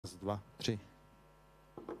dva, tři.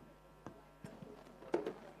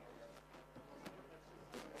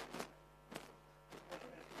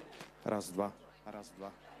 Raz, dva. Raz,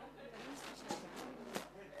 dva.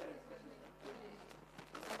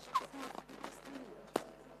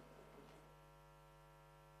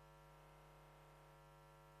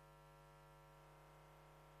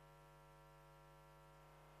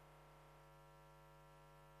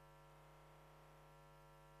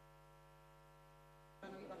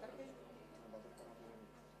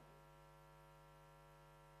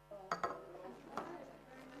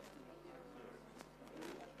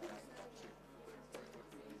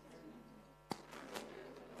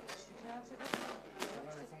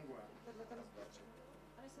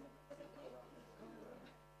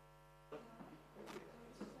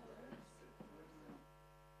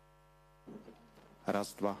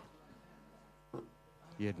 Raz, dva.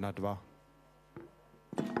 Jedna, dva.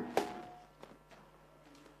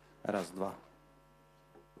 Raz, dva.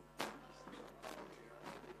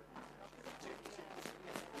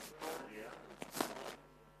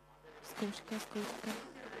 Zkouška, zkouška.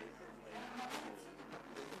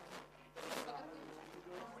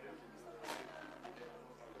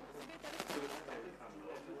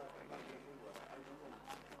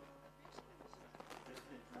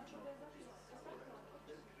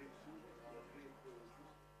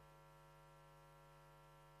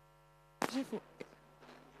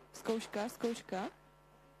 Zkouška, zkouška.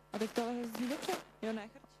 A teď tohle zní dobře. Jo, ne?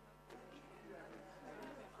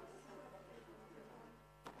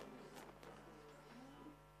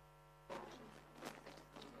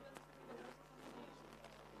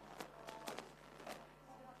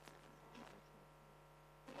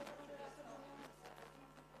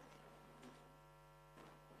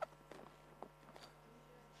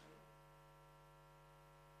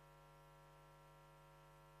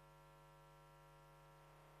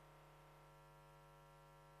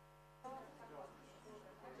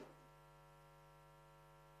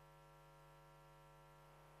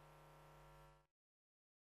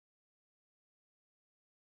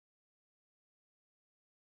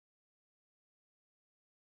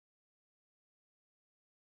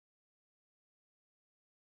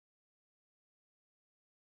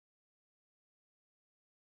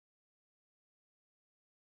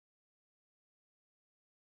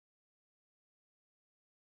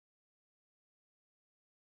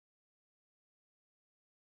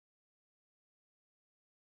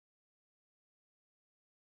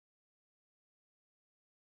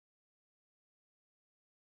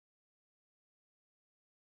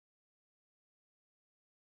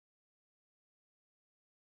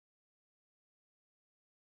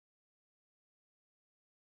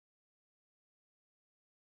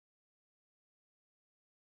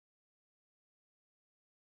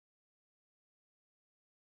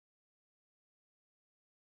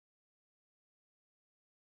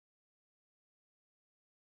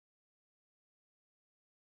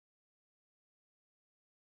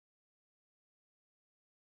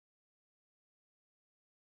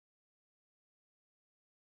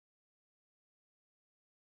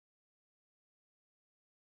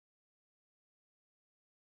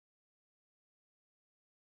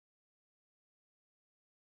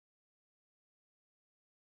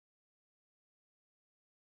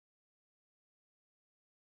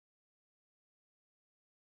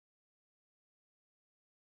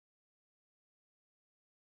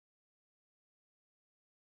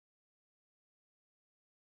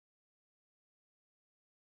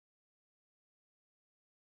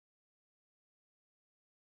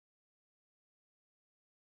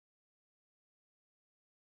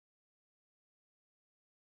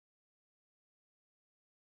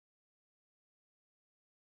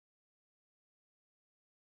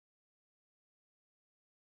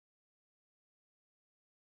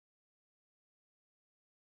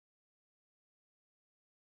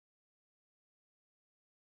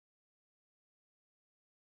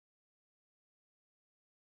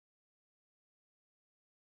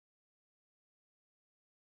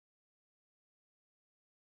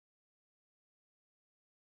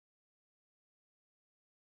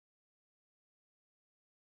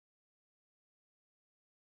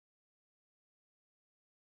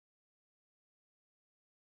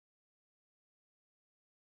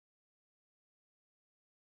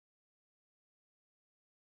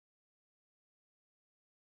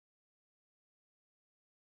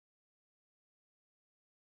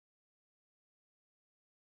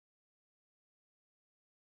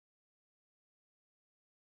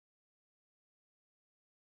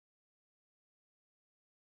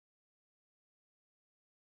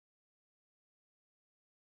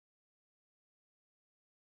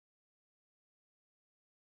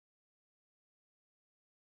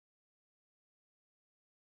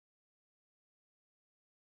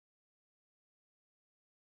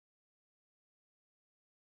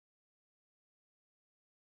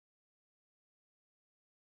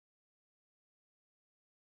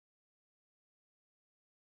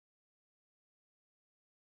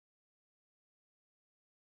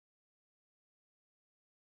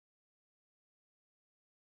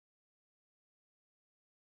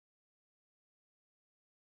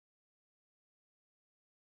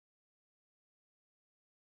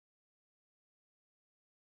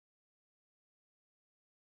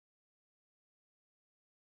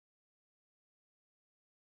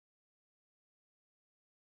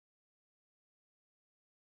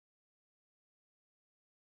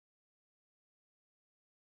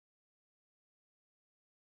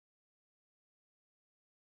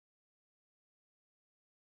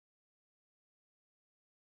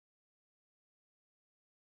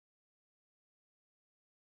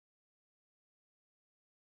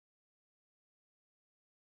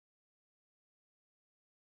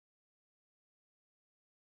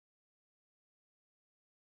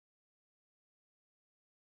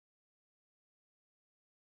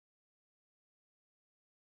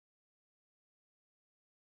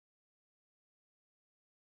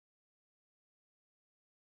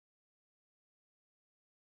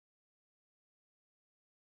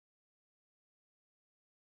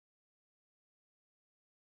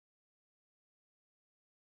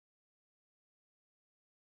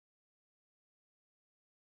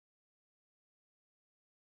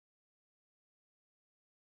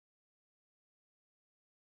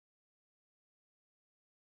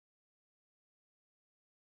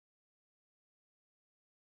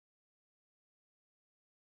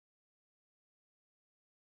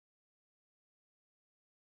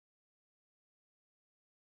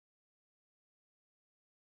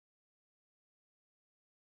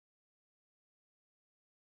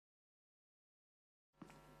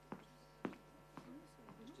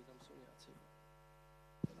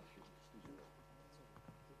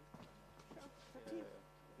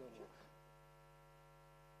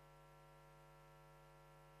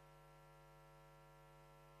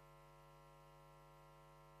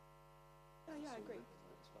 yeah, I agree.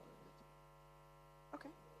 Okay.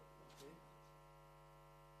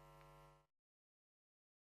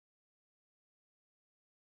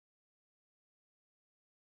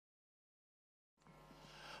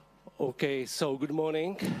 Okay, so good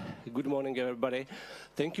morning. Good morning, everybody.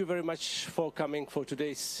 Thank you very much for coming for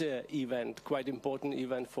today's event, quite important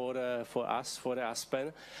event for us, for the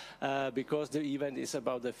Aspen, because the event is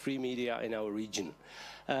about the free media in our region.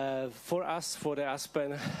 For us, for the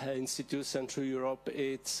Aspen Institute Central Europe,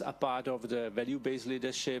 it's a part of the value-based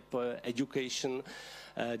leadership, education,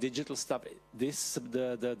 digital stuff.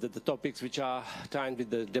 The topics which are tied with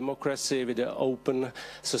the democracy, with the open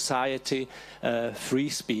society, free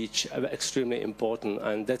speech, are extremely important,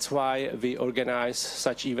 and that's why we organize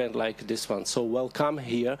such event like this one. So welcome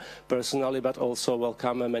here personally, but also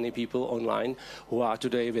welcome many people online who are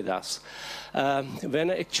today with us.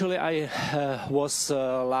 When actually I was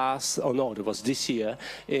it was this year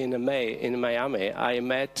in May in Miami, I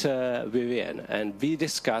met Vivian, and we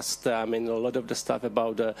discussed a lot of the stuff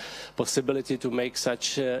about the possibility to make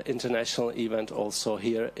such international event also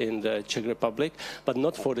here in the Czech Republic, but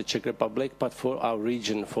not for the Czech Republic, but for our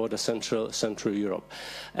region, for the Central Europe.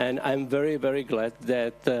 And I'm very, very glad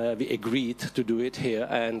that we agreed to do it here,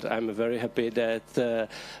 and I'm very happy that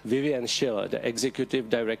Vivian Schiller, the executive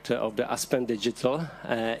director of the Aspen Digital,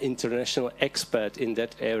 international expert in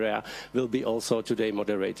that area, will be also today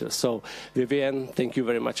moderator. So Vivian, thank you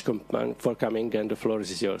very much for coming, and the floor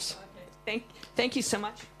is yours. Okay. Thank you so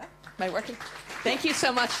much. Am I working? Thank you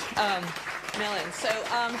so much, Milan. So,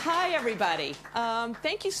 hi, everybody.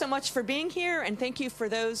 Thank you so much for being here, and thank you for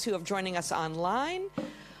those who are joining us online.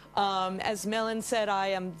 As Milan said, I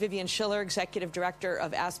am Vivian Schiller, Executive Director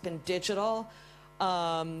of Aspen Digital.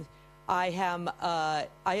 I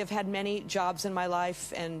have had many jobs in my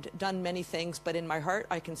life and done many things, but in my heart,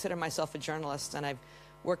 I consider myself a journalist, and I've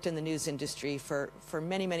worked in the news industry for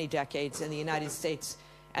many, many decades in the United States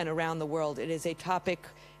and around the world. It is a topic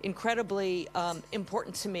incredibly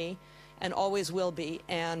important to me and always will be.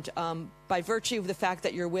 And by virtue of the fact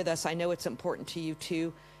that you're with us, I know it's important to you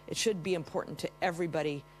too. It should be important to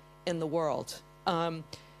everybody in the world.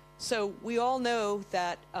 So we all know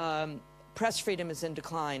that press freedom is in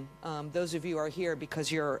decline. Those of you are here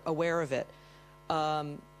because you're aware of it.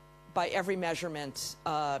 By every measurement,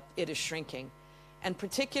 it is shrinking. And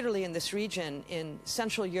particularly in this region, in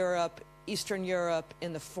Central Europe, Eastern Europe,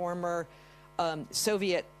 in the former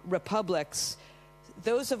Soviet republics,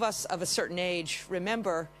 those of us of a certain age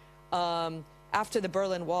remember after the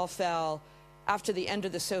Berlin Wall fell, after the end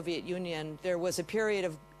of the Soviet Union, there was a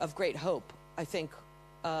period of great hope, I think,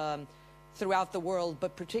 throughout the world,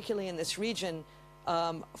 but particularly in this region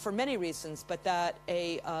for many reasons, but that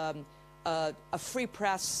a free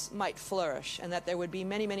press might flourish and that there would be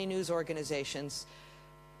many, many news organizations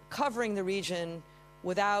covering the region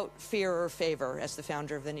without fear or favor, as the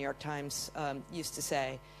founder of the New York Times used to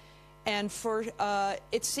say. And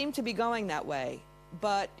it seemed to be going that way.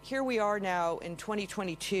 But here we are now in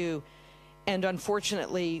 2022, and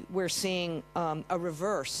unfortunately, we're seeing a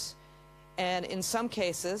reverse. And in some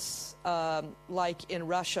cases, like in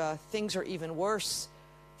Russia, things are even worse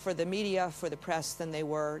for the media, for the press, than they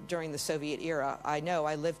were during the Soviet era. I know,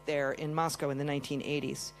 I lived there in Moscow in the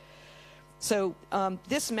 1980s. So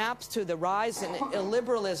this maps to the rise in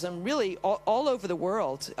illiberalism really all over the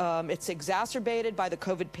world. It's exacerbated by the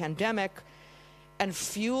COVID pandemic and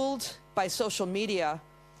fueled by social media,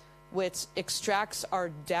 which extracts our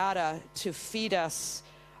data to feed us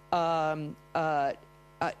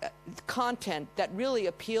content that really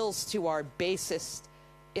appeals to our basest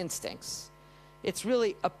instincts. It's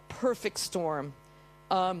really a perfect storm.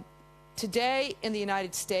 Today in the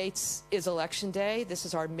United States is election day. This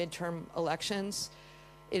is our midterm elections.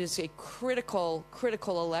 It is a critical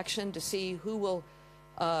election to see who will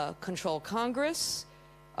control Congress,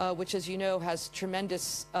 which, as you know, has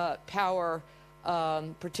tremendous power,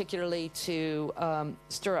 particularly to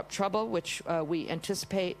stir up trouble, which we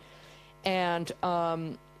anticipate. And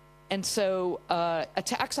so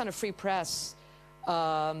attacks on a free press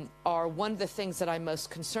are one of the things that I'm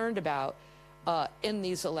most concerned about in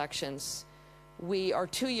these elections. We are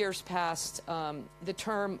 2 years past the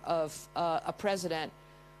term of a president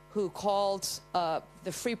who called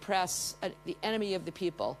the free press the enemy of the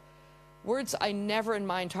people. Words I never in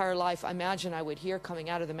my entire life imagine I would hear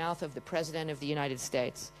coming out of the mouth of the President of the United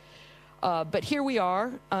States. But here we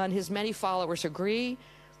are, and his many followers agree.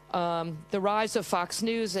 The rise of Fox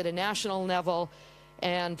News at a national level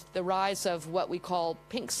and the rise of what we call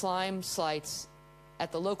pink slime sites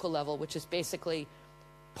at the local level, which is basically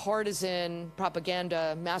partisan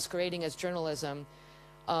propaganda masquerading as journalism,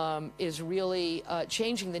 is really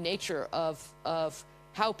changing the nature of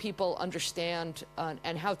how people understand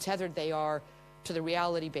and how tethered they are to the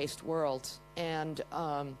reality-based world. And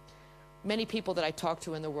many people that I talk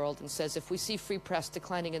to in the world and says, if we see free press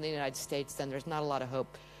declining in the United States, then there's not a lot of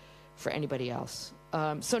hope for anybody else.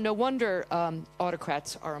 So no wonder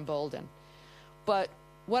autocrats are emboldened. But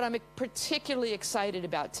what I'm particularly excited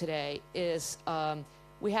about today is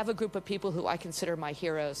we have a group of people who I consider my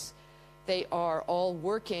heroes. They are all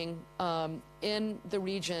working in the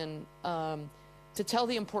region to tell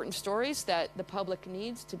the important stories that the public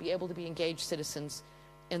needs to be able to be engaged citizens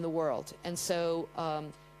in the world. And so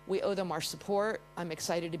we owe them our support. I'm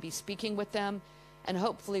excited to be speaking with them. And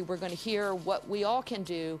hopefully we're going to hear what we all can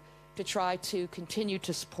do to try to continue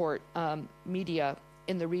to support media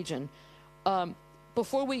in the region.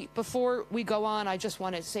 Before we go on, I just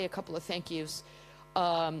want to say a couple of thank yous.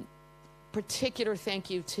 Particular thank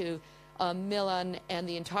you to Milan and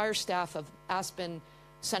the entire staff of Aspen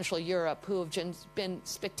Central Europe, who have been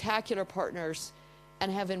spectacular partners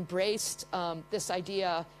and have embraced this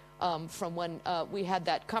idea from when we had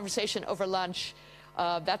that conversation over lunch.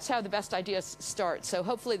 That's how the best ideas start. So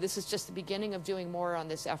hopefully this is just the beginning of doing more on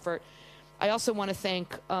this effort. I also want to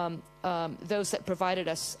thank those that provided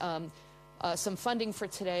us some funding for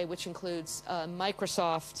today, which includes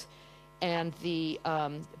Microsoft and the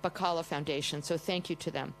Bacala Foundation. So thank you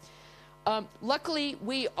to them. Luckily,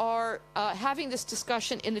 we are having this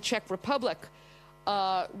discussion in the Czech Republic,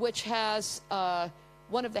 which has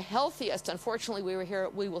one of the healthiest, unfortunately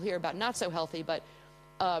we will hear about not so healthy, but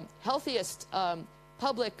healthiest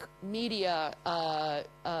public media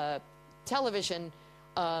television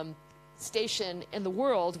station in the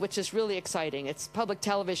world, which is really exciting. It's public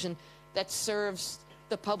television that serves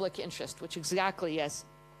the public interest, which exactly as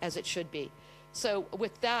it should be. So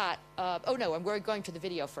with that, oh no, we're going to the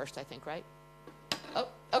video first, I think, right? Oh,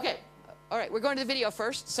 okay. All right, we're going to the video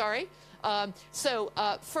first, sorry.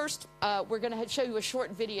 First, we're going to show you a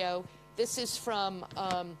short video. This is from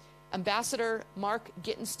Ambassador Mark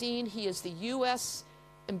Gitenstein. He is the U.S.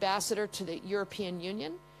 ambassador to the European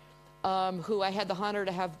Union, who I had the honor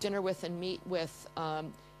to have dinner with and meet with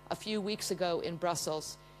a few weeks ago in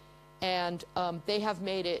Brussels. And they have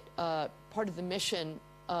made it part of the mission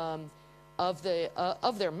of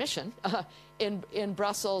their mission in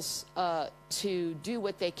Brussels to do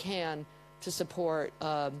what they can to support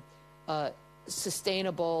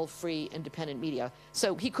sustainable, free, independent media.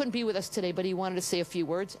 So he couldn't be with us today, but he wanted to say a few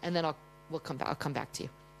words, and then I'll come back to you.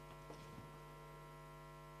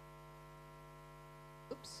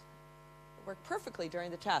 Oops, it worked perfectly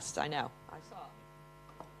during the test. I know. I saw.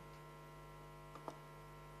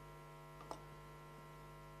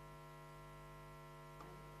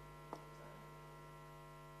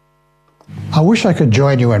 I wish I could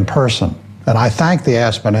join you in person, and I thank the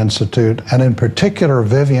Aspen Institute, and in particular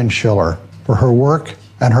Vivian Schiller, for her work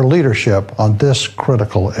and her leadership on this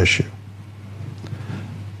critical issue.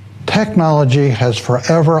 Technology has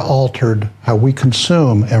forever altered how we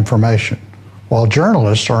consume information, while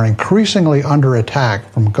journalists are increasingly under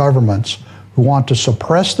attack from governments who want to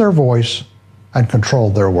suppress their voice and control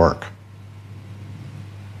their work.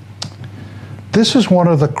 This is one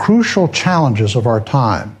of the crucial challenges of our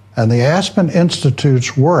time, and the Aspen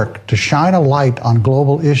Institute's work to shine a light on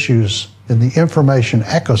global issues in the information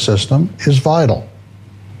ecosystem is vital.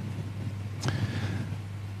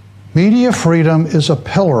 Media freedom is a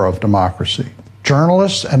pillar of democracy.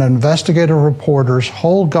 Journalists and investigative reporters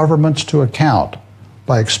hold governments to account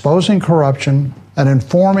by exposing corruption and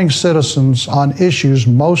informing citizens on issues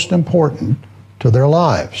most important to their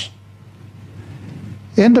lives.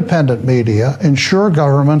 Independent media ensure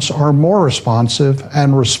governments are more responsive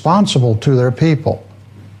and responsible to their people.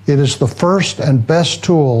 It is the first and best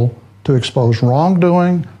tool to expose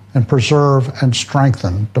wrongdoing and preserve and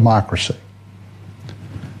strengthen democracy.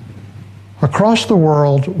 Across the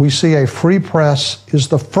world, we see a free press is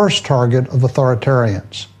the first target of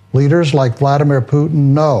authoritarians. Leaders like Vladimir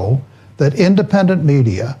Putin know that independent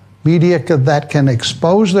media that can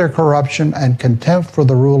expose their corruption and contempt for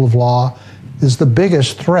the rule of law, is the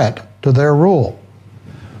biggest threat to their rule.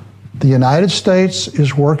 The United States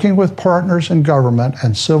is working with partners in government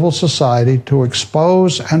and civil society to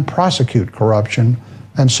expose and prosecute corruption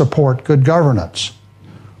and support good governance.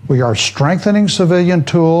 We are strengthening civilian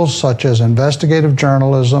tools such as investigative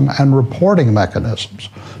journalism and reporting mechanisms,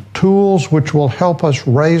 tools which will help us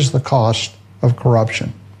raise the cost of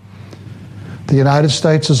corruption. The United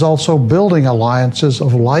States is also building alliances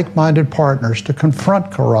of like-minded partners to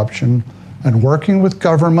confront corruption and working with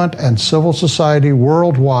government and civil society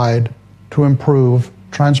worldwide to improve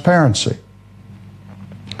transparency.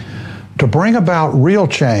 To bring about real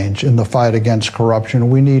change in the fight against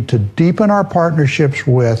corruption, we need to deepen our partnerships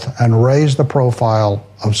with and raise the profile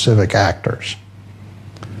of civic actors.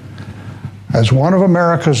 As one of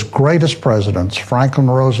America's greatest presidents,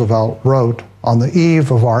 Franklin Roosevelt, wrote on the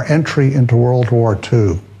eve of our entry into World War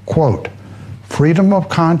II, quote, "Freedom of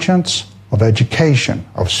conscience, of education,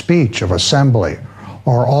 of speech, of assembly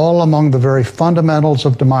are all among the very fundamentals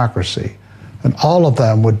of democracy, and all of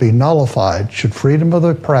them would be nullified should freedom of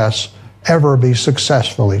the press ever be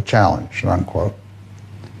successfully challenged," unquote.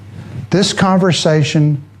 This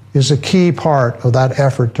conversation is a key part of that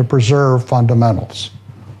effort to preserve fundamentals.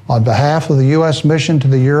 On behalf of the U.S. mission to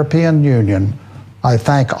the European Union, I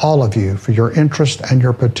thank all of you for your interest and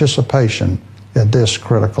your participation in this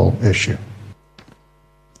critical issue.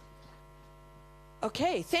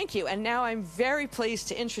 Okay, thank you. And now I'm very pleased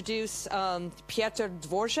to introduce Petr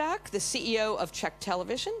Dvořák, the CEO of Czech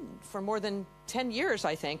Television. For more than 10 years,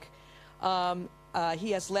 I think.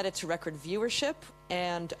 He has led it to record viewership,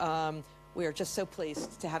 and we are just so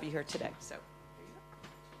pleased to have you here today. So.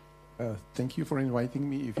 Thank you for inviting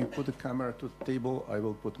me. If you put the camera to the table, I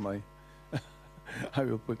will put my I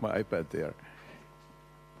will put my iPad there.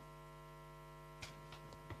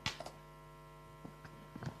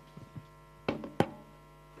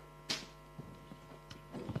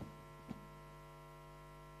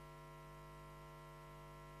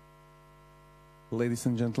 Ladies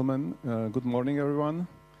and gentlemen, good morning, everyone.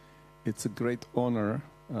 It's a great honor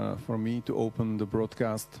for me to open the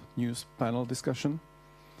broadcast news panel discussion.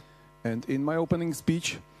 And in my opening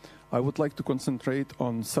speech, I would like to concentrate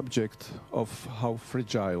on subject of how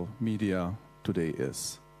fragile media today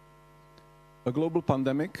is. A global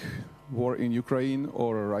pandemic, war in Ukraine,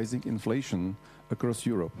 or a rising inflation across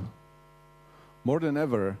Europe. More than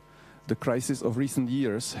ever, the crises of recent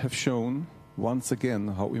years have shown once again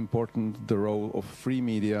how important the role of free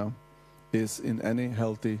media is in any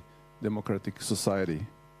healthy democratic society.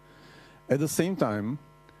 At the same time,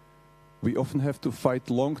 we often have to fight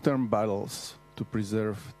long-term battles to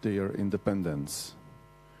preserve their independence.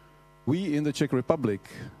 We in the Czech Republic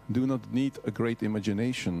do not need a great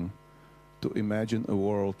imagination to imagine a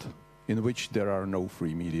world in which there are no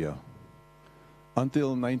free media.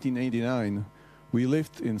 Until 1989, we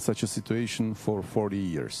lived in such a situation for 40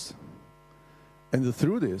 years. And the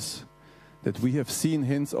truth is that we have seen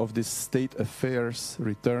hints of this state affairs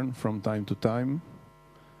return from time to time,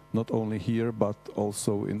 not only here, but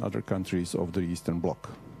also in other countries of the Eastern Bloc.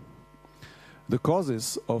 The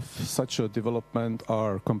causes of such a development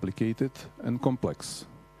are complicated and complex.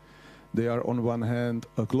 They are, on one hand,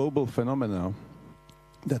 a global phenomena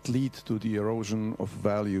that lead to the erosion of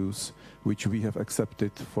values which we have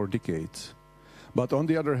accepted for decades. But on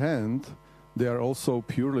the other hand, they are also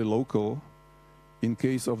purely local, in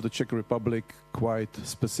case of the Czech Republic, quite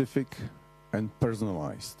specific and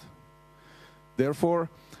personalized. Therefore,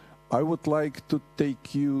 I would like to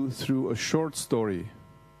take you through a short story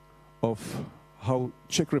of how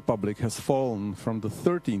Czech Republic has fallen from the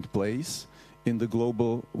 13th place in the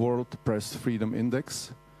global World Press Freedom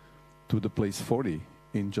Index to the place 40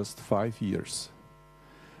 in just 5 years.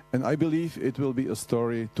 And I believe it will be a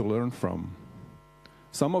story to learn from.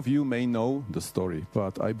 Some of you may know the story,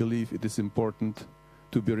 but I believe it is important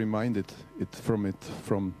to be reminded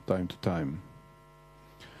from time to time.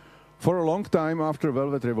 For a long time after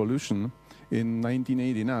Velvet Revolution in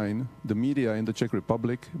 1989, the media in the Czech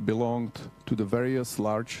Republic belonged to the various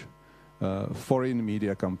large foreign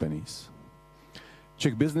media companies.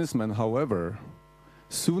 Czech businessmen, however,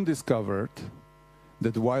 soon discovered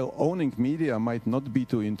that while owning media might not be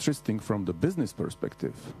too interesting from the business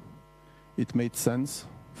perspective, it made sense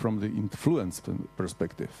from the influence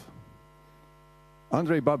perspective.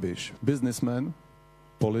 Andrej Babiš, businessman,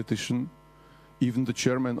 politician, even the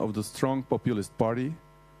chairman of the strong populist party,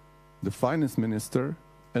 the finance minister,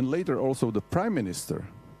 and later also the prime minister,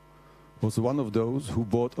 was one of those who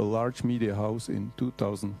bought a large media house in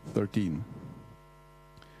 2013.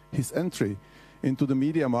 His entry into the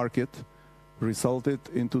media market resulted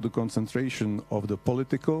into the concentration of the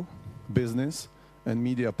political, business, and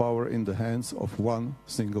media power in the hands of one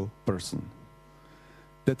single person.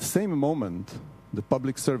 That same moment, the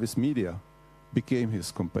public service media became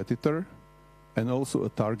his competitor and also a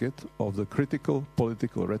target of the critical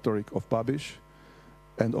political rhetoric of Babiš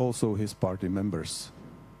and also his party members.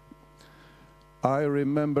 I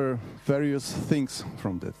remember various things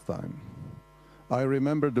from that time. I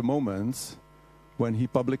remember the moments when he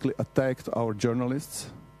publicly attacked our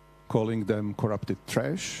journalists, calling them corrupted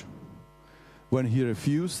trash, when he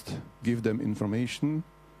refused to give them information,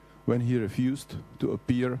 when he refused to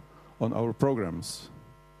appear on our programs.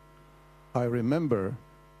 I remember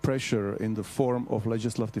pressure in the form of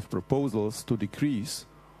legislative proposals to decrease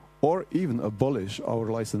or even abolish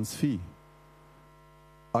our license fee.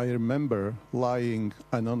 I remember lying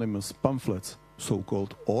anonymous pamphlets,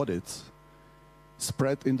 so-called audits,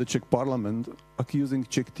 spread in the Czech parliament accusing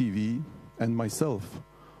Czech TV and myself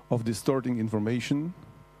of distorting information,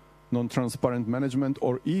 non-transparent management,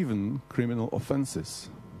 or even criminal offenses.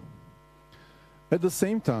 At the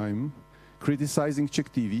same time, criticizing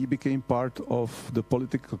Czech TV became part of the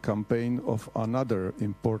political campaign of another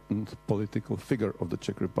important political figure of the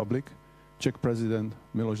Czech Republic, Czech President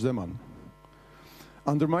Miloš Zeman.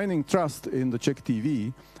 Undermining trust in the Czech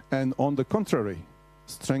TV and, on the contrary,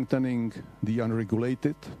 strengthening the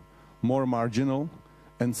unregulated, more marginal,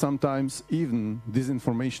 and sometimes even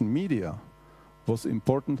disinformation media was an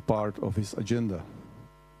important part of his agenda.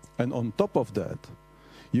 And on top of that,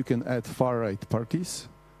 you can add far-right parties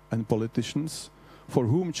and politicians for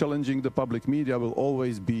whom challenging the public media will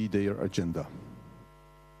always be their agenda.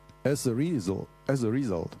 As a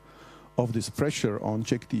result of this pressure on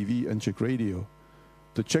Czech TV and Czech radio,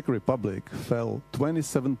 the Czech Republic fell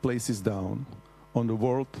 27 places down on the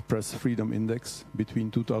World Press Freedom Index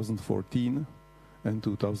between 2014 and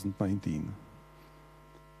 2019.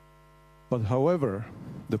 But however,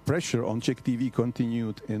 the pressure on Czech TV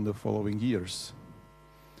continued in the following years.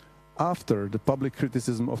 After the public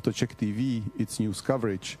criticism of the Czech TV, its news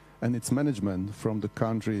coverage, and its management from the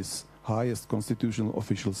country's highest constitutional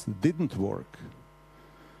officials didn't work,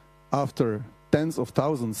 after tens of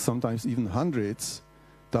thousands, sometimes even hundreds,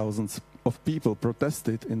 thousands of people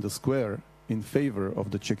protested in the square in favor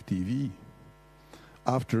of the Czech TV,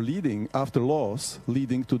 after laws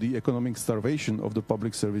leading to the economic starvation of the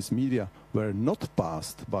public service media were not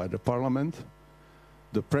passed by the parliament,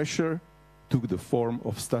 the pressure took the form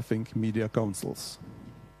of staffing media councils.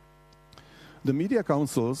 The media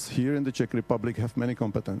councils here in the Czech Republic have many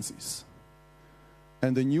competencies,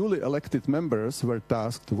 and the newly elected members were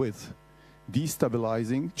tasked with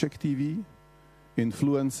destabilizing Czech TV,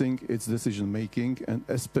 influencing its decision-making and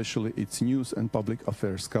especially its news and public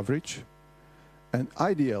affairs coverage, and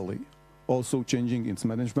ideally also changing its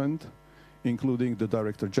management, including the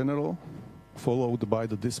Director General, followed by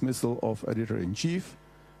the dismissal of Editor-in-Chief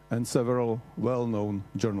and several well-known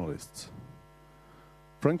journalists.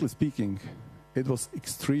 Frankly speaking, it was an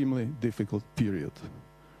extremely difficult period.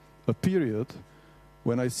 A period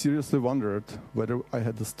when I seriously wondered whether I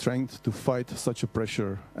had the strength to fight such a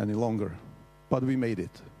pressure any longer. But we made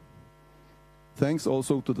it. Thanks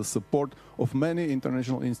also to the support of many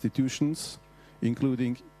international institutions,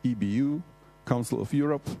 including EBU, Council of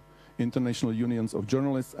Europe, International Unions of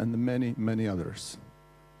Journalists, and many, many others.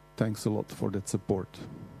 Thanks a lot for that support.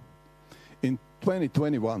 In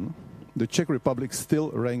 2021, the Czech Republic still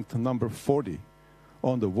ranked number 40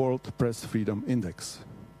 on the World Press Freedom Index.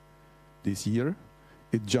 This year,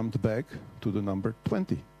 it jumped back to the number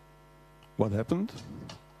 20. What happened?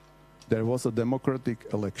 There was a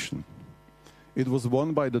democratic election. It was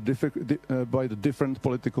won by the different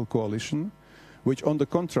political coalition, which on the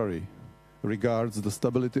contrary regards the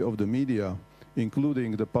stability of the media,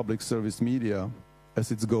 including the public service media,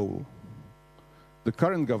 as its goal. The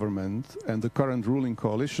current government and the current ruling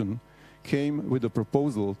coalition came with a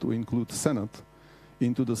proposal to include the Senate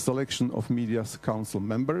into the selection of media's council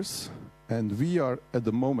members, and we are at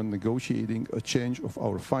the moment negotiating a change of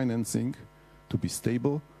our financing to be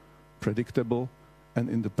stable, predictable, and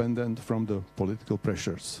independent from the political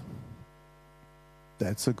pressures.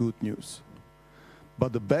 That's a good news.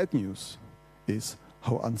 But the bad news is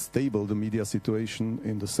how unstable the media situation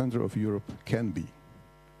in the center of Europe can be.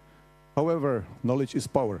 However, knowledge is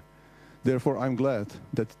power. Therefore, I'm glad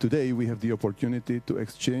that today we have the opportunity to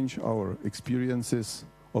exchange our experiences,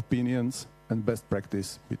 opinions, and best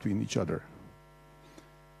practice between each other.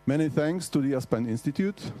 Many thanks to the Aspen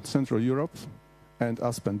Institute, Central Europe, and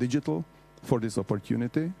Aspen Digital for this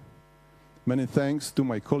opportunity. Many thanks to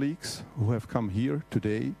my colleagues who have come here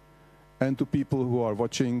today, and to people who are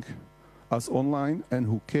watching us online and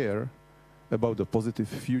who care about the positive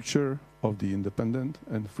future of the independent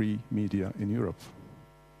and free media in Europe.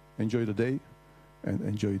 Enjoy the day and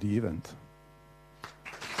enjoy the event.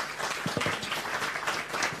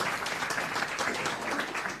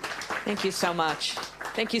 Thank you so much.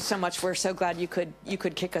 Thank you so much. We're so glad you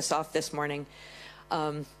could kick us off this morning.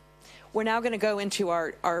 We're now going to go into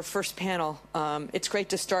our first panel. It's great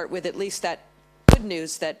to start with at least that good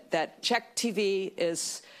news that Czech TV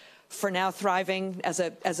is for now thriving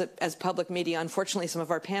as public media. Unfortunately, some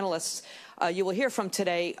of our panelists you will hear from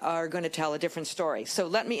today are going to tell a different story. So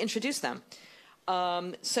let me introduce them.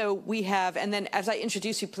 So we have, and then as I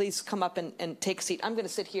introduce you, please come up and take a seat. I'm going to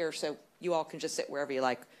sit here, so you all can just sit wherever you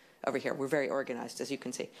like over here. We're very organized, as you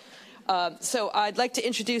can see. So I'd like to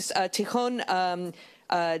introduce Tikhon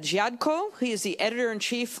Giadko. He is the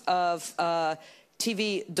editor-in-chief of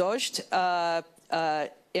TV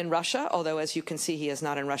Dozhd in Russia, although, as you can see, he is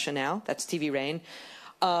not in Russia now. That's TV Rain.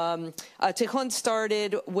 Tikhon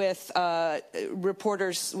started with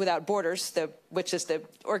Reporters Without Borders, which is the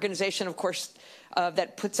organization, of course,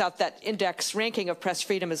 that puts out that index ranking of press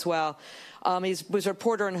freedom as well. He was a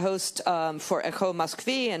reporter and host for Echo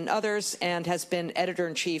Moskvy and others, and has been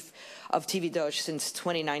editor-in-chief of TV Dozhd since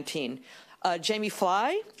 2019. Jamie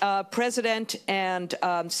Fly, president and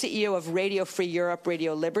CEO of Radio Free Europe,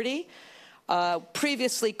 Radio Liberty,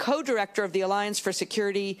 previously co-director of the Alliance for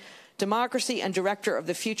Security, Democracy, and director of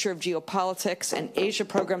the Future of Geopolitics and Asia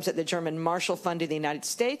programs at the German Marshall Fund in the United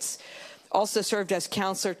States. Also served as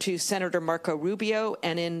counselor to Senator Marco Rubio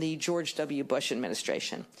and in the George W. Bush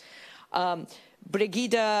administration.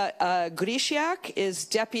 Brigida Grisiak is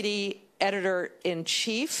deputy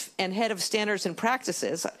editor-in-chief and head of standards and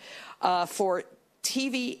practices for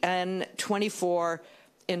TVN24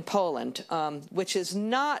 in Poland, which is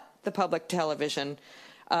not the public television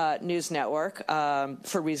news network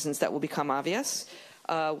for reasons that will become obvious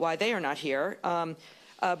why they are not here.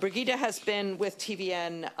 Brigida has been with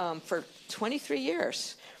TVN for 23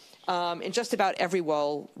 years in just about every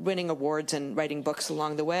role, winning awards and writing books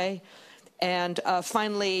along the way. And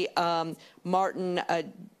finally, Martin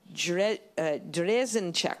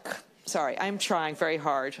Drezenček. Sorry, I'm trying very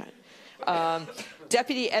hard.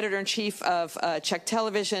 Deputy editor-in-chief of Czech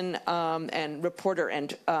television and reporter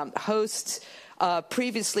and host.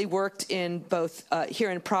 Previously worked in both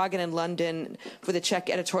here in Prague and in London for the Czech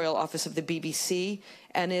editorial office of the BBC,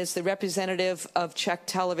 and is the representative of Czech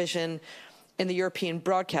television in the European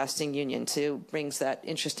Broadcasting Union, so brings that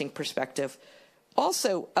interesting perspective.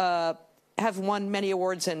 Also have won many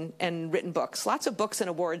awards and written books, lots of books and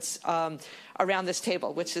awards around this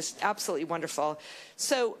table, which is absolutely wonderful.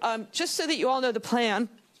 So just so that you all know the plan,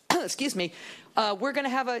 excuse me, we're going to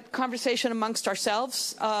have a conversation amongst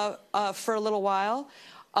ourselves for a little while.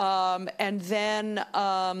 And then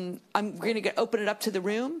I'm going to open it up to the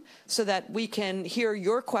room so that we can hear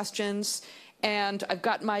your questions. And I've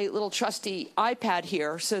got my little trusty iPad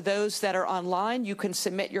here. So those that are online, you can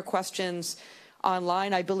submit your questions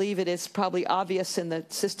online. I believe it is probably obvious in the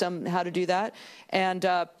system how to do that. And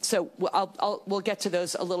so we'll get to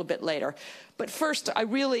those a little bit later. But first, I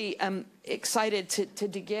really am excited to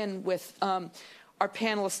dig in with our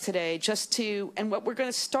panelists today. And what we're going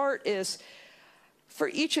to start is, for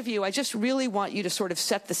each of you, I just really want you to sort of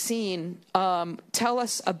set the scene. Tell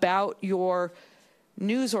us about your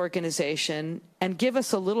news organization and give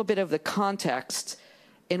us a little bit of the context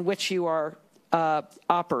in which you are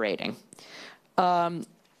operating. And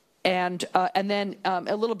then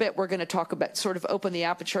a little bit, we're going to talk about, sort of open the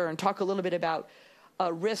aperture and talk a little bit about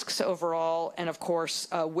risks overall, and of course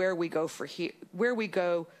where we go from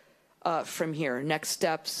here, next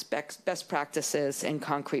steps, best practices, and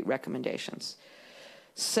concrete recommendations.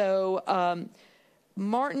 So,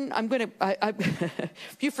 Martin, I'm going to,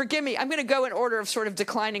 if you forgive me, I'm going to go in order of sort of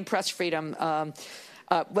declining press freedom. Well,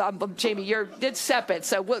 Jamie, you're dead separate,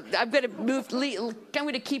 so I'm going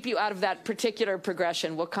to keep you out of that particular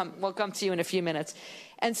progression. We'll come to you in a few minutes,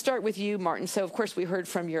 and start with you, Martin. So, of course, we heard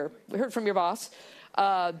from your boss,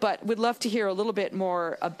 but we'd love to hear a little bit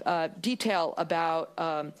more detail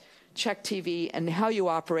about Czech TV and how you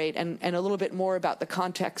operate, and a little bit more about the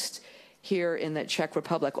context here in the Czech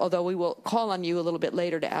Republic. Although we will call on you a little bit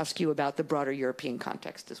later to ask you about the broader European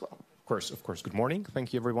context as well. Of course. Good morning.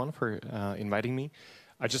 Thank you, everyone, for inviting me.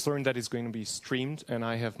 I just learned that it's going to be streamed, and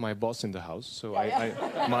I have my boss in the house, so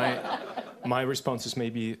my responses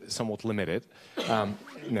may be somewhat limited. On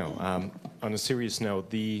a serious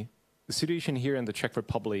note, the situation here in the Czech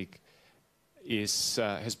Republic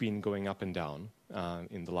has been going up and down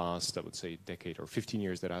in the last, I would say, decade or 15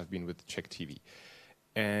 years that I've been with Czech TV,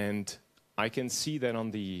 and I can see that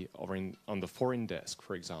on the foreign desk,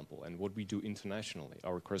 for example, and what we do internationally,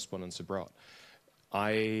 our correspondents abroad.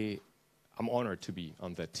 I'm honored to be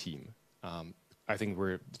on that team. I think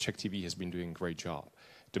the Czech TV has been doing a great job.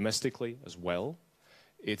 Domestically as well,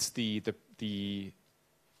 it's the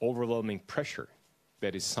overwhelming pressure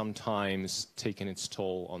that is sometimes taking its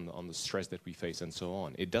toll on the stress that we face and so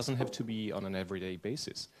on. It doesn't have to be on an everyday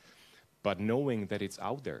basis, but knowing that it's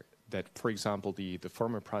out there, that, for example, the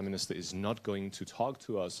former Prime Minister is not going to talk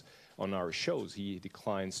to us on our shows. He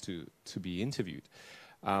declines to be interviewed.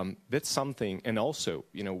 That's something, and also,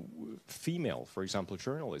 female, for example,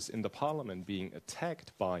 journalists in the parliament being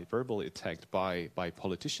verbally attacked by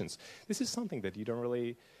politicians. This is something that you don't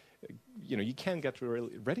really, you can't get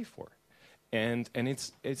really ready for. And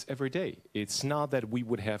it's every day. It's not that we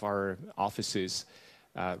would have our offices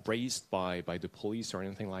raised by the police or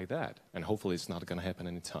anything like that. And hopefully it's not going to happen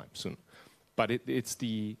anytime soon. But it's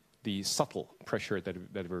the subtle pressure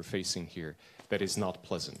that we're facing here that is not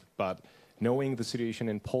pleasant. But knowing the situation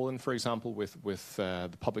in Poland, for example, with the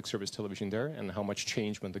public service television there and how much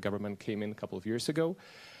changed when the government came in a couple of years ago,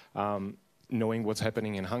 knowing what's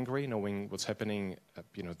happening in Hungary, knowing what's happening,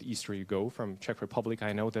 the easter you go from Czech Republic,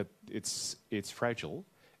 I know that it's fragile,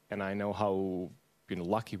 and I know how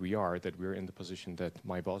lucky we are that we're in the position that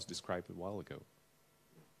my boss described a while ago.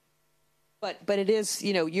 But it is,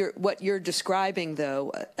 what you're describing,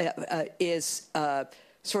 though, is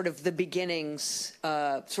sort of the beginnings,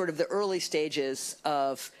 sort of the early stages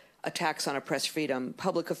of attacks on a press freedom,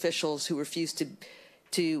 public officials who refuse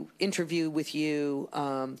to interview with you,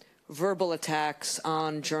 verbal attacks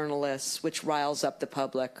on journalists, which riles up the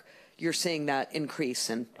public. You're seeing that increase.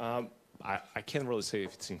 And I can't really say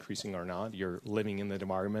if it's increasing or not. You're living in that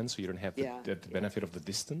environment, so you don't have the benefit of the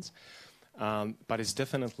distance. But it's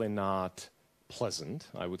definitely not pleasant,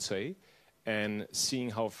 I would say. And seeing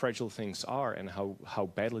how fragile things are and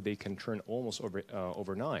how badly they can turn almost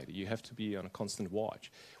overnight, you have to be on a constant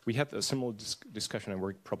watch. We had a similar discussion, and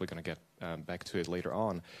we're probably going to get back to it later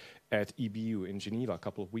on, at EBU in Geneva a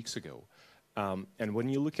couple of weeks ago. And when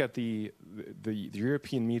you look at the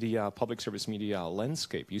European media, public service media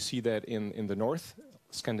landscape, you see that in the north,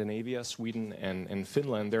 Scandinavia, Sweden, and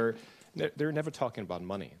Finland, they're never talking about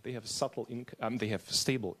money. They have they have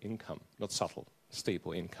stable income, not subtle,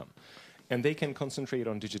 stable income. And they can concentrate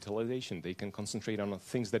on digitalization. They can concentrate on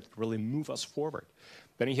things that really move us forward.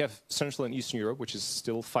 Then you have Central and Eastern Europe, which is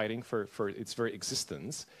still fighting for its very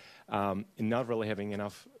existence, and not really having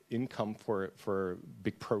enough income for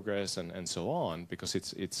big progress and so on, because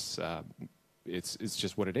it's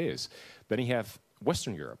just what it is. Then you have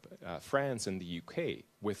Western Europe, France and the UK,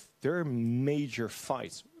 with their major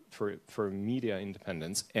fights for media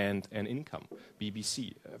independence and income.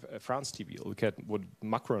 BBC, France TV, look at what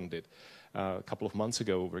Macron did a couple of months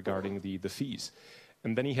ago regarding the fees.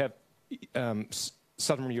 And then you have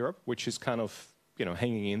Southern Europe, which is kind of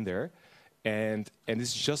hanging in there, and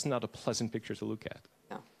it's just not a pleasant picture to look at.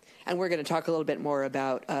 No. And we're going to talk a little bit more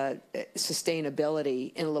about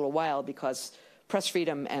sustainability in a little while, because press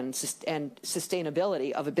freedom and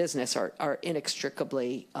sustainability of a business are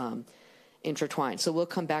inextricably intertwined. So we'll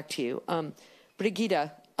come back to you. Brigitte,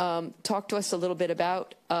 talk to us a little bit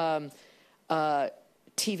about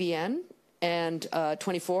TVN and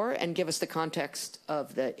 24, and give us the context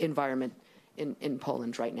of the environment in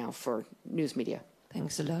Poland right now for news media.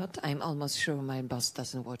 Thanks a lot. I'm almost sure my boss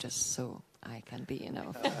doesn't watch us, so I can be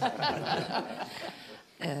enough.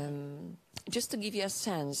 Just to give you a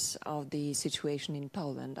sense of the situation in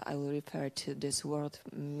Poland, I will refer to this World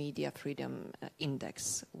Media Freedom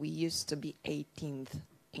Index. We used to be 18th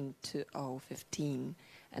in 2015,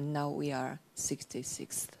 and now we are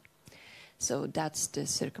 66th. So that's the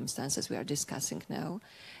circumstances we are discussing now,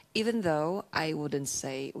 even though I wouldn't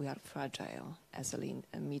say we are fragile as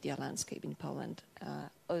a media landscape in Poland,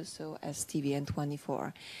 also as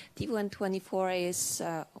TVN24. TVN24 is,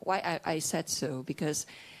 why I said so, because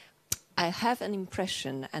I have an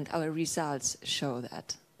impression, and our results show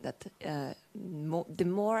that the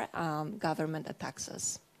more government attacks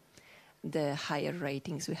us, the higher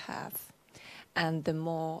ratings we have, and the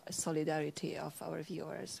more solidarity of our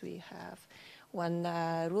viewers we have. When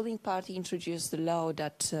the ruling party introduced the law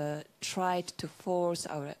that tried to force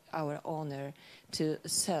our owner to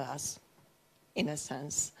sell us, in a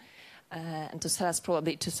sense, and to sell us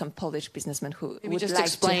probably to some Polish businessmen who would just like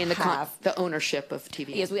explain to have the ownership of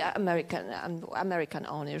TV. Yes, we are American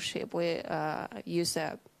ownership. We used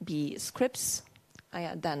to be Scripps,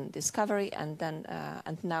 then Discovery, and then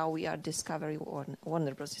and now we are Discovery,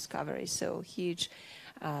 Warner Bros. Discovery. So huge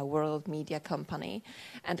world media company.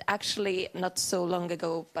 And actually, not so long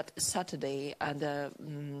ago, but Saturday, the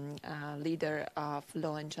leader of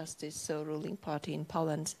Law and Justice, so ruling party in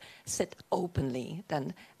Poland, said openly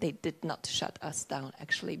that they did not shut us down,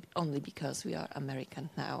 actually, only because we are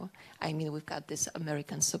American now. I mean, we've got this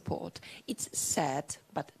American support. It's sad,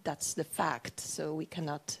 but that's the fact, so we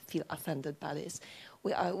cannot feel offended by this.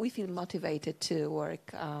 We feel motivated to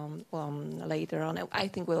work later on. I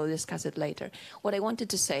think we'll discuss it later. What I wanted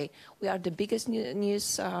to say, we are the biggest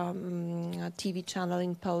news TV channel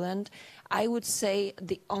in Poland. I would say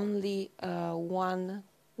the only one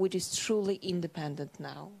which is truly independent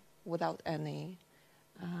now, without any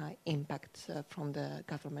impact from the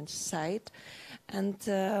government side. And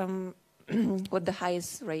with the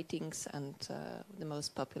highest ratings and the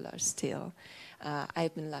most popular still. I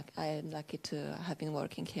am lucky to have been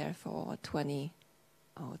working here for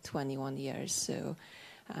 21 years. So,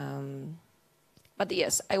 but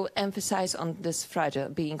yes, I would emphasize on this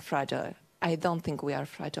being fragile. I don't think we are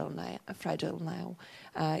fragile now.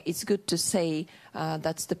 It's good to say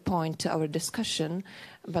that's the point to our discussion,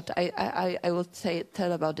 but I will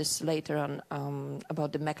tell about this later on,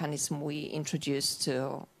 about the mechanism we introduced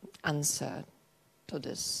to answer to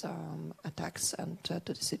this attacks and to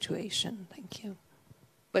the situation. Thank you.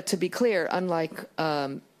 But to be clear, unlike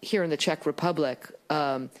here in the Czech Republic,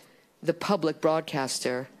 the public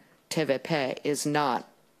broadcaster, TVP, is not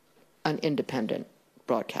an independent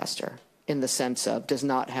broadcaster, in the sense of does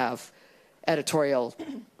not have editorial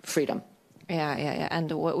freedom. Yeah. And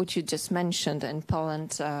what you just mentioned, in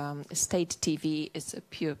Poland, state TV is a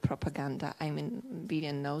pure propaganda. I mean,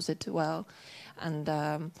 Vivian knows it well. And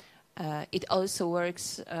it also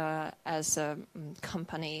works as a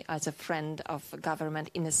company, as a friend of government,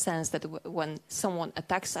 in the sense that when someone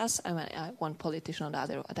attacks us, one politician or the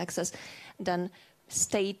other attacks us, then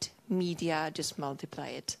state media just multiply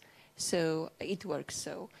it. So it works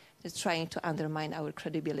so. It's trying to undermine our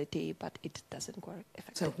credibility, but it doesn't work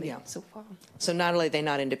effectively so far. So not only are they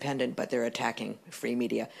not independent, but they're attacking free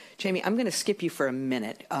media. Jamie, I'm going to skip you for a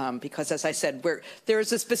minute because, as I said,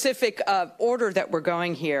 there's a specific order that we're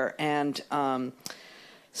going here. And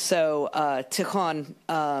so Tikhon,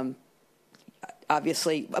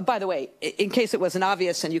 obviously, by the way, in case it wasn't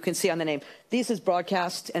obvious, and you can see on the name, this is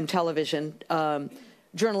broadcast and television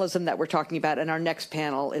journalism that we're talking about. And our next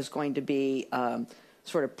panel is going to be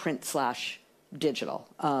sort of print/digital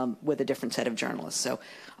with a different set of journalists. So,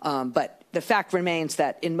 but the fact remains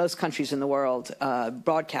that in most countries in the world,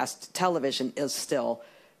 broadcast television is still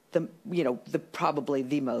probably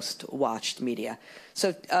the most watched media.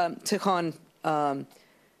 So, Tikhon,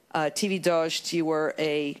 TV Dost, you were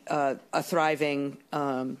a thriving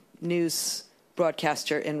news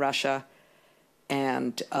broadcaster in Russia,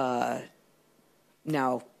 and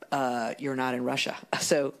now you're not in Russia.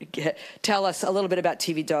 So tell us a little bit about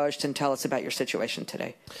TV Dost and tell us about your situation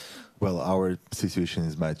today. Well, our situation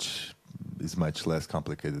is much less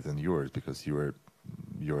complicated than yours, because you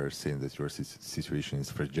are saying that your situation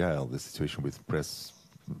is fragile. The situation with press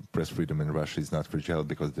freedom in Russia is not fragile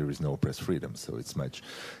because there is no press freedom. So it's much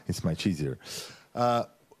easier.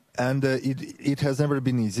 And it has never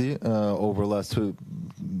been easy over the last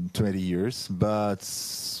 20 years, but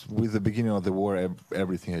with the beginning of the war,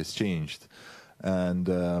 everything has changed, and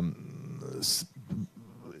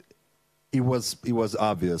it was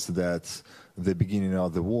obvious that the beginning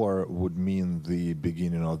of the war would mean the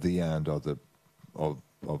beginning of the end of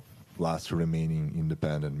last remaining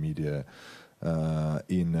independent media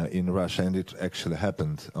in Russia, and it actually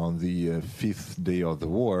happened on the fifth day of the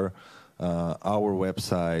war. Our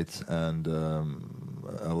website and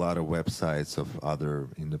a lot of websites of other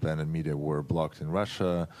independent media were blocked in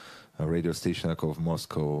Russia. A radio station of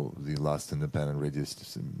Moscow, the last independent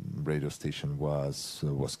radio station,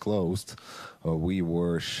 was closed. We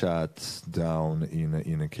were shut down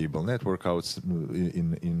in a cable network out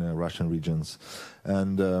in Russian regions,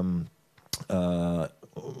 and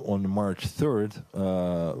on March 3rd,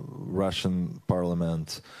 Russian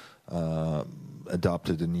Parliament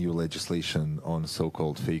adopted a new legislation on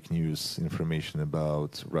so-called fake news information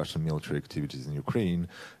about Russian military activities in Ukraine,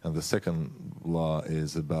 and the second law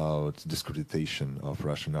is about discreditation of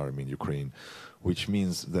Russian army in Ukraine, which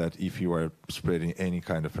means that if you are spreading any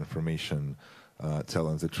kind of information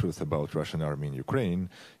telling the truth about Russian army in Ukraine,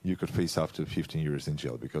 you could face up to 15 years in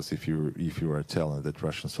jail, because if you are telling that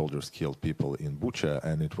Russian soldiers killed people in Bucha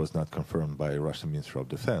and it was not confirmed by Russian Ministry of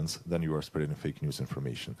Defense, then you are spreading fake news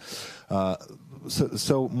information.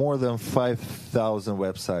 So more than 5,000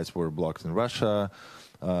 websites were blocked in Russia,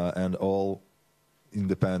 and almost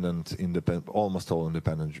all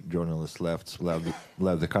independent journalists left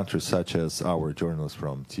the country, such as our journalists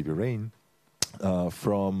from TV Rain.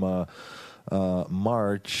 From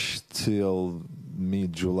March till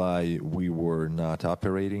mid-July, we were not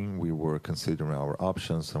operating. We were considering our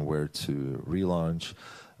options and where to relaunch.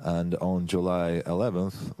 And on July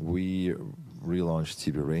 11th, we relaunched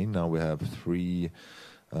TV Rain. Now we have three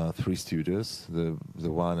studios. The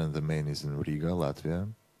one and the main is in Riga, Latvia.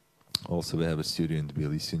 Also, we have a studio in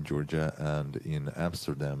Tbilisi, in Georgia, and in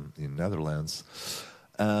Amsterdam, in Netherlands.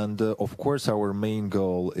 And of course, our main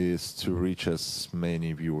goal is to reach as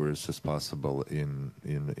many viewers as possible in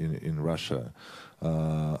Russia.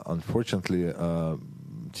 Unfortunately,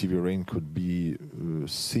 TV Rain could be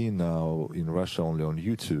seen now in Russia only on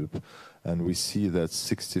YouTube. And we see that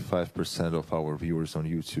 65% of our viewers on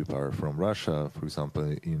YouTube are from Russia. For example,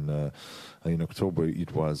 in October,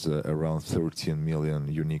 it was around 13 million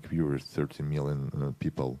unique viewers, 13 million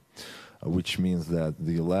people, which means that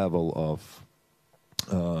the level of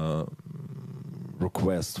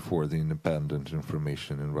request for the independent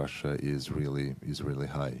information in Russia is really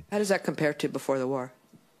high. How does that compare to before the war?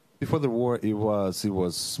 Before the war, it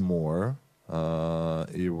was more.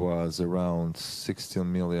 It was around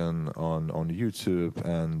 16 million on YouTube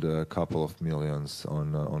and a couple of millions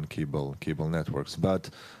on cable networks. But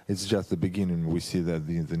it's just the beginning. We see that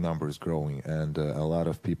the number is growing, and a lot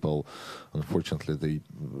of people, unfortunately,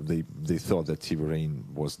 they thought that TV Rain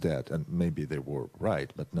was dead, and maybe they were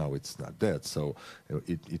right, but now it's not dead. So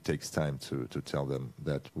it takes time to tell them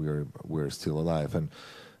that we're still alive, and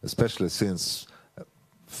especially since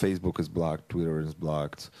Facebook is blocked, Twitter is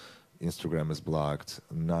blocked, Instagram is blocked.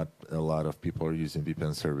 Not a lot of people are using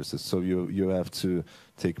VPN services, so you have to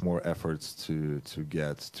take more efforts to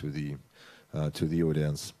get to the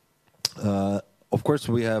audience. Of course,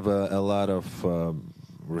 we have a lot of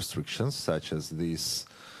restrictions, such as these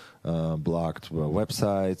blocked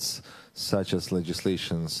websites, such as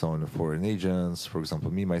legislations on foreign agents. For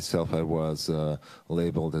example, me myself, I was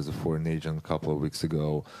labeled as a foreign agent a couple of weeks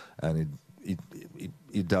ago, and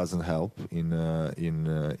it doesn't help in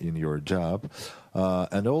your job,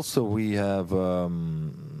 and also we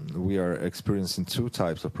are experiencing two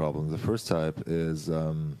types of problems. The first type is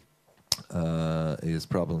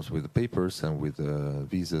problems with the papers and with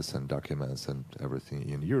visas and documents and everything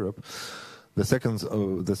in Europe. The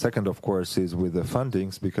second, of course, is with the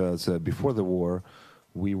fundings, because before the war,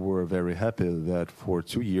 we were very happy that for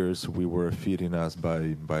 2 years we were feeding us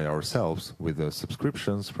by ourselves with the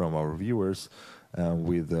subscriptions from our viewers,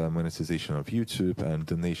 with the monetization of YouTube and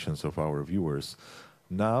donations of our viewers.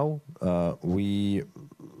 Now the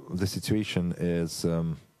situation is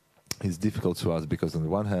difficult to us, because on the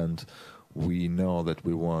one hand we know that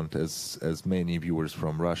we want as many viewers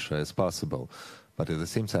from Russia as possible, but at the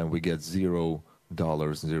same time we get $0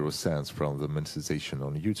 from the monetization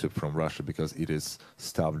on YouTube from Russia, because it is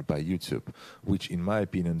stopped by YouTube, which in my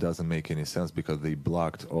opinion doesn't make any sense, because they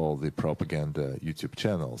blocked all the propaganda YouTube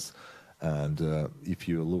channels. And if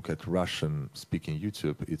you look at Russian-speaking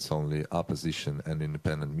YouTube, it's only opposition and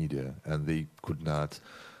independent media, and they could not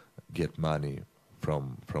get money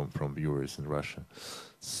from viewers in Russia.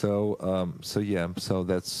 So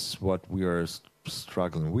that's what we are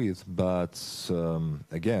struggling with. But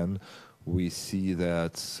again, we see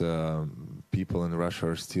that people in Russia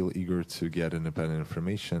are still eager to get independent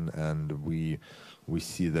information, and we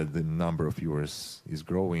see that the number of viewers is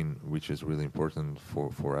growing, which is really important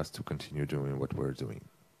for us to continue doing what we're doing.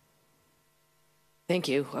 Thank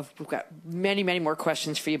you. We've got many more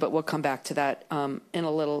questions for you, but we'll come back to that in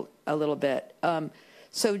a little bit.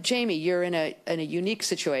 So, Jamie, you're in a unique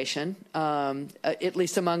situation, at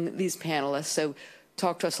least among these panelists. So,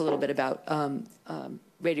 talk to us a little bit about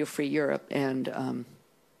Radio Free Europe and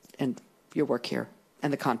your work here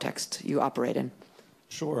and the context you operate in.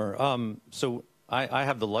 Sure. So I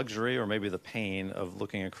have the luxury, or maybe the pain, of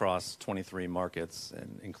looking across 23 markets,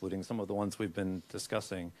 and including some of the ones we've been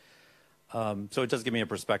discussing. So it does give me a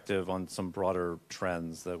perspective on some broader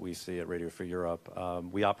trends that we see at Radio Free Europe.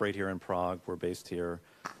 We operate here in Prague. We're based here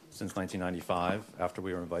since 1995, after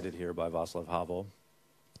we were invited here by Václav Havel,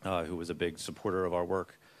 who was a big supporter of our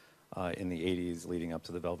work in the 80s leading up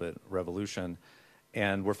to the Velvet Revolution.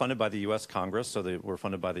 And we're funded by the U.S. Congress, so we're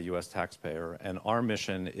funded by the U.S. taxpayer. And our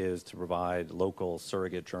mission is to provide local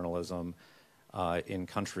surrogate journalism in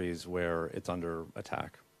countries where it's under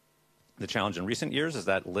attack. The challenge in recent years is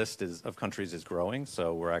that list of countries is growing.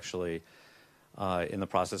 So we're actually in the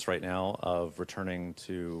process right now of returning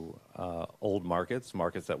to old markets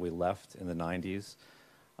that we left in the 90s,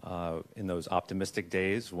 in those optimistic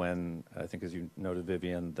days when, I think as you noted,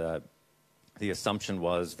 Vivian, that the assumption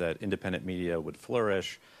was that independent media would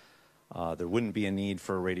flourish. There wouldn't be a need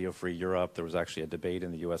for Radio Free Europe. There was actually a debate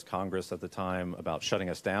in the U.S. Congress at the time about shutting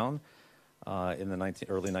us down in the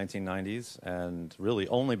early 1990s, and really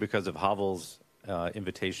only because of Havel's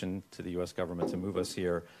invitation to the U.S. government to move us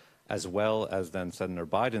here, as well as then Senator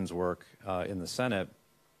Biden's work in the Senate,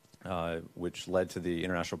 which led to the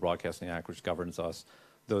International Broadcasting Act, which governs us.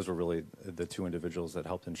 Those were really the two individuals that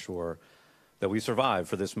helped ensure that we survive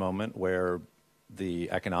for this moment where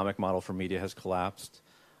the economic model for media has collapsed.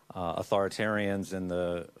 Authoritarians in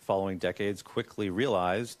the following decades quickly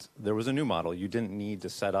realized there was a new model. You didn't need to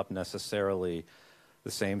set up necessarily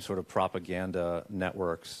the same sort of propaganda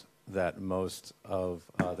networks that most of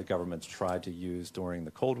the governments tried to use during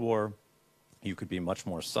the Cold War. You could be much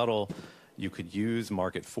more subtle. You could use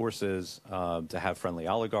market forces to have friendly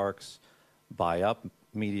oligarchs buy up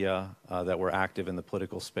media that were active in the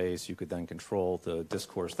political space. You could then control the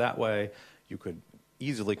discourse that way. You could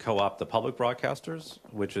easily co-opt the public broadcasters,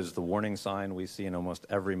 which is the warning sign we see in almost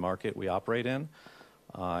every market we operate in.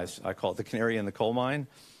 I call it the canary in the coal mine.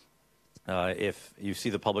 If you see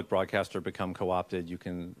the public broadcaster become co-opted, you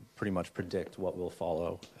can pretty much predict what will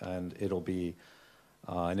follow, and it'll be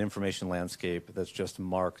an information landscape that's just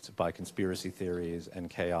marked by conspiracy theories and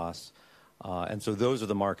chaos. And so those are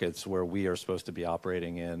the markets where we are supposed to be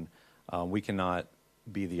operating in. We cannot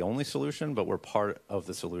be the only solution, but we're part of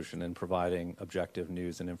the solution in providing objective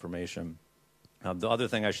news and information. The other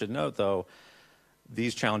thing I should note, though,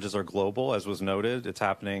 these challenges are global, as was noted. It's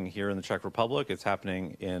happening here in the Czech Republic. It's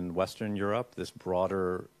happening in Western Europe, this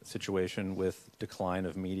broader situation with decline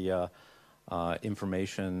of media,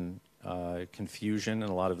 information, confusion in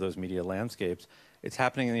a lot of those media landscapes. It's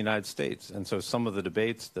happening in the United States. And so some of the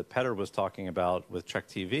debates that Petr was talking about with Czech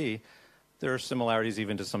TV, there are similarities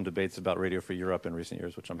even to some debates about Radio Free Europe in recent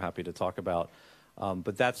years, which I'm happy to talk about.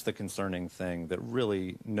 But that's the concerning thing, that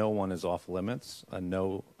really no one is off limits.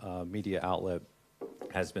 No media outlet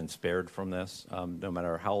has been spared from this, no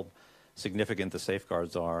matter how significant the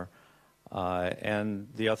safeguards are. And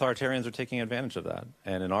the authoritarians are taking advantage of that.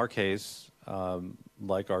 And in our case,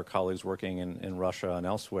 like our colleagues working in Russia and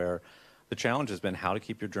elsewhere, the challenge has been how to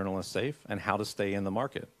keep your journalists safe and how to stay in the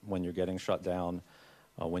market when you're getting shut down,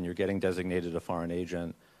 when you're getting designated a foreign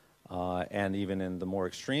agent, and even in the more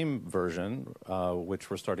extreme version, which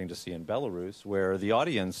we're starting to see in Belarus, where the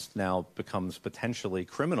audience now becomes potentially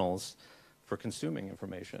criminals for consuming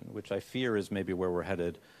information, which I fear is maybe where we're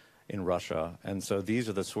headed in Russia. And so these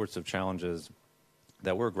are the sorts of challenges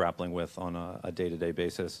that we're grappling with on a day-to-day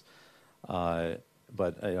basis.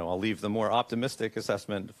 But I'll leave the more optimistic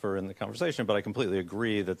assessment for in the conversation, but I completely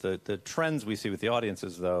agree that the trends we see with the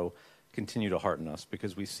audiences, though, continue to hearten us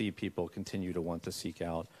because we see people continue to want to seek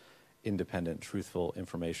out independent, truthful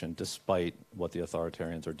information despite what the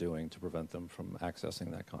authoritarians are doing to prevent them from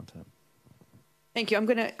accessing that content. Thank you. I'm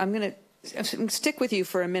going to stick with you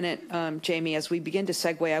for a minute, Jamie. As we begin to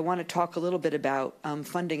segue, I want to talk a little bit about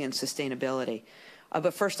funding and sustainability.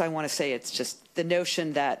 But first, I want to say it's just the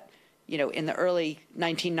notion that, in the early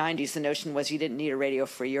 1990s, the notion was you didn't need a Radio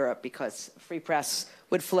Free Europe because free press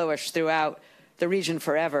would flourish throughout the region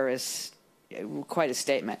forever is quite a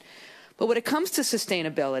statement. But when it comes to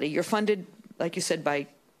sustainability, you're funded, like you said, by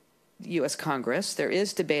U.S. Congress. There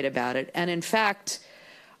is debate about it. And in fact,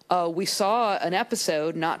 we saw an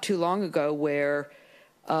episode not too long ago where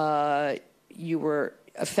you were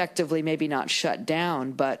effectively maybe not shut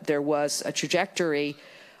down, but there was a trajectory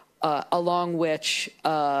along which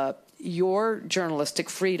your journalistic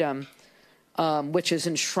freedom, which is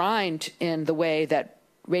enshrined in the way that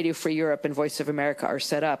Radio Free Europe and Voice of America are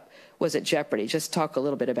set up, was at jeopardy. Just talk a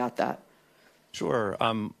little bit about that. Sure.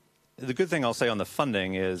 The good thing I'll say on the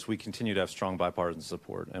funding is we continue to have strong bipartisan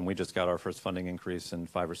support, and we just got our first funding increase in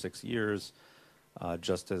 5 or 6 years,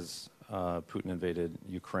 just as Putin invaded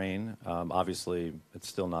Ukraine. Obviously, it's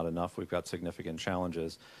still not enough. We've got significant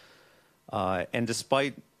challenges. And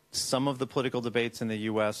despite some of the political debates in the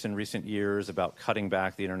U.S. in recent years about cutting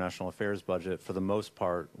back the international affairs budget, for the most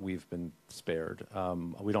part, we've been spared.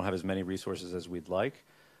 We don't have as many resources as we'd like,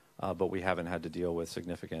 but we haven't had to deal with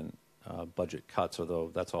significant budget cuts,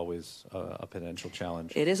 although that's always a potential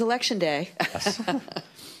challenge. It is election day. Yes.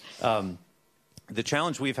 The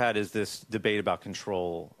challenge we've had is this debate about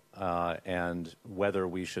control and whether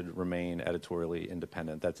we should remain editorially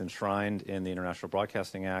independent. That's enshrined in the International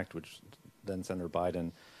Broadcasting Act, which then Senator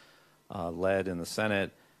Biden led in the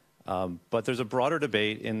Senate. But there's a broader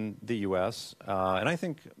debate in the U.S., and I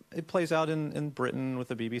think it plays out in Britain with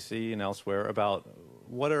the BBC and elsewhere about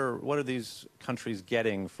what are these countries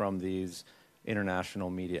getting from these international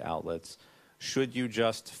media outlets? Should you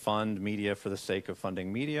just fund media for the sake of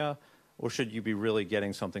funding media, or should you be really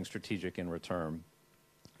getting something strategic in return?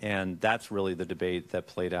 And that's really the debate that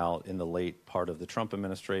played out in the late part of the Trump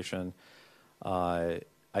administration.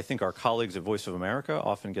 I think our colleagues at Voice of America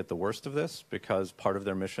often get the worst of this because part of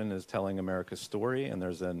their mission is telling America's story, and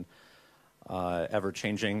there's an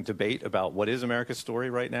ever-changing debate about what is America's story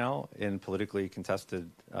right now in politically contested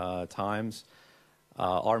times.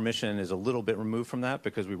 Our mission is a little bit removed from that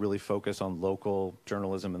because we really focus on local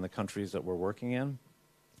journalism in the countries that we're working in.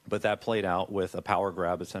 But that played out with a power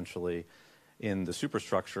grab, essentially, in the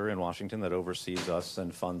superstructure in Washington that oversees us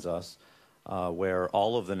and funds us, where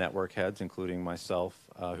all of the network heads, including myself,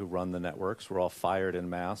 who run the networks, were all fired en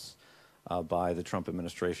masse by the Trump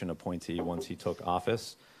administration appointee once he took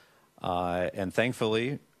office. And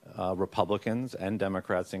thankfully, Republicans and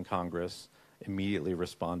Democrats in Congress immediately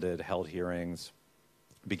responded, held hearings,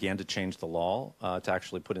 began to change the law to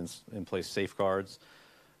actually put in place safeguards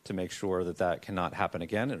to make sure that that cannot happen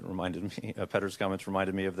again. It reminded me, Petr's comments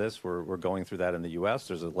reminded me of this. We're going through that in the U.S.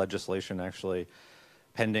 There's a legislation actually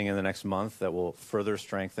pending in the next month that will further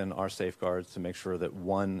strengthen our safeguards to make sure that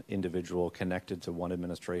one individual connected to one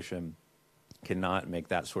administration cannot make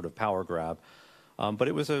that sort of power grab. But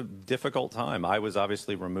it was a difficult time. I was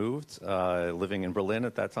obviously removed, living in Berlin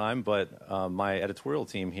at that time, but my editorial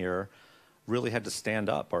team here really had to stand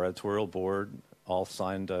up. Our editorial board all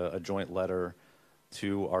signed a joint letter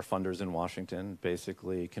to our funders in Washington,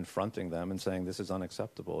 basically confronting them and saying this is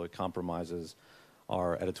unacceptable. It compromises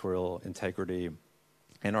our editorial integrity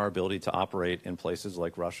and our ability to operate in places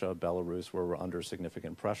like Russia, Belarus, where we're under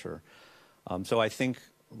significant pressure. So I think,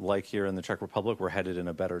 like here in the Czech Republic, we're headed in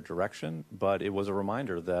a better direction, but it was a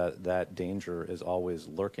reminder that that danger is always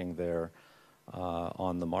lurking there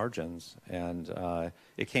on the margins. And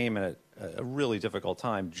it came at a really difficult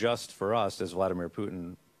time just for us, as Vladimir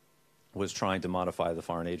Putin was trying to modify the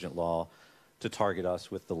foreign agent law to target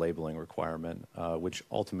us with the labeling requirement, which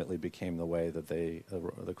ultimately became the way that the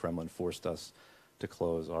Kremlin forced us to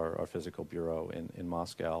close our physical bureau in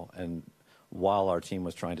Moscow. And while our team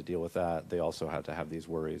was trying to deal with that, they also had to have these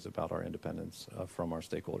worries about our independence from our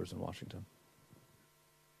stakeholders in Washington.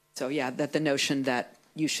 So yeah, that the notion that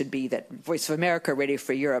you should be, that Voice of America, Radio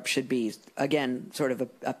Free Europe should be, again, sort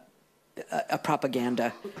of a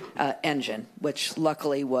propaganda engine, which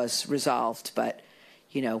luckily was resolved. But,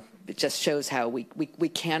 you know, it just shows how we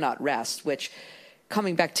cannot rest, which,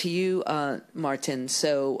 coming back to you, Martin,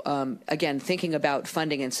 so again, thinking about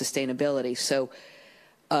funding and sustainability. So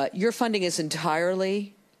your funding is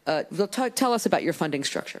entirely, tell us about your funding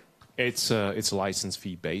structure. It's a license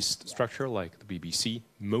fee based structure like the BBC.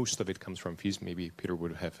 Most of it comes from fees. Maybe Peter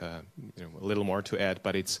would have a little more to add,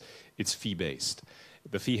 but it's fee based.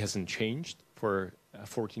 The fee hasn't changed for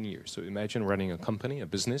 14 years. So imagine running a company, a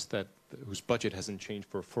business whose budget hasn't changed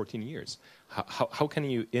for 14 years. How can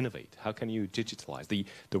you innovate? How can you digitalize?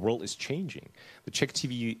 The world is changing. The Czech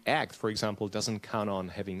TV Act, for example, doesn't count on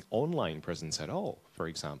having online presence at all, for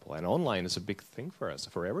example. And online is a big thing for us,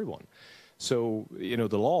 for everyone. So, you know,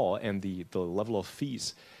 the law and the level of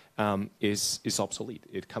fees is obsolete.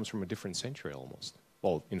 It comes from a different century almost.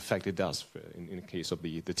 Well, in fact, it does in the case of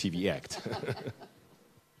the TV Act.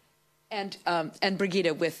 And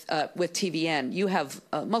Brigitte, with TVN, you have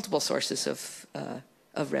multiple sources of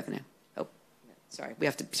revenue. Oh, sorry,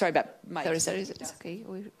 sorry about Mike. Sorry, it's okay.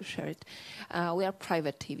 We share it. We are a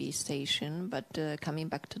private TV station, but coming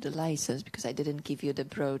back to the license, because I didn't give you the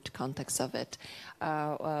broad context of it.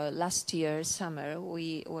 Last year, summer,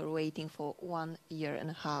 we were waiting for 1.5 years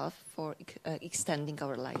for extending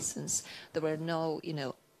our license. There were no,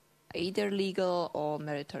 either legal or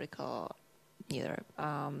meritorical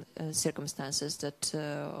circumstances that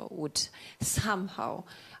would somehow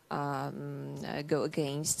go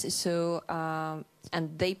against. So,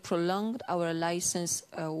 and they prolonged our license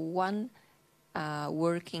one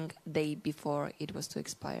working day before it was to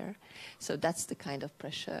expire. So that's the kind of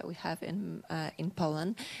pressure we have in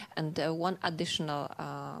Poland. And one additional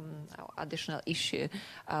issue: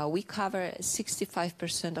 we cover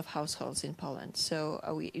 65% of households in Poland, so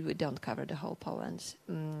we don't cover the whole Poland.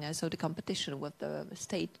 So the competition with the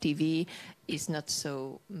state TV is not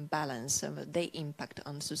so balanced. They impact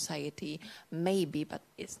on society, maybe, but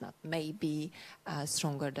it's not maybe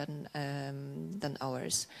stronger than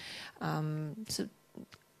ours. So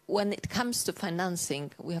when it comes to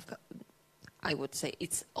financing, we have, I would say,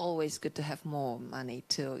 it's always good to have more money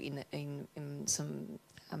to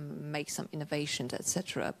make some innovations,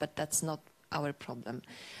 etc. But that's not our problem.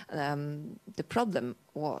 The problem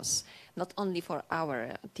was not only for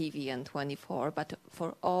our TV and 24, but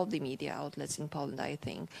for all the media outlets in Poland. I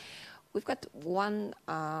think we've got one.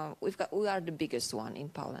 We are the biggest one in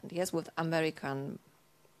Poland. Yes, with American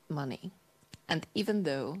money, and even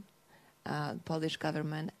though the Polish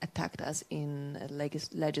government attacked us in a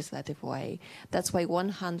legislative way. That's why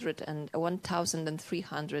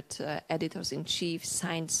 1,300 editors-in-chief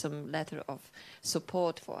signed some letter of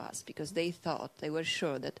support for us, because they were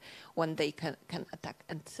sure that when they can attack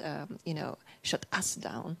and shut us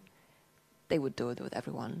down, they would do it with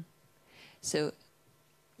everyone. So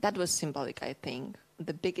that was symbolic, I think.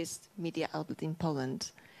 The biggest media outlet in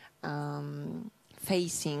Poland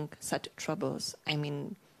facing such troubles. I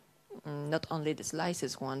mean, not only this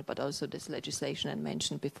license one, but also this legislation I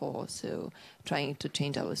mentioned before, so trying to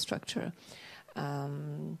change our structure.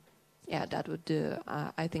 yeah, that would do.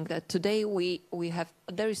 I think that today we have,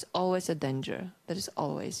 there is always a danger. There is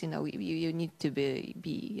always, you need to be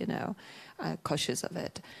cautious of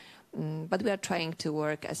it. But we are trying to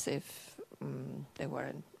work as if there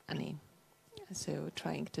weren't any. So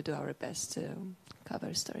trying to do our best to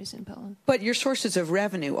cover stories in Poland. But your sources of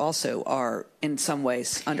revenue also are in some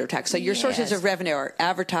ways under attack. So your sources of revenue are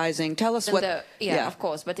advertising. Tell us what... Yeah, of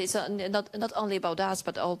course. But it's not only about us,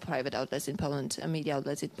 but all private outlets in Poland, media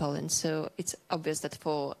outlets in Poland. So it's obvious that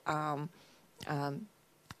for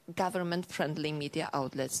government-friendly media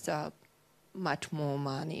outlets, much more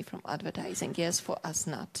money from advertising. Yes, for us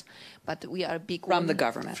not. But we are big... From the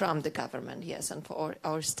government. From the government, yes, and for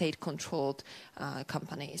our state-controlled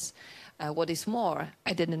companies. What is more,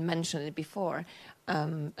 I didn't mention it before,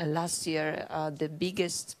 last year the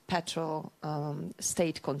biggest petrol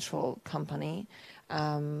state-controlled company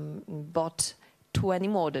bought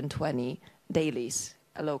more than 20 dailies,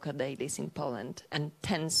 local dailies in Poland, and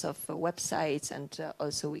tens of websites and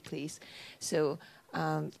also weeklies. So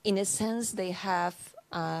in a sense, they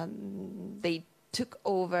took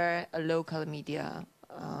over a local media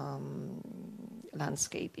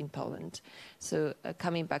landscape in Poland. So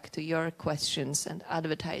coming back to your questions and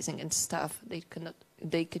advertising and stuff,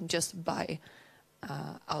 they can just buy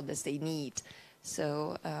outlets they need.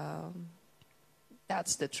 So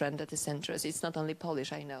that's the trend that is dangerous. It's not only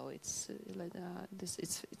Polish, I know. It's a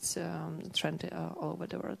trend all over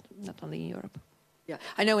the world, not only in Europe. Yeah,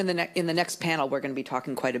 I know in the next panel we're going to be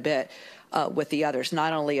talking quite a bit with the others,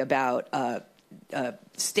 not only about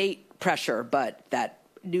state pressure, but that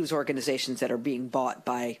news organizations that are being bought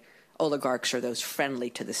by oligarchs or those friendly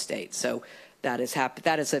to the state. So that is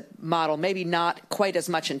a model, maybe not quite as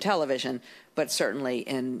much in television, but certainly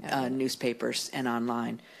in newspapers and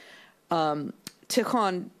online.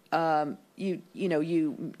 Tikhon,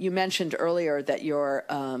 you mentioned earlier that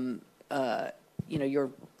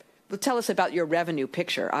tell us about your revenue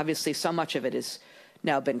picture. Obviously, so much of it has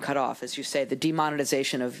now been cut off, as you say, the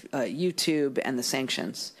demonetization of YouTube and the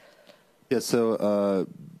sanctions. Yeah, so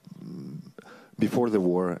before the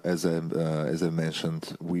war, as I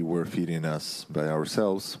mentioned, we were feeding us by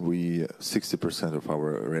ourselves. 60% of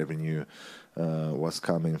our revenue was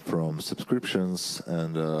coming from subscriptions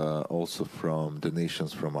and also from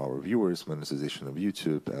donations from our viewers, monetization of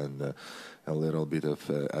YouTube, and a little bit of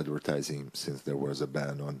advertising, since there was a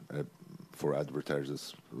ban on for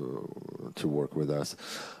advertisers to work with us,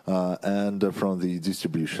 and from the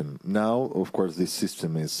distribution. Now, of course, this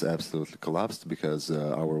system is absolutely collapsed because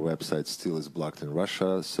our website still is blocked in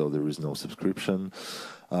Russia, so there is no subscription.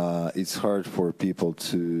 It's hard for people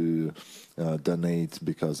to donate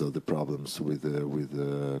because of the problems with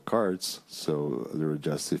the cards. So there are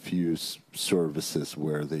just a few services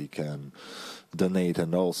where they can donate,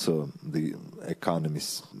 and also the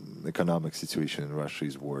economic situation in Russia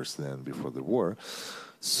is worse than before the war.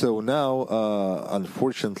 So now,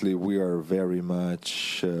 unfortunately, we are very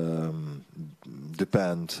much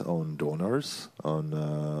depend on donors, on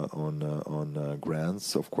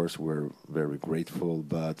grants. Of course, we're very grateful,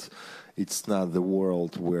 but it's not the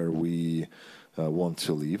world where we want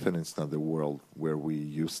to live, and it's not the world where we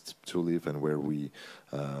used to live and where we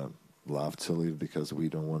love to live, because we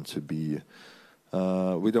don't want to be,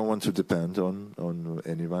 we don't want to depend on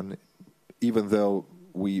anyone, even though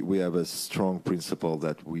we have a strong principle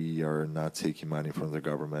that we are not taking money from the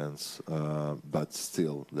governments, but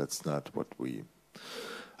still, that's not what we...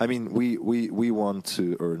 I mean, we want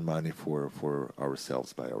to earn money for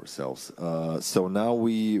ourselves, by ourselves. So now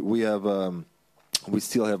we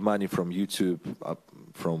still have money from YouTube,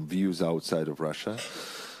 from views outside of Russia,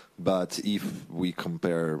 but if we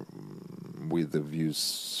compare with the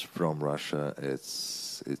views from Russia,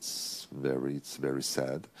 it's very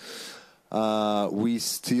sad. We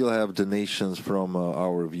still have donations from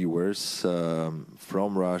our viewers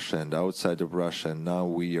from Russia and outside of Russia, and now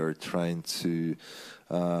we are trying to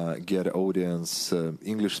get audience,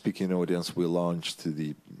 English-speaking audience. We launched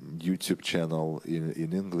the YouTube channel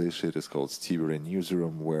in English. It is called Stevie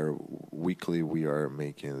Newsroom, where weekly we are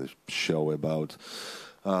making a show about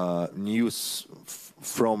news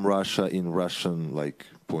from Russia in Russian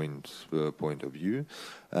point of view.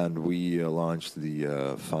 And we launched the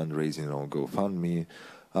fundraising on GoFundMe,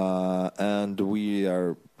 and we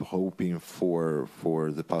are hoping for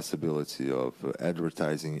the possibility of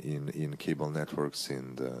advertising in cable networks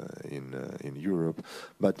in Europe.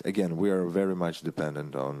 But again, we are very much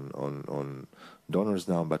dependent on donors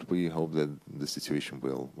now. But we hope that the situation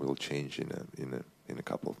will change in a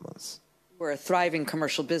couple of months. We're a thriving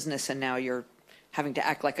commercial business, and now you're having to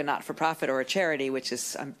act like a not-for-profit or a charity, which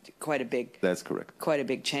is quite a big... That's correct. Quite a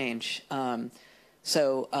big change.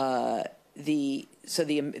 So but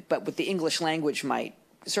with the English language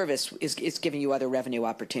service is giving you other revenue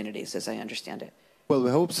opportunities, as I understand it. Well,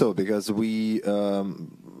 we hope so, because when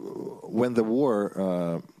the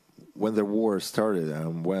war started,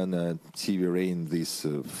 and when TV Rain, these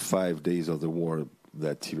 5 days of the war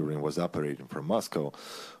that TV Rain was operating from Moscow,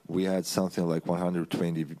 we had something like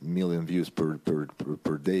 120 million views per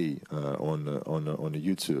day on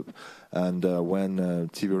YouTube. And when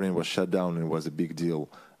TV Rain was shut down, it was a big deal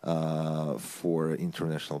for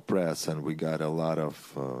international press, and we got a lot of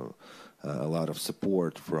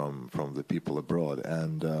support from the people abroad.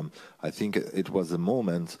 And I think it was a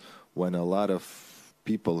moment when a lot of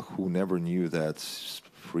people who never knew that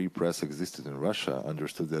free press existed in Russia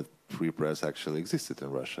understood that free press actually existed in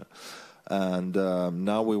Russia. And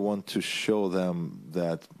now we want to show them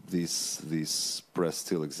that this press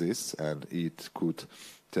still exists, and it could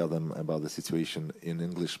tell them about the situation in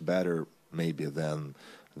English better maybe than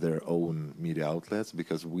their own media outlets,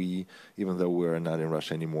 because we, even though we're not in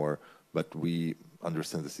Russia anymore, but we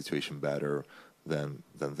understand the situation better than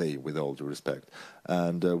they, with all due respect.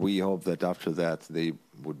 And we hope that after that they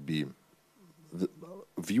would be, the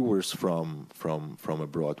viewers from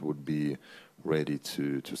abroad would be ready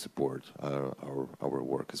to support our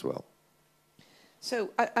work as well.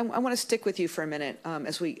 So I want to stick with you for a minute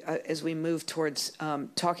as we move towards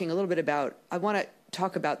talking a little bit about, I want to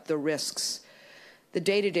talk about the risks, the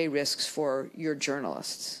day-to-day risks for your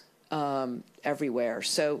journalists everywhere.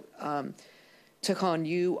 So Tikhon,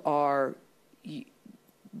 you are,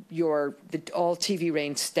 all TV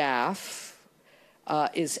Rain staff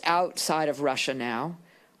is outside of Russia now.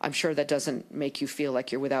 I'm sure that doesn't make you feel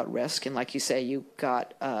like you're without risk. And like you say, you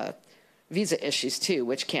got visa issues too,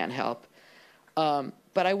 which can't help.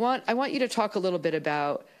 But I want you to talk a little bit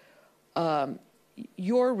about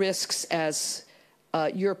your risks as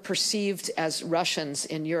you're perceived as Russians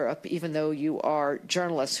in Europe, even though you are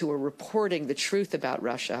journalists who are reporting the truth about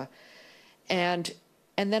Russia. And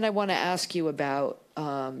then I want to ask you about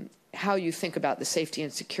how you think about the safety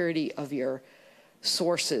and security of your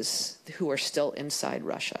sources who are still inside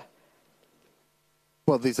Russia.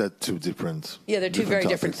 Well, these are two different. Yeah, they're two very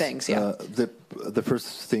topics. different things. Yeah. The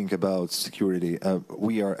first thing about security,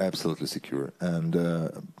 we are absolutely secure. And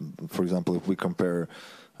for example, if we compare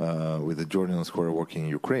with the journalists who are working in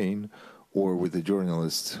Ukraine or with the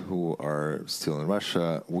journalists who are still in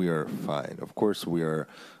Russia, we are fine. Of course, we are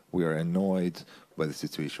annoyed by the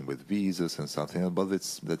situation with visas and something else, but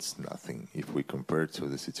that's nothing if we compare to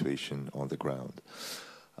the situation on the ground.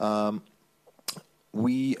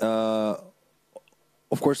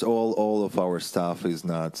 Of course, all of our staff is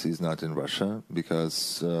not in Russia,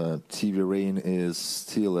 because TV Rain is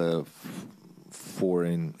still a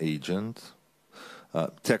foreign agent.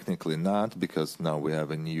 Technically not, because now we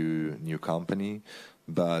have a new company,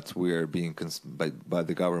 but we are being by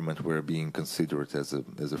the government, we are being considered as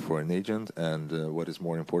a foreign agent, and what is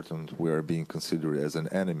more important, we are being considered as an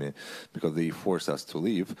enemy, because they forced us to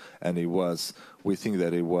leave, and we think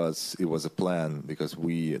that it was a plan, because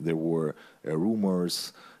there were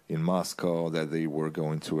rumors in Moscow that they were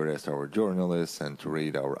going to arrest our journalists and to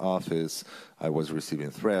raid our office. I was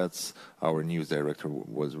receiving threats. Our news director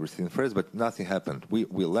was receiving threats, but nothing happened. We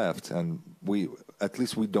left, and at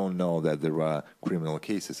least we don't know that there are criminal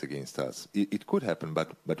cases against us. It could happen,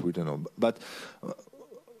 but we don't know. But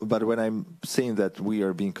when I'm saying that we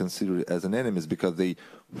are being considered as an enemy, is because they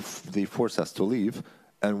force us to leave,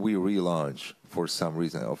 and we relaunch for some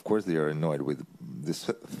reason. Of course, they are annoyed with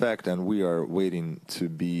this fact, and we are waiting to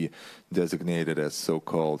be designated as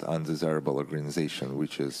so-called undesirable organization,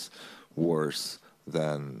 which is worse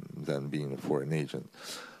than being a foreign agent.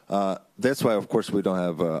 That's why, of course, we don't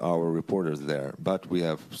have our reporters there, but we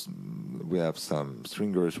have some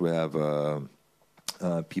stringers. We have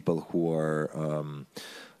people who are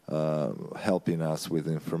helping us with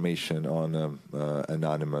information on an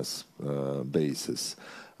anonymous basis.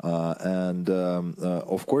 And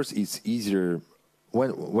of course, it's easier.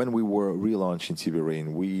 When we were relaunching TV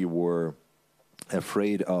Rain, we were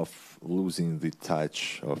afraid of losing the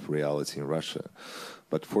touch of reality in Russia.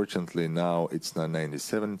 But fortunately, now it's not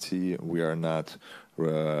 1970. We are not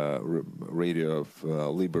Radio of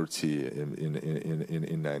Liberty in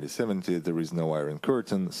 1970. There is no Iron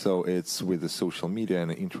Curtain. So it's with the social media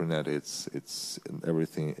and the internet. It's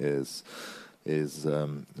everything is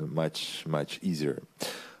much easier.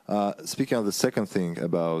 Speaking of the second thing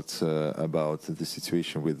about the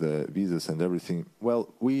situation with the visas and everything,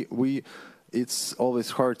 well, it's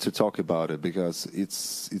always hard to talk about it, because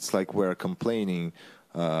it's like we're complaining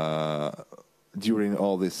during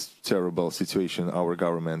all this terrible situation our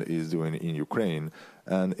government is doing in Ukraine,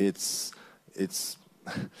 and it's it's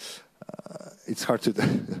hard to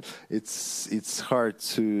it's hard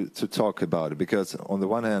to talk about it, because on the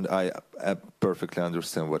one hand I perfectly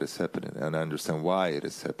understand what is happening and I understand why it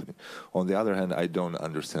is happening. On the other hand, I don't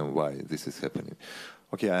understand why this is happening.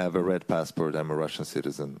 Okay, I have a red passport, I'm a Russian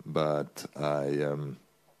citizen, but I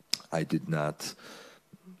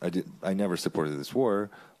never supported this war.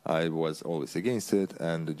 I was always against it,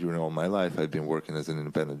 and during all my life I've been working as an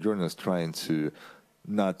independent journalist trying to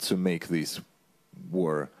not to make this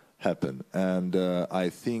war happen. And I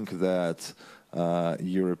think that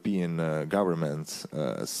European governments,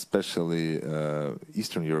 especially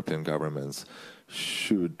Eastern European governments,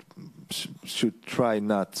 should try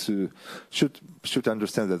not to should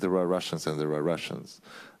understand that there are Russians and there are Russians.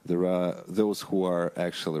 There are those who are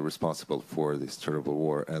actually responsible for this terrible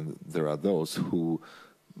war, and there are those who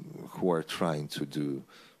are trying to do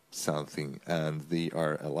something, and they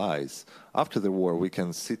are allies. After the war, we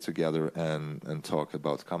can sit together and talk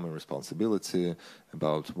about common responsibility,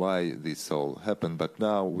 about why this all happened. But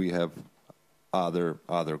now we have other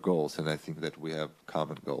goals, and I think that we have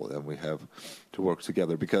common goal, and we have to work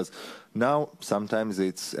together, because now sometimes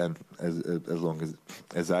it's, and as long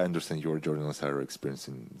as I understand, your journalists are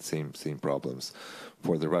experiencing same problems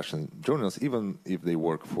for the Russian journalists, even if they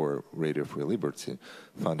work for Radio Free Liberty,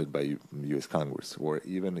 funded by U.S. Congress, or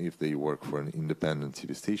even if they work for an independent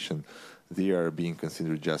TV station, they are being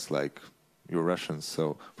considered just like your Russians.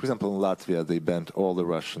 So, for example, in Latvia, they banned all the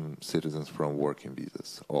Russian citizens from working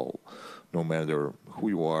visas, all. No matter who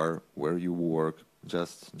you are, where you work,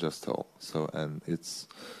 just all. So, and it's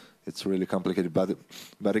really complicated.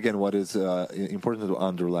 But again, what is important to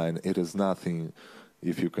underline, it is nothing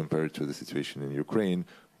if you compare it to the situation in Ukraine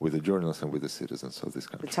with the journalists and with the citizens of this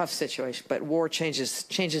country. A tough situation, but war changes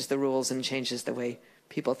the rules and changes the way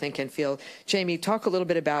people think and feel. Jamie, talk a little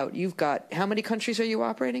bit about, you've got, how many countries are you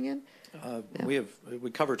operating in? We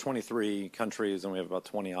cover 23 countries, and we have about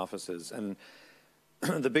 20 offices. And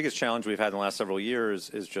the biggest challenge we've had in the last several years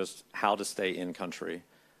is just how to stay in country.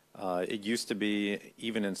 It used to be,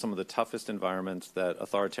 even in some of the toughest environments, that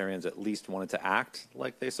authoritarians at least wanted to act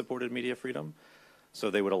like they supported media freedom. So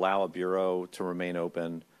they would allow a bureau to remain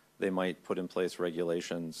open. They might put in place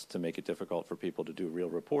regulations to make it difficult for people to do real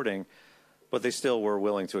reporting, but they still were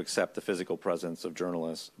willing to accept the physical presence of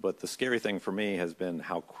journalists. But the scary thing for me has been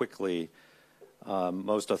how quickly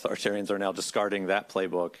most authoritarians are now discarding that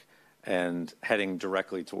playbook and heading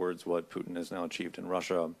directly towards what Putin has now achieved in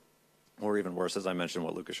Russia, or even worse, as I mentioned,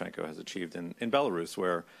 what Lukashenko has achieved in Belarus,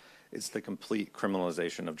 where it's the complete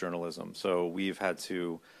criminalization of journalism. So we've had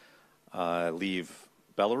to leave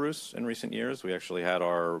Belarus in recent years. We actually had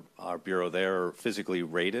our bureau there physically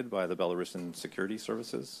raided by the Belarusian security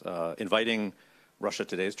services, inviting Russia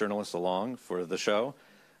Today's journalists along for the show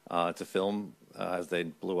to film as they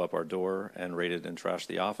blew up our door and raided and trashed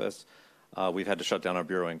the office. We've had to shut down our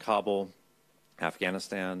bureau in Kabul,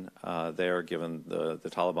 Afghanistan, there, given the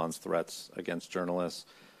Taliban's threats against journalists.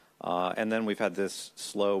 And then we've had this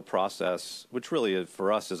slow process, which really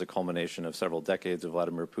for us is a culmination of several decades of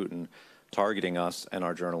Vladimir Putin targeting us and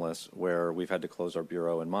our journalists, where we've had to close our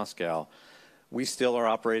bureau in Moscow. We still are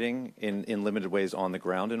operating in limited ways on the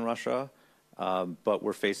ground in Russia, but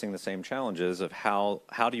we're facing the same challenges of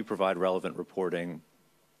how do you provide relevant reporting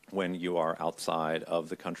when you are outside of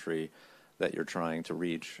the country that you're trying to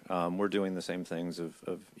reach. We're doing the same things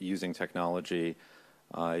of using technology,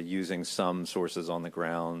 using some sources on the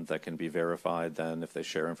ground that can be verified then if they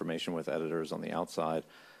share information with editors on the outside.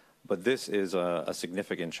 But this is a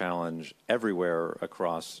significant challenge everywhere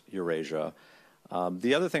across Eurasia.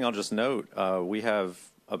 The other thing I'll just note, we have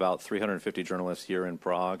about 350 journalists here in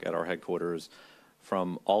Prague at our headquarters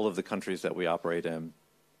from all of the countries that we operate in.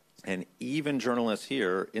 And even journalists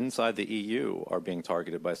here inside the EU are being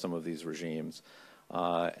targeted by some of these regimes.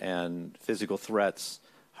 And physical threats,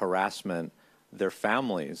 harassment, their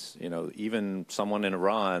families, even someone in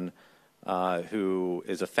Iran who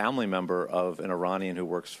is a family member of an Iranian who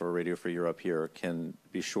works for Radio Free Europe here can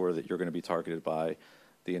be sure that you're going to be targeted by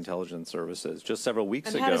the intelligence services. Just several weeks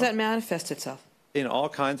ago. And how does that manifest itself? In all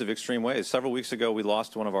kinds of extreme ways. Several weeks ago, we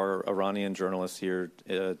lost one of our Iranian journalists here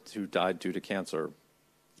who died due to cancer,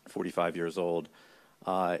 45 years old.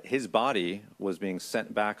 His body was being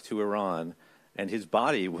sent back to Iran, and his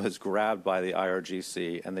body was grabbed by the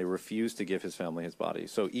IRGC, and they refused to give his family his body.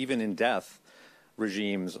 So even in death,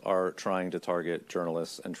 regimes are trying to target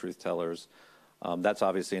journalists and truth tellers. That's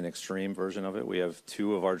obviously an extreme version of it. We have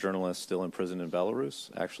 2 of our journalists still in prison in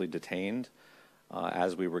Belarus, actually detained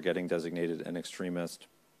as we were getting designated an extremist.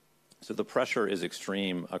 So the pressure is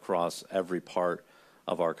extreme across every part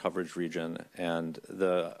of our coverage region. And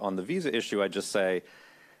on the visa issue, I'd just say,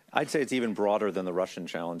 I'd say it's even broader than the Russian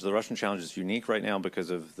challenge. The Russian challenge is unique right now because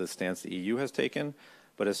of the stance the EU has taken.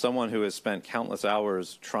 But as someone who has spent countless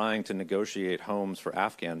hours trying to negotiate homes for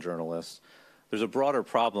Afghan journalists, there's a broader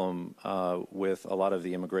problem with a lot of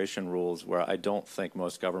the immigration rules where I don't think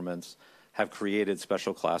most governments have created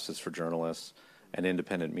special classes for journalists and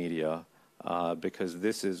independent media because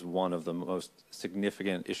this is one of the most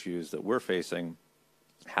significant issues that we're facing.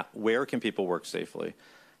 Where can people work safely?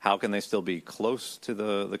 How can they still be close to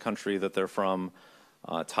the country that they're from,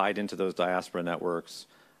 tied into those diaspora networks,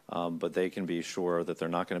 but they can be sure that they're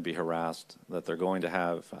not going to be harassed, that they're going to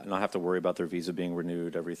not have to worry about their visa being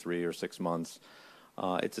renewed every 3 or 6 months.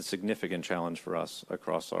 It's a significant challenge for us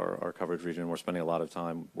across our coverage region. We're spending a lot of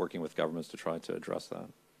time working with governments to try to address that.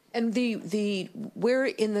 And where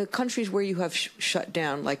in the countries where you have shut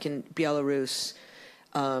down, like in Belarus,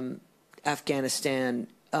 Afghanistan,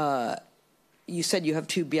 you said you have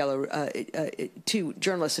two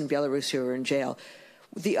journalists in Belarus who are in jail.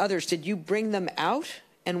 The others, did you bring them out?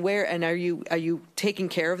 And where? And are you taking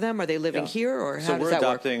care of them? Are they living here, or how does that work? So we're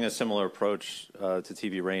adopting a similar approach to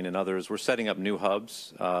TV Rain and others. We're setting up new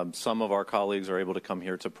hubs. Some of our colleagues are able to come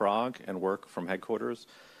here to Prague and work from headquarters.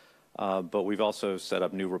 But we've also set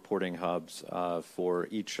up new reporting hubs for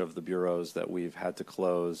each of the bureaus that we've had to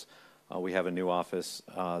close. We have a new office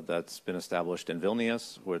that's been established in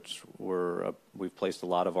Vilnius, which we've placed a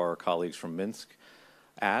lot of our colleagues from Minsk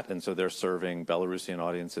at, and so they're serving Belarusian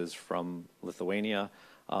audiences from Lithuania.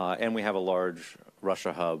 And we have a large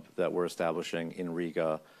Russia hub that we're establishing in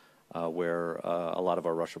Riga, where a lot of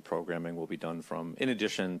our Russia programming will be done from, in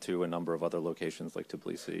addition to a number of other locations like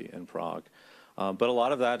Tbilisi and Prague. But a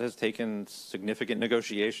lot of that has taken significant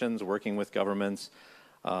negotiations, working with governments.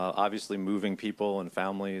 Obviously, moving people and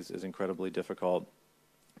families is incredibly difficult,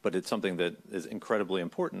 but it's something that is incredibly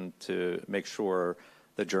important to make sure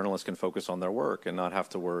that journalists can focus on their work and not have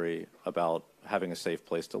to worry about having a safe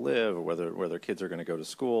place to live or where their kids are going to go to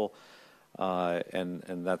school. And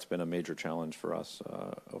that's been a major challenge for us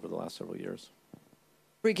over the last several years.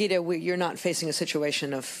 Brigitte, you're not facing a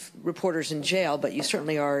situation of reporters in jail, but you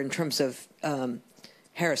certainly are in terms of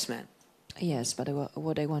harassment. Yes, but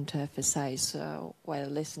what I want to emphasize while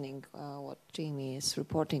listening what Jamie is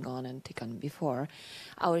reporting on and taken before,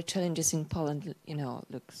 our challenges in Poland,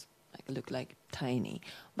 look like tiny,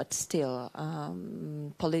 but still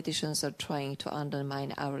politicians are trying to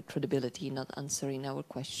undermine our credibility, not answering our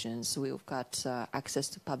questions. We've got access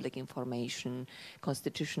to public information,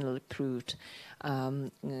 constitutional approved,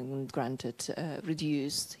 granted,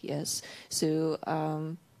 reduced, yes. So,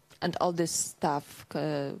 and all this stuff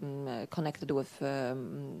connected with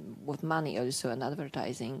money also and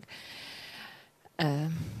advertising.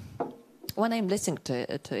 When I'm listening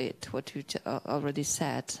to it, what you already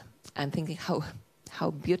said, I'm thinking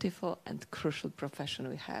how beautiful and crucial profession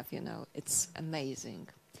we have. It's amazing,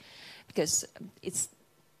 because it's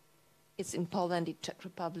in Poland, the Czech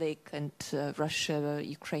Republic, and Russia,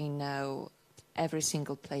 Ukraine now, every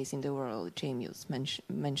single place in the world. Jamie was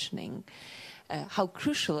mentioning how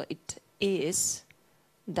crucial it is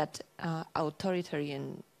that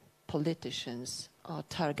authoritarian politicians are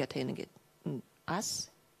targeting us,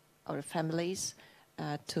 our families,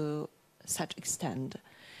 to such extent.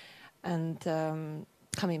 And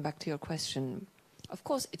coming back to your question, of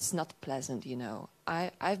course, it's not pleasant,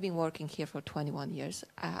 I've been working here for 21 years.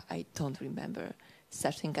 I don't remember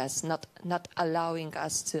such thing as not allowing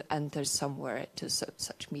us to enter somewhere to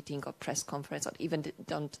such meeting or press conference, or even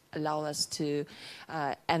don't allow us to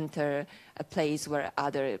enter a place where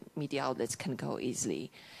other media outlets can go easily.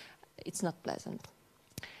 It's not pleasant.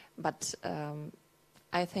 But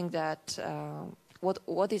I think that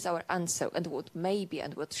what is our answer, and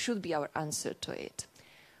what should be our answer to it?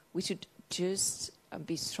 We should just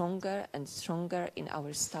be stronger and stronger in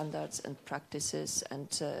our standards and practices, and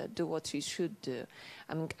do what we should do.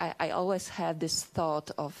 I mean, I always have this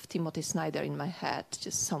thought of Timothy Snyder in my head,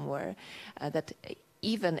 just somewhere, that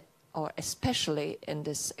even or especially in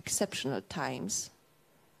these exceptional times,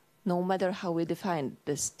 no matter how we define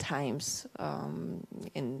these times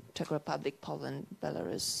in Czech Republic, Poland,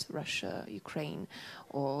 Belarus, Russia, Ukraine,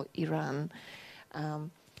 or Iran,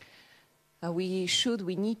 we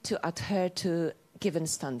need to adhere to given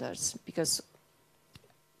standards, because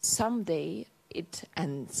someday it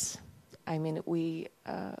ends. I mean, we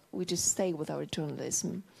just stay with our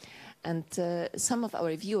journalism, and some of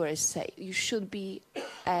our viewers say you should be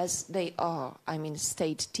as they are. I mean,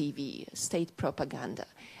 state TV, state propaganda,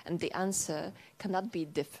 and the answer cannot be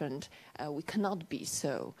different. We cannot be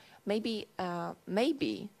so. Maybe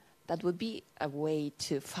that would be a way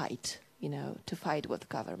to fight you know, to fight with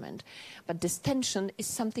government. But this tension is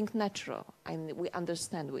something natural, and we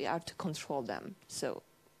understand we are to control them. So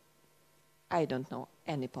I don't know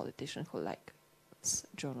any politician who likes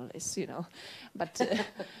journalists, you know, but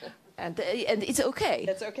and it's okay.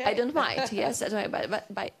 It's okay. I don't mind. Yes, that's right.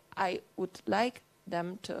 But I would like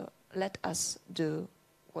them to let us do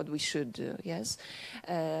what we should do. Yes,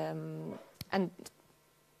 and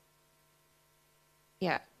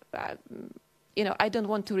yeah. You know, I don't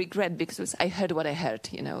want to regret because I heard what I heard.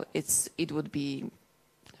 You know, it would be,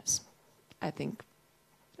 I think,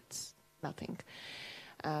 it's nothing.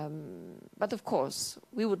 But of course,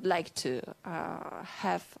 we would like to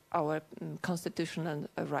have our constitutional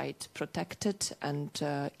right protected and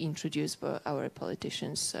introduce our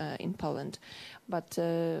politicians in Poland. But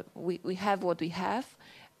we have what we have,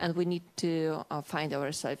 and we need to find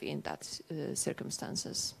ourselves in that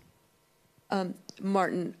circumstances.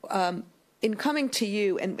 Martin, in coming to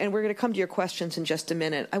you, and we're going to come to your questions in just a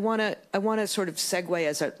minute, I want to sort of segue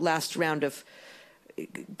as a last round of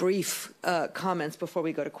brief comments before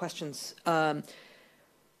we go to questions.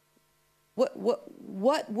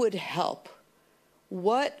 What would help?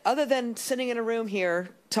 What, other than sitting in a room here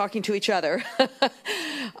talking to each other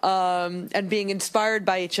and being inspired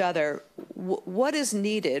by each other, what is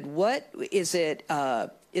needed? What is it?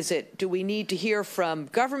 Do we need to hear from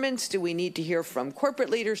governments? Do we need to hear from corporate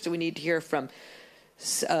leaders? Do we need to hear from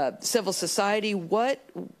civil society?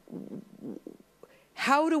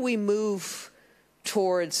 How do we move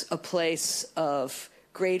towards a place of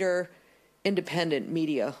greater independent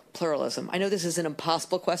media pluralism? I know this is an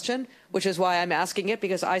impossible question, which is why I'm asking it,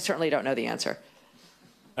 because I certainly don't know the answer.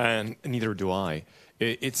 And neither do I.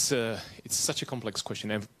 It's such a complex question.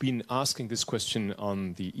 I've been asking this question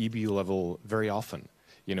on the EBU level very often.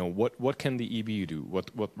 You know, what can the EBU do?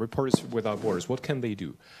 What Reporters Without Borders, what can they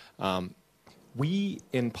do? We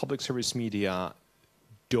in public service media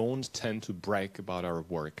don't tend to brag about our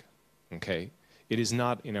work, okay? It is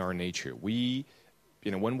not in our nature. We,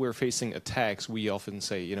 you know, when we're facing attacks, we often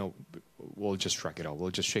say, you know, we'll just shrug it off,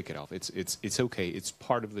 we'll just shake it off. It's okay, it's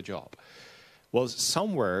part of the job. Well,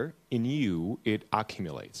 somewhere in you, it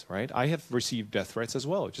accumulates, right? I have received death threats as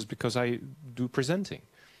well, just because I do presenting.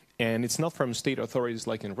 And it's not from state authorities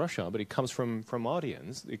like in Russia, but it comes from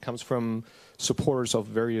audience. It comes from supporters of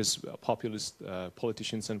various populist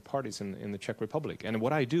politicians and parties in the Czech Republic. And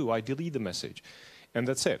what I do, I delete the message. And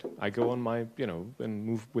that's it. I go on my, you know, and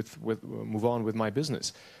move on with my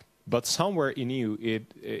business. But somewhere in you,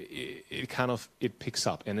 it kind of picks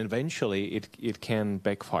up, and eventually it can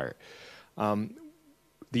backfire.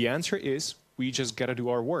 The answer is we just got to do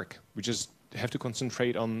our work. We just have to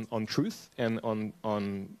concentrate on truth and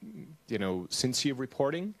on you know, sincere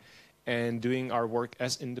reporting and doing our work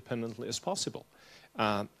as independently as possible.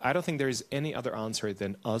 I don't think there is any other answer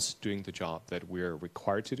than us doing the job that we're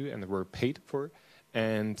required to do and that we're paid for,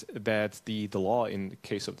 and that the law in the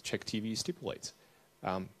case of the Czech TV stipulates.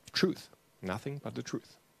 Truth, nothing but the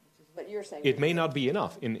truth. But you're saying it may not be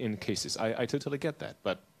enough in cases. I totally get that,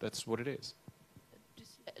 but that's what it is.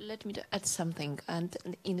 Let me add something and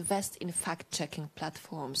invest in fact-checking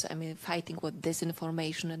platforms. I mean, fighting with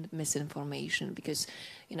disinformation and misinformation, because,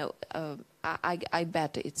 you know, I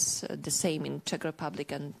bet it's the same in Czech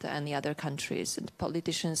Republic and any other countries. And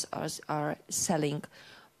politicians are selling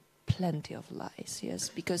plenty of lies, yes,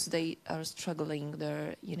 because they are struggling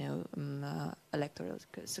their, you know, electoral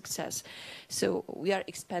success. So we are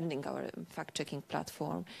expanding our fact-checking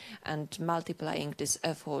platform and multiplying these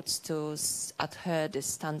efforts to adhere the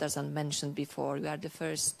standards I mentioned before. We are the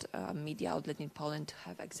first media outlet in Poland to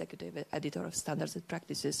have executive editor of standards and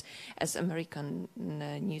practices, as American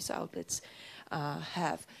news outlets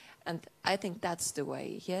have. And I think that's the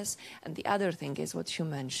way, yes. And the other thing is what you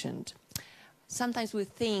mentioned. Sometimes we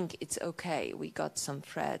think it's okay, we got some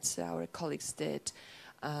threats, our colleagues did,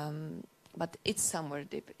 but it's somewhere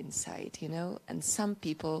deep inside, you know, and some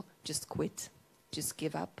people just quit, just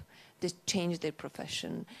give up, they change their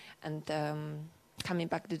profession, and coming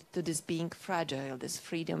back to this being fragile, this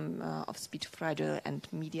freedom of speech fragile, and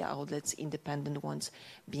media outlets, independent ones,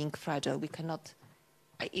 being fragile. We cannot,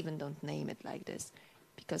 I even don't name it like this,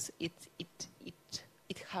 because it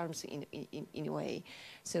harms in a way.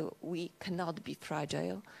 So we cannot be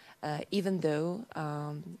fragile, even though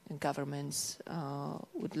governments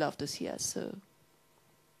would love to see us. So.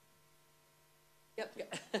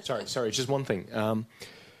 Yep. Sorry, just one thing.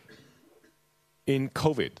 In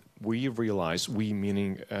COVID, we realized, we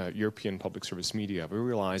meaning European public service media, we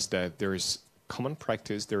realized that there is common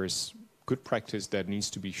practice, there is good practice that needs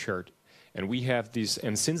to be shared. And we have these,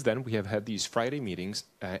 and since then we have had these Friday meetings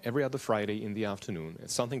every other Friday in the afternoon.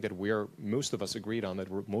 It's something that most of us agreed on, that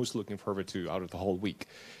we're most looking forward to out of the whole week.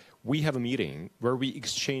 We have a meeting where we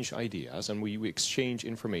exchange ideas and we exchange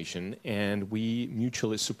information and we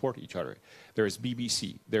mutually support each other. There's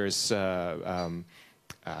BBC, there's the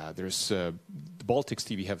Baltics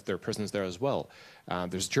TV have their presence there as well.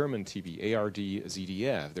 There's German TV, ARD,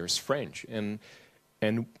 ZDF, there's French.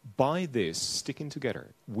 And by this, sticking together,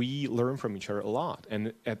 we learn from each other a lot.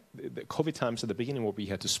 And at the COVID times at the beginning where we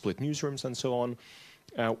had to split newsrooms and so on,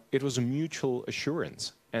 it was a mutual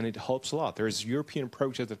assurance, and it helps a lot. There's European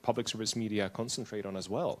projects that public service media concentrate on as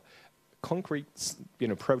well. Concrete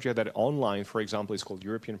project that online, for example, is called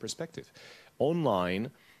European Perspective. Online,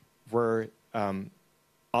 where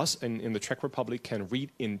us in the Czech Republic can read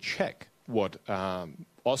in Czech what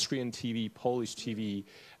Austrian TV, Polish TV,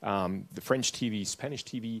 the French TV, Spanish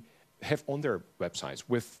TV have on their websites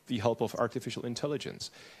with the help of artificial intelligence.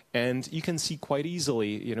 And you can see quite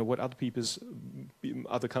easily, what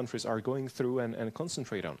other countries are going through and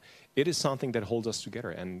concentrate on. It is something that holds us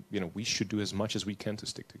together, and we should do as much as we can to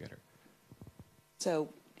stick together. So,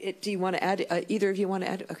 do you want to add? Either of you want to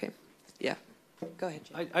add? Okay, yeah. Go ahead,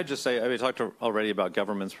 Jim. I'd just say, we talked already about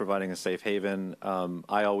governments providing a safe haven.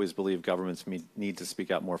 I always believe governments need to speak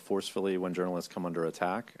out more forcefully when journalists come under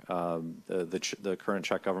attack. The current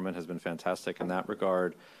Czech government has been fantastic in that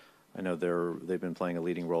regard. I know they've been playing a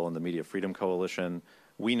leading role in the Media Freedom Coalition.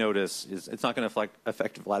 We notice it's not going to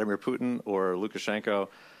affect Vladimir Putin or Lukashenko,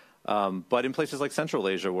 but in places like Central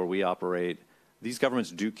Asia where we operate, these governments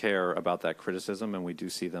do care about that criticism, and we do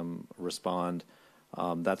see them respond.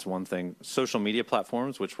 That's one thing. Social media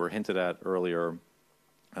platforms, which were hinted at earlier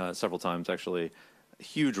several times, actually, a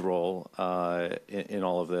huge role in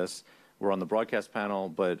all of this. We're on the broadcast panel,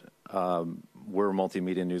 but we're a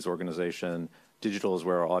multimedia news organization. Digital is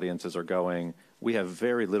where our audiences are going. We have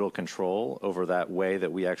very little control over that way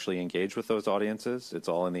that we actually engage with those audiences. It's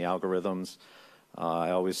all in the algorithms. I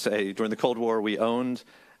always say during the Cold War, we owned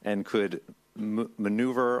and could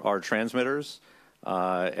maneuver our transmitters.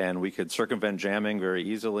 And we could circumvent jamming very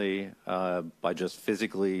easily by just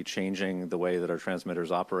physically changing the way that our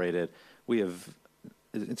transmitters operated.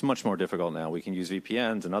 It's much more difficult now. We can use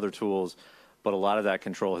VPNs and other tools, but a lot of that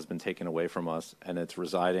control has been taken away from us, and it's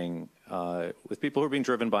residing with people who are being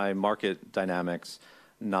driven by market dynamics,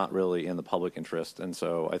 not really in the public interest. And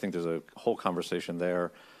so I think there's a whole conversation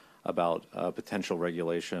there about potential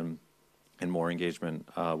regulation and more engagement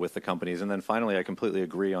with the companies. And then finally, I completely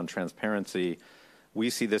agree on transparency. We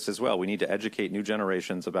see this as well. We need to educate new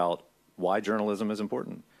generations about why journalism is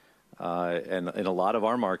important. And in a lot of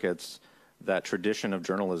our markets, that tradition of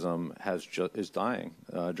journalism is dying.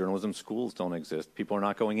 Journalism schools don't exist. People are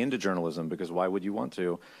not going into journalism because why would you want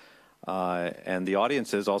to? And the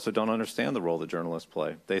audiences also don't understand the role that journalists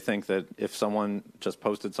play. They think that if someone just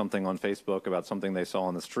posted something on Facebook about something they saw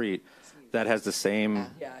on the street, that has the same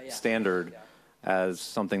standard as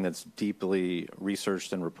something that's deeply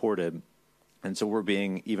researched and reported. And so we're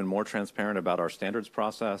being even more transparent about our standards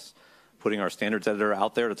process, putting our standards editor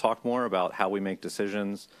out there to talk more about how we make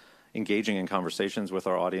decisions, engaging in conversations with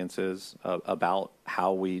our audiences about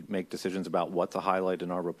how we make decisions about what to highlight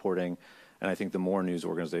in our reporting. And I think the more news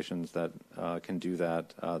organizations that can do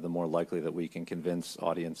that, the more likely that we can convince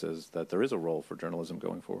audiences that there is a role for journalism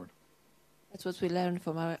going forward. That's what we learned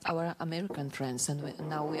from our American friends, and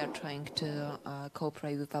now we are trying to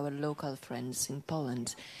cooperate with our local friends in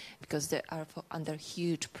Poland, because they are under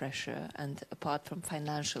huge pressure, and apart from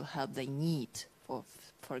financial help they need,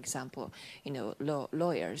 for example,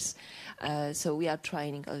 lawyers. So we are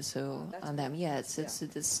trying also on them. Yes,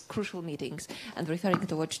 it's crucial meetings. And referring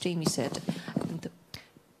to what Jamie said,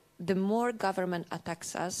 the more government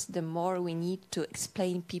attacks us, the more we need to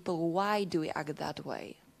explain people why do we act that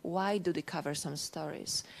way. Why do they cover some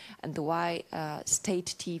stories, and why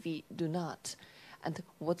state TV do not? And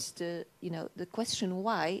what's the question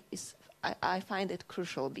why is, I find it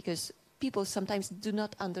crucial, because people sometimes do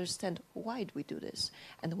not understand why do we do this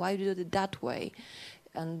and why do we do it that way.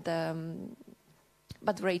 And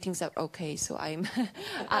but ratings are okay, so I'm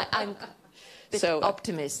I'm a bit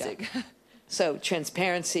optimistic. Yeah. So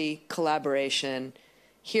transparency, collaboration,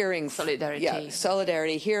 hearing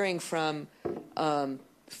solidarity, hearing from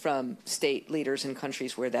state leaders in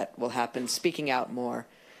countries where that will happen, speaking out more.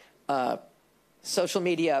 Social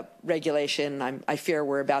media regulation, I fear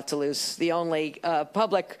we're about to lose the only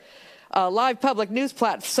live public news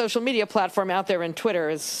social media platform out there in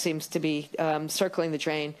Twitter seems to be circling the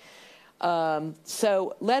drain.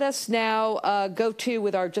 So let us now go to,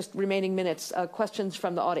 with our just remaining minutes, questions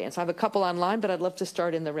from the audience. I have a couple online, but I'd love to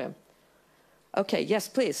start in the room. Okay, yes,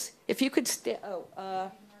 please. If you could stay.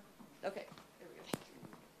 Okay.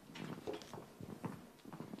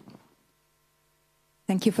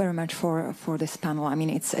 Thank you very much for this panel. I mean,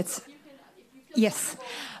 it's yes.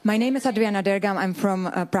 My name is Adriana Dergam. I'm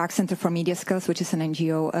from Prague Center for Media Skills, which is an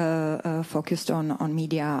NGO focused on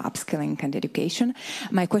media upskilling and education.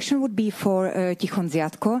 My question would be for Tichon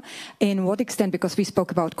Ziatko. In what extent, because we spoke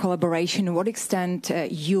about collaboration, in what extent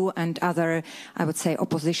you and other, I would say,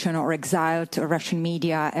 opposition or exiled Russian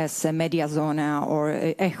media as Mediazona or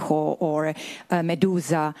Echo or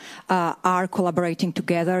Meduza are collaborating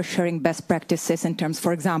together, sharing best practices in terms,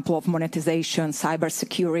 for example, of monetization,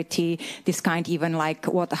 cybersecurity, this kind even like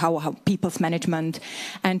how people's management,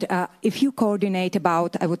 and if you coordinate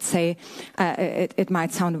about, I would say, it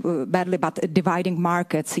might sound badly, but dividing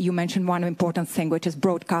markets. You mentioned one important thing, which is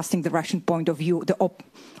broadcasting the Russian point of view, the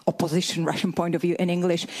opposition Russian point of view in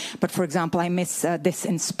English. But for example, I miss this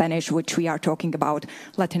in Spanish, which we are talking about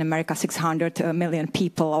Latin America, 600 million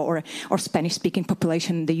people, or Spanish-speaking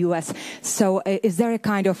population in the US. So is there a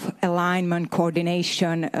kind of alignment,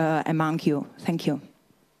 coordination among you? Thank you.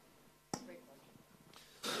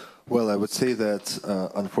 Well, I would say that,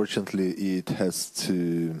 unfortunately, it has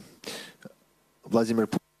to Vladimir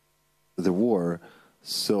Putin the war,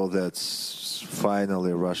 so that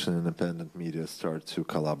finally Russian independent media start to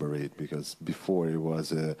collaborate, because before it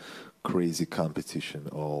was a crazy competition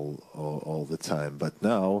all the time. But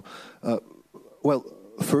now, well,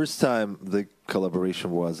 first time the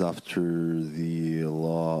collaboration was after the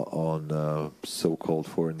law on so-called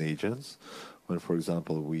foreign agents, when, for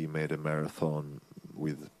example, we made a marathon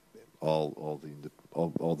with all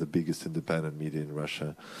the biggest independent media in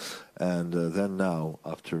Russia, and then now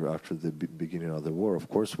after the beginning of the war, of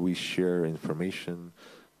course, we share information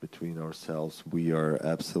between ourselves. We are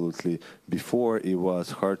absolutely. Before, it was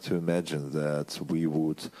hard to imagine that we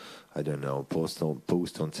would, I don't know, post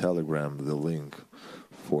on Telegram the link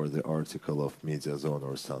for the article of Mediazone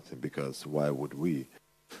or something, because why would we?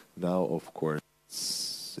 Now, of course,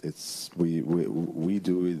 we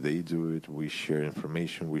do it, they do it. We share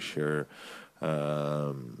information. We share.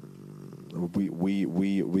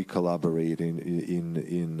 We collaborate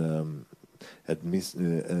in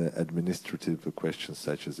administrative questions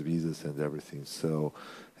such as visas and everything. So,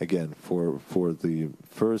 again, for the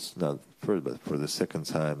second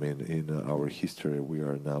time in our history, we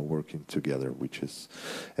are now working together, which is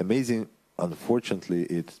amazing. Unfortunately,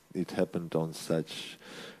 it happened on such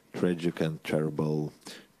tragic and terrible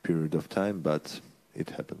period of time, but it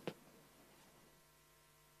happened.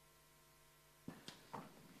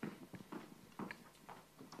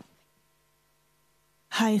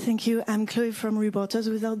 Hi, thank you. I'm Chloe from Reporters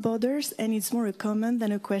Without Borders, and it's more a comment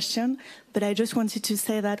than a question, but I just wanted to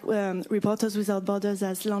say that Reporters Without Borders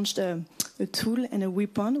has launched a tool and a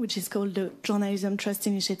weapon, which is called the Journalism Trust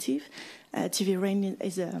Initiative. TV Rain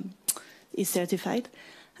is certified.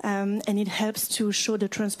 And it helps to show the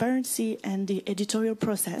transparency and the editorial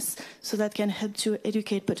process, so that can help to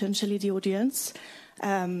educate potentially the audience,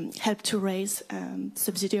 help to raise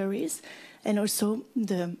subsidiaries, and also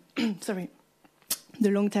the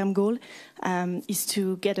long-term goal is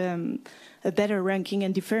to get a better ranking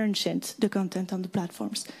and differentiate the content on the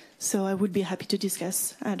platforms. So I would be happy to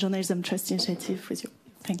discuss Journalism Trust Initiative with you.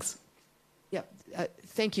 Thanks. Yeah.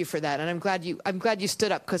 Thank you for that, and I'm glad you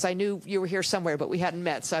stood up, because I knew you were here somewhere, but we hadn't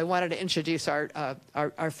met. So I wanted to introduce our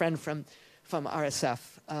friend from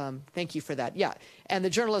RSF. Thank you for that. Yeah, and the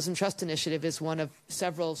Journalism Trust Initiative is one of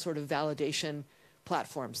several sort of validation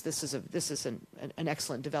platforms. This is an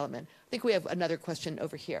excellent development. I think we have another question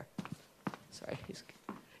over here. Sorry.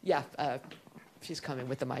 She's coming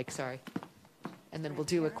with the mic. Sorry, and then we'll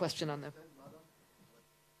do a question on the.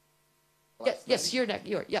 Yes, you're next.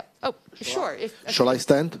 Yeah. Oh, sure. Shall I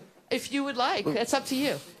stand? If you would like, it's up to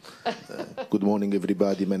you. Good morning,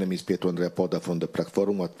 everybody. My name is Pietro Andrea Poda from the Prague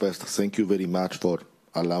Forum. At first, thank you very much for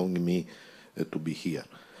allowing me to be here.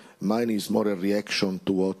 Mine is more a reaction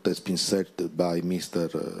to what has been said by Mr.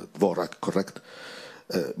 Dvořák, correct?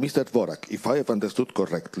 Mr. Dvořák, if I have understood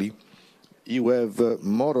correctly, you have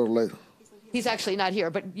more or less... He's actually not here,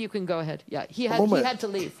 but you can go ahead. Yeah, he had to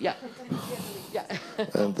leave. Yeah.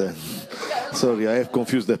 And sorry, I have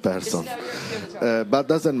confused the person. But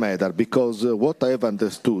doesn't matter, because what I have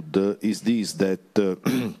understood is this, that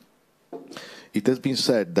it has been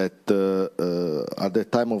said that at the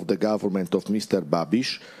time of the government of Mr.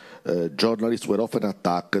 Babiš, journalists were often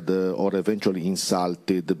attacked or eventually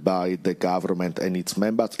insulted by the government and its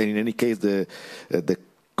members, and in any case the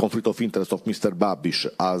conflict of interest of Mr. Babiš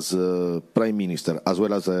as Prime Minister as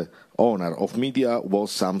well as owner of media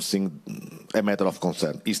was something, a matter of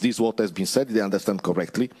concern. Is this what has been said? Did I understand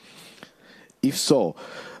correctly? if so,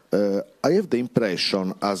 I have the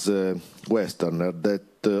impression as a Westerner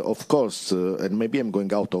that, of course, and maybe I'm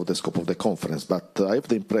going out of the scope of the conference, but I have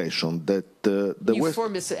the impression that You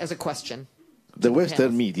form this as a question. The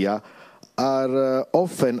Western media are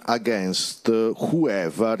often against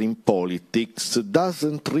whoever in politics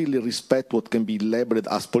doesn't really respect what can be labeled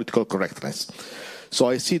as political correctness. So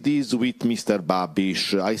I see this with Mr.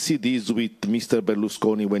 Babiš, I see this with Mr.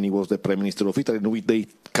 Berlusconi when he was the Prime Minister of Italy, and with the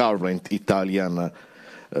current Italian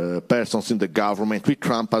persons in the government, with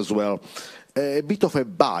Trump as well. A bit of a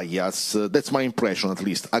bias, that's my impression at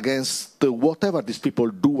least, against whatever these people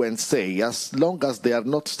do and say, as long as they are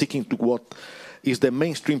not sticking to what is the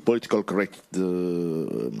mainstream political correct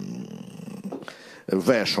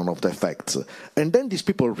version of the facts. And then these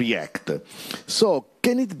people react. So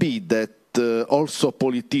can it be that also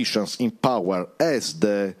politicians in power has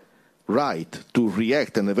the right to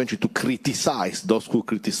react and eventually to criticize those who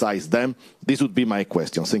criticize them? This would be my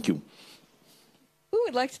question. Thank you. Who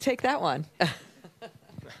would like to take that one?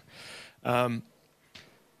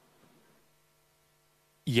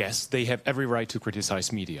 Yes, they have every right to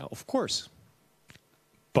criticize media, of course.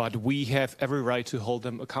 But we have every right to hold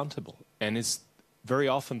them accountable. And it's very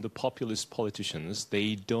often the populist politicians,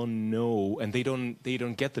 they don't know, and they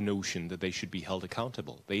don't get the notion that they should be held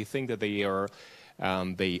accountable. They think that they are,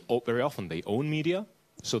 very often they own media,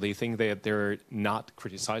 so they think that they're not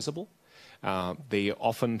criticizable. They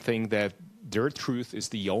often think that their truth is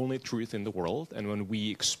the only truth in the world, and when we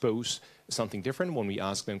expose something different, when we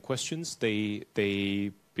ask them questions, they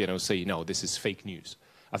say, no, this is fake news.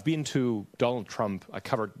 I've been to Donald Trump, I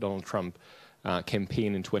covered Donald Trump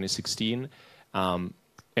campaign in 2016, and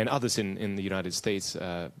others in the United States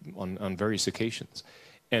on various occasions.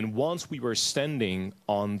 And once we were standing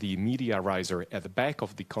on the media riser at the back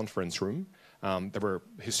of the conference room, there were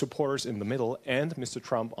his supporters in the middle and Mr.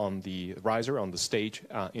 Trump on the riser, on the stage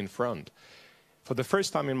in front. For the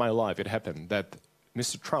first time in my life, it happened that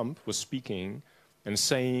Mr. Trump was speaking and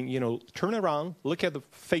saying, turn around, look at the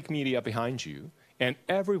fake media behind you. And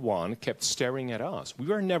everyone kept staring at us. We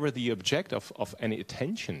were never the object of any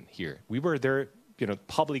attention here. We were their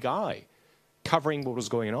public eye, covering what was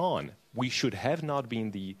going on. We should have not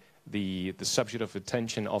been the subject of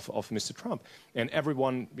attention of Mr. Trump. And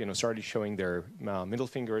everyone started showing their middle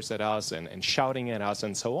fingers at us and shouting at us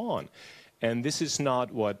and so on. And this is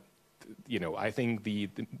not what I think the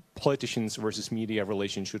politicians versus media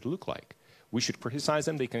relation should look like. We should criticize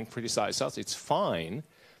them. They can criticize us. It's fine.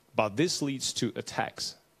 But this leads to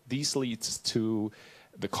attacks. This leads to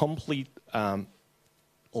the complete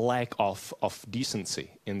lack of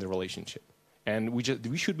decency in the relationship. And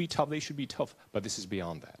we should be tough, they should be tough, but this is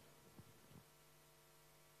beyond that.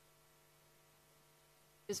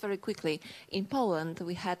 Just very quickly, in Poland,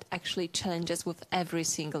 we had actually challenges with every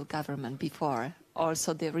single government before,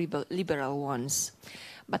 also the liberal ones.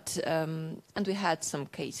 But, and we had some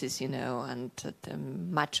cases, and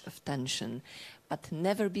much of tension. But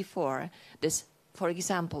never before this, for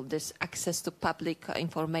example, this access to public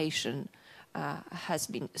information has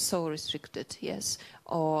been so restricted, yes,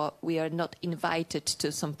 or we are not invited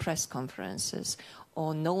to some press conferences,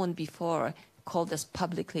 or no one before called us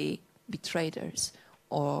publicly betrayers,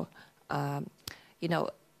 or,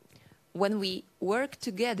 when we work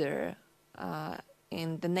together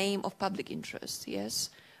in the name of public interest, yes,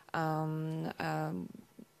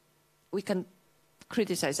 we can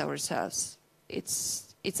criticize ourselves.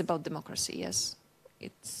 It's about democracy, yes,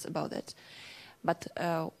 it's about it. But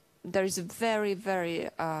there is a very, very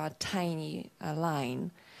tiny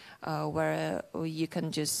line where you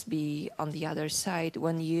can just be on the other side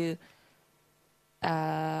when you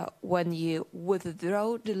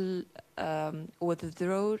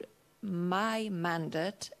withdraw my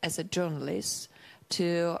mandate as a journalist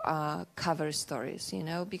to cover stories,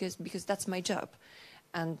 because that's my job.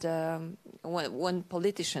 And when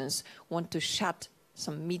politicians want to shut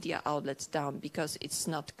some media outlets down because it's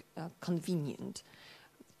not convenient,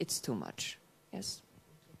 it's too much. Yes.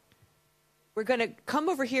 We're going to come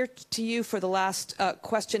over here to you for the last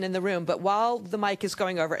question in the room, but while the mic is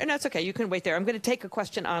going over, and that's okay, you can wait there. I'm going to take a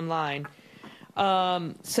question online.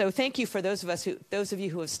 So thank you for those of you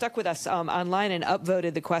who have stuck with us online and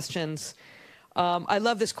upvoted the questions. I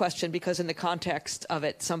love this question because in the context of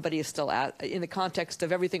it, somebody is still in the context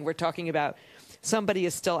of everything we're talking about, somebody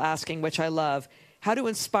is still asking, which I love, how to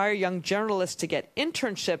inspire young journalists to get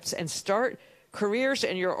internships and start careers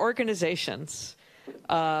in your organizations.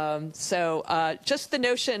 So just the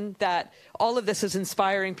notion that all of this is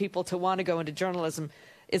inspiring people to want to go into journalism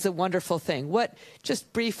is a wonderful thing.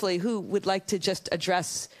 Just briefly, who would like to just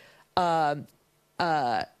address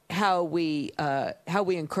how we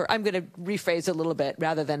encourage. I'm going to rephrase a little bit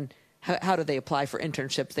rather than how do they apply for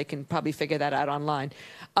internships. They can probably figure that out online.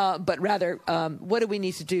 But rather, what do we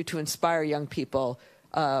need to do to inspire young people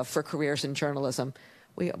for careers in journalism?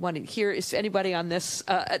 We want to hear, is anybody on this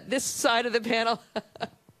side of the panel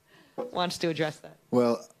wants to address that?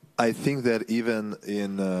 Well, I think that even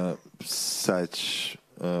in such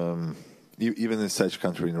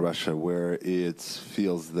country in Russia where it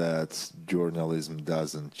feels that journalism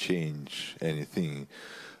doesn't change anything,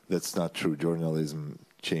 that's not true. Journalism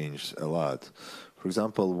changed a lot. For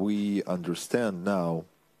example, we understand now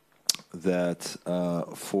that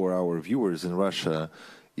for our viewers in Russia,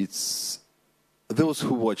 it's those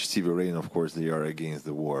who watch TV Rain, of course, they are against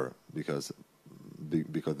the war because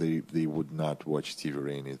they would not watch TV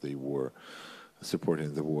Rain if they were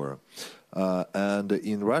supporting the war. And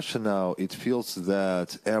in Russia now, it feels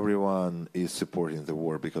that everyone is supporting the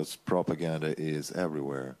war because propaganda is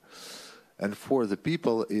everywhere. And for the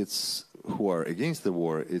people who are against the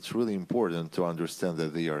war, it's really important to understand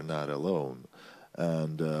that they are not alone.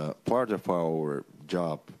 And part of our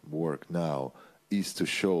work now is to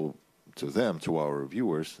show to them, to our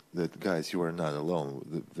viewers, that, guys, you are not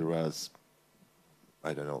alone. There was,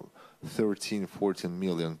 I don't know, 13, 14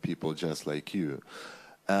 million people just like you.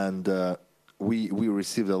 And we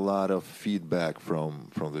received a lot of feedback from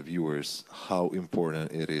the viewers how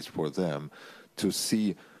important it is for them to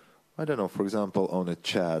see, I don't know, for example, on a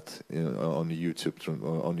chat, on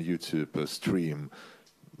YouTube stream,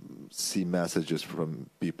 see messages from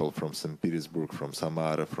people from St. Petersburg, from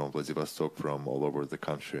Samara, from Vladivostok, from all over the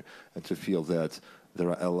country, and to feel that there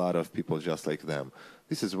are a lot of people just like them.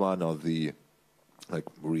 This is one of the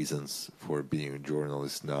reasons for being a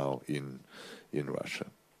journalist now in Russia.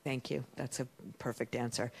 Thank you. That's a perfect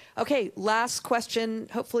answer. Okay, last question.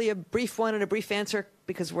 Hopefully a brief one and a brief answer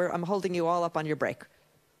because I'm holding you all up on your break.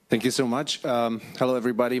 Thank you so much. Hello,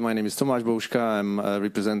 everybody. My name is Tomáš Bouška. I'm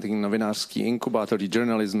representing Novinářský inkubator, the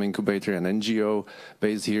journalism incubator, an NGO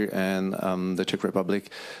based here in the Czech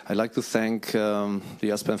Republic. I'd like to thank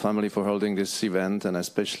the Aspen family for holding this event and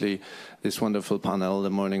especially this wonderful panel, the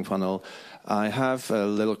morning panel. I have a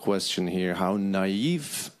little question here. How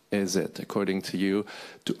naive is it, according to you,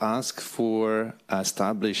 to ask for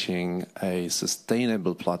establishing a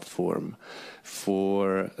sustainable platform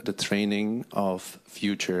for the training of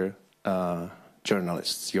future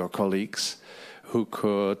journalists, your colleagues, who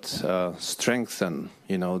could strengthen,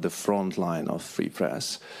 the front line of free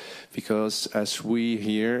press? Because as we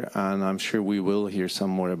hear, and I'm sure we will hear some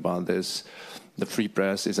more about this, the free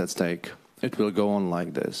press is at stake. It will go on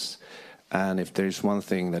like this. And if there's one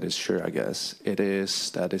thing that is sure, I guess, it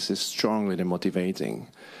is that this is strongly demotivating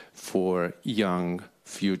for young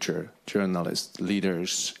future journalists,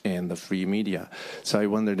 leaders in the free media. So I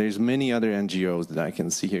wonder, there's many other NGOs that I can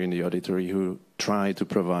see here in the auditory who try to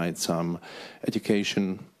provide some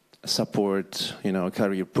education, support, a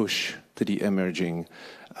career push to the emerging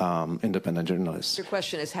independent journalists. Your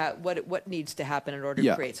question is what needs to happen in order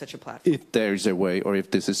to create such a platform? If there's a way, or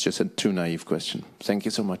if this is just a too naive question. Thank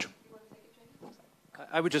you so much.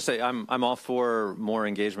 I would just say I'm all for more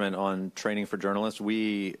engagement on training for journalists.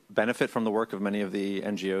 We benefit from the work of many of the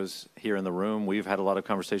NGOs here in the room. We've had a lot of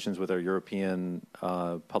conversations with our European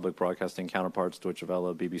public broadcasting counterparts, Deutsche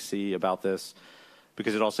Welle, BBC, about this,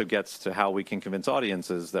 because it also gets to how we can convince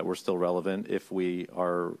audiences that we're still relevant if we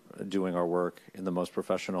are doing our work in the most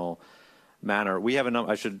professional manner. We have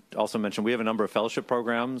I should also mention, we have a number of fellowship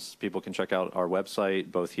programs. People can check out our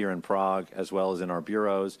website, both here in Prague as well as in our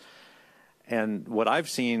bureaus. And what I've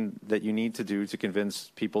seen that you need to do to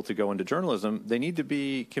convince people to go into journalism, they need to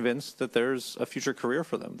be convinced that there's a future career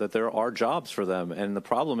for them, that there are jobs for them. And the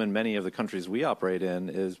problem in many of the countries we operate in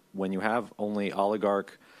is when you have only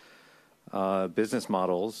oligarch business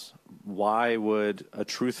models, why would a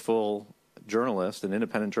truthful journalist, an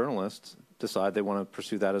independent journalist, decide they want to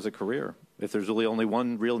pursue that as a career? If there's really only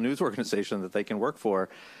one real news organization that they can work for,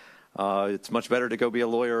 it's much better to go be a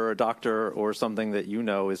lawyer or a doctor or something that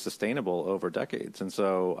is sustainable over decades. And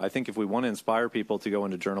so I think if we want to inspire people to go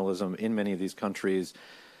into journalism in many of these countries,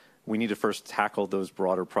 we need to first tackle those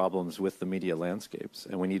broader problems with the media landscapes.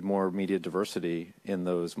 And we need more media diversity in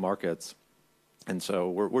those markets. And so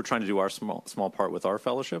we're trying to do our small part with our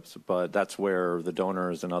fellowships, but that's where the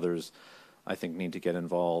donors and others, I think, need to get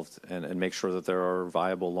involved and make sure that there are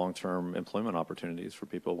viable long-term employment opportunities for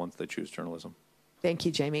people once they choose journalism. Thank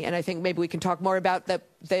you, Jamie. And I think maybe we can talk more about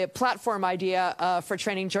the platform idea for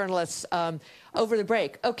training journalists over the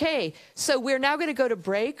break. Okay, so we're now going to go to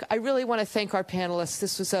break. I really want to thank our panelists.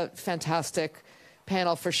 This was a fantastic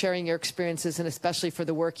panel for sharing your experiences and especially for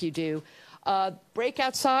the work you do. Break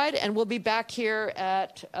outside, and we'll be back here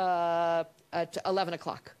at 11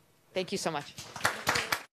 o'clock. Thank you so much.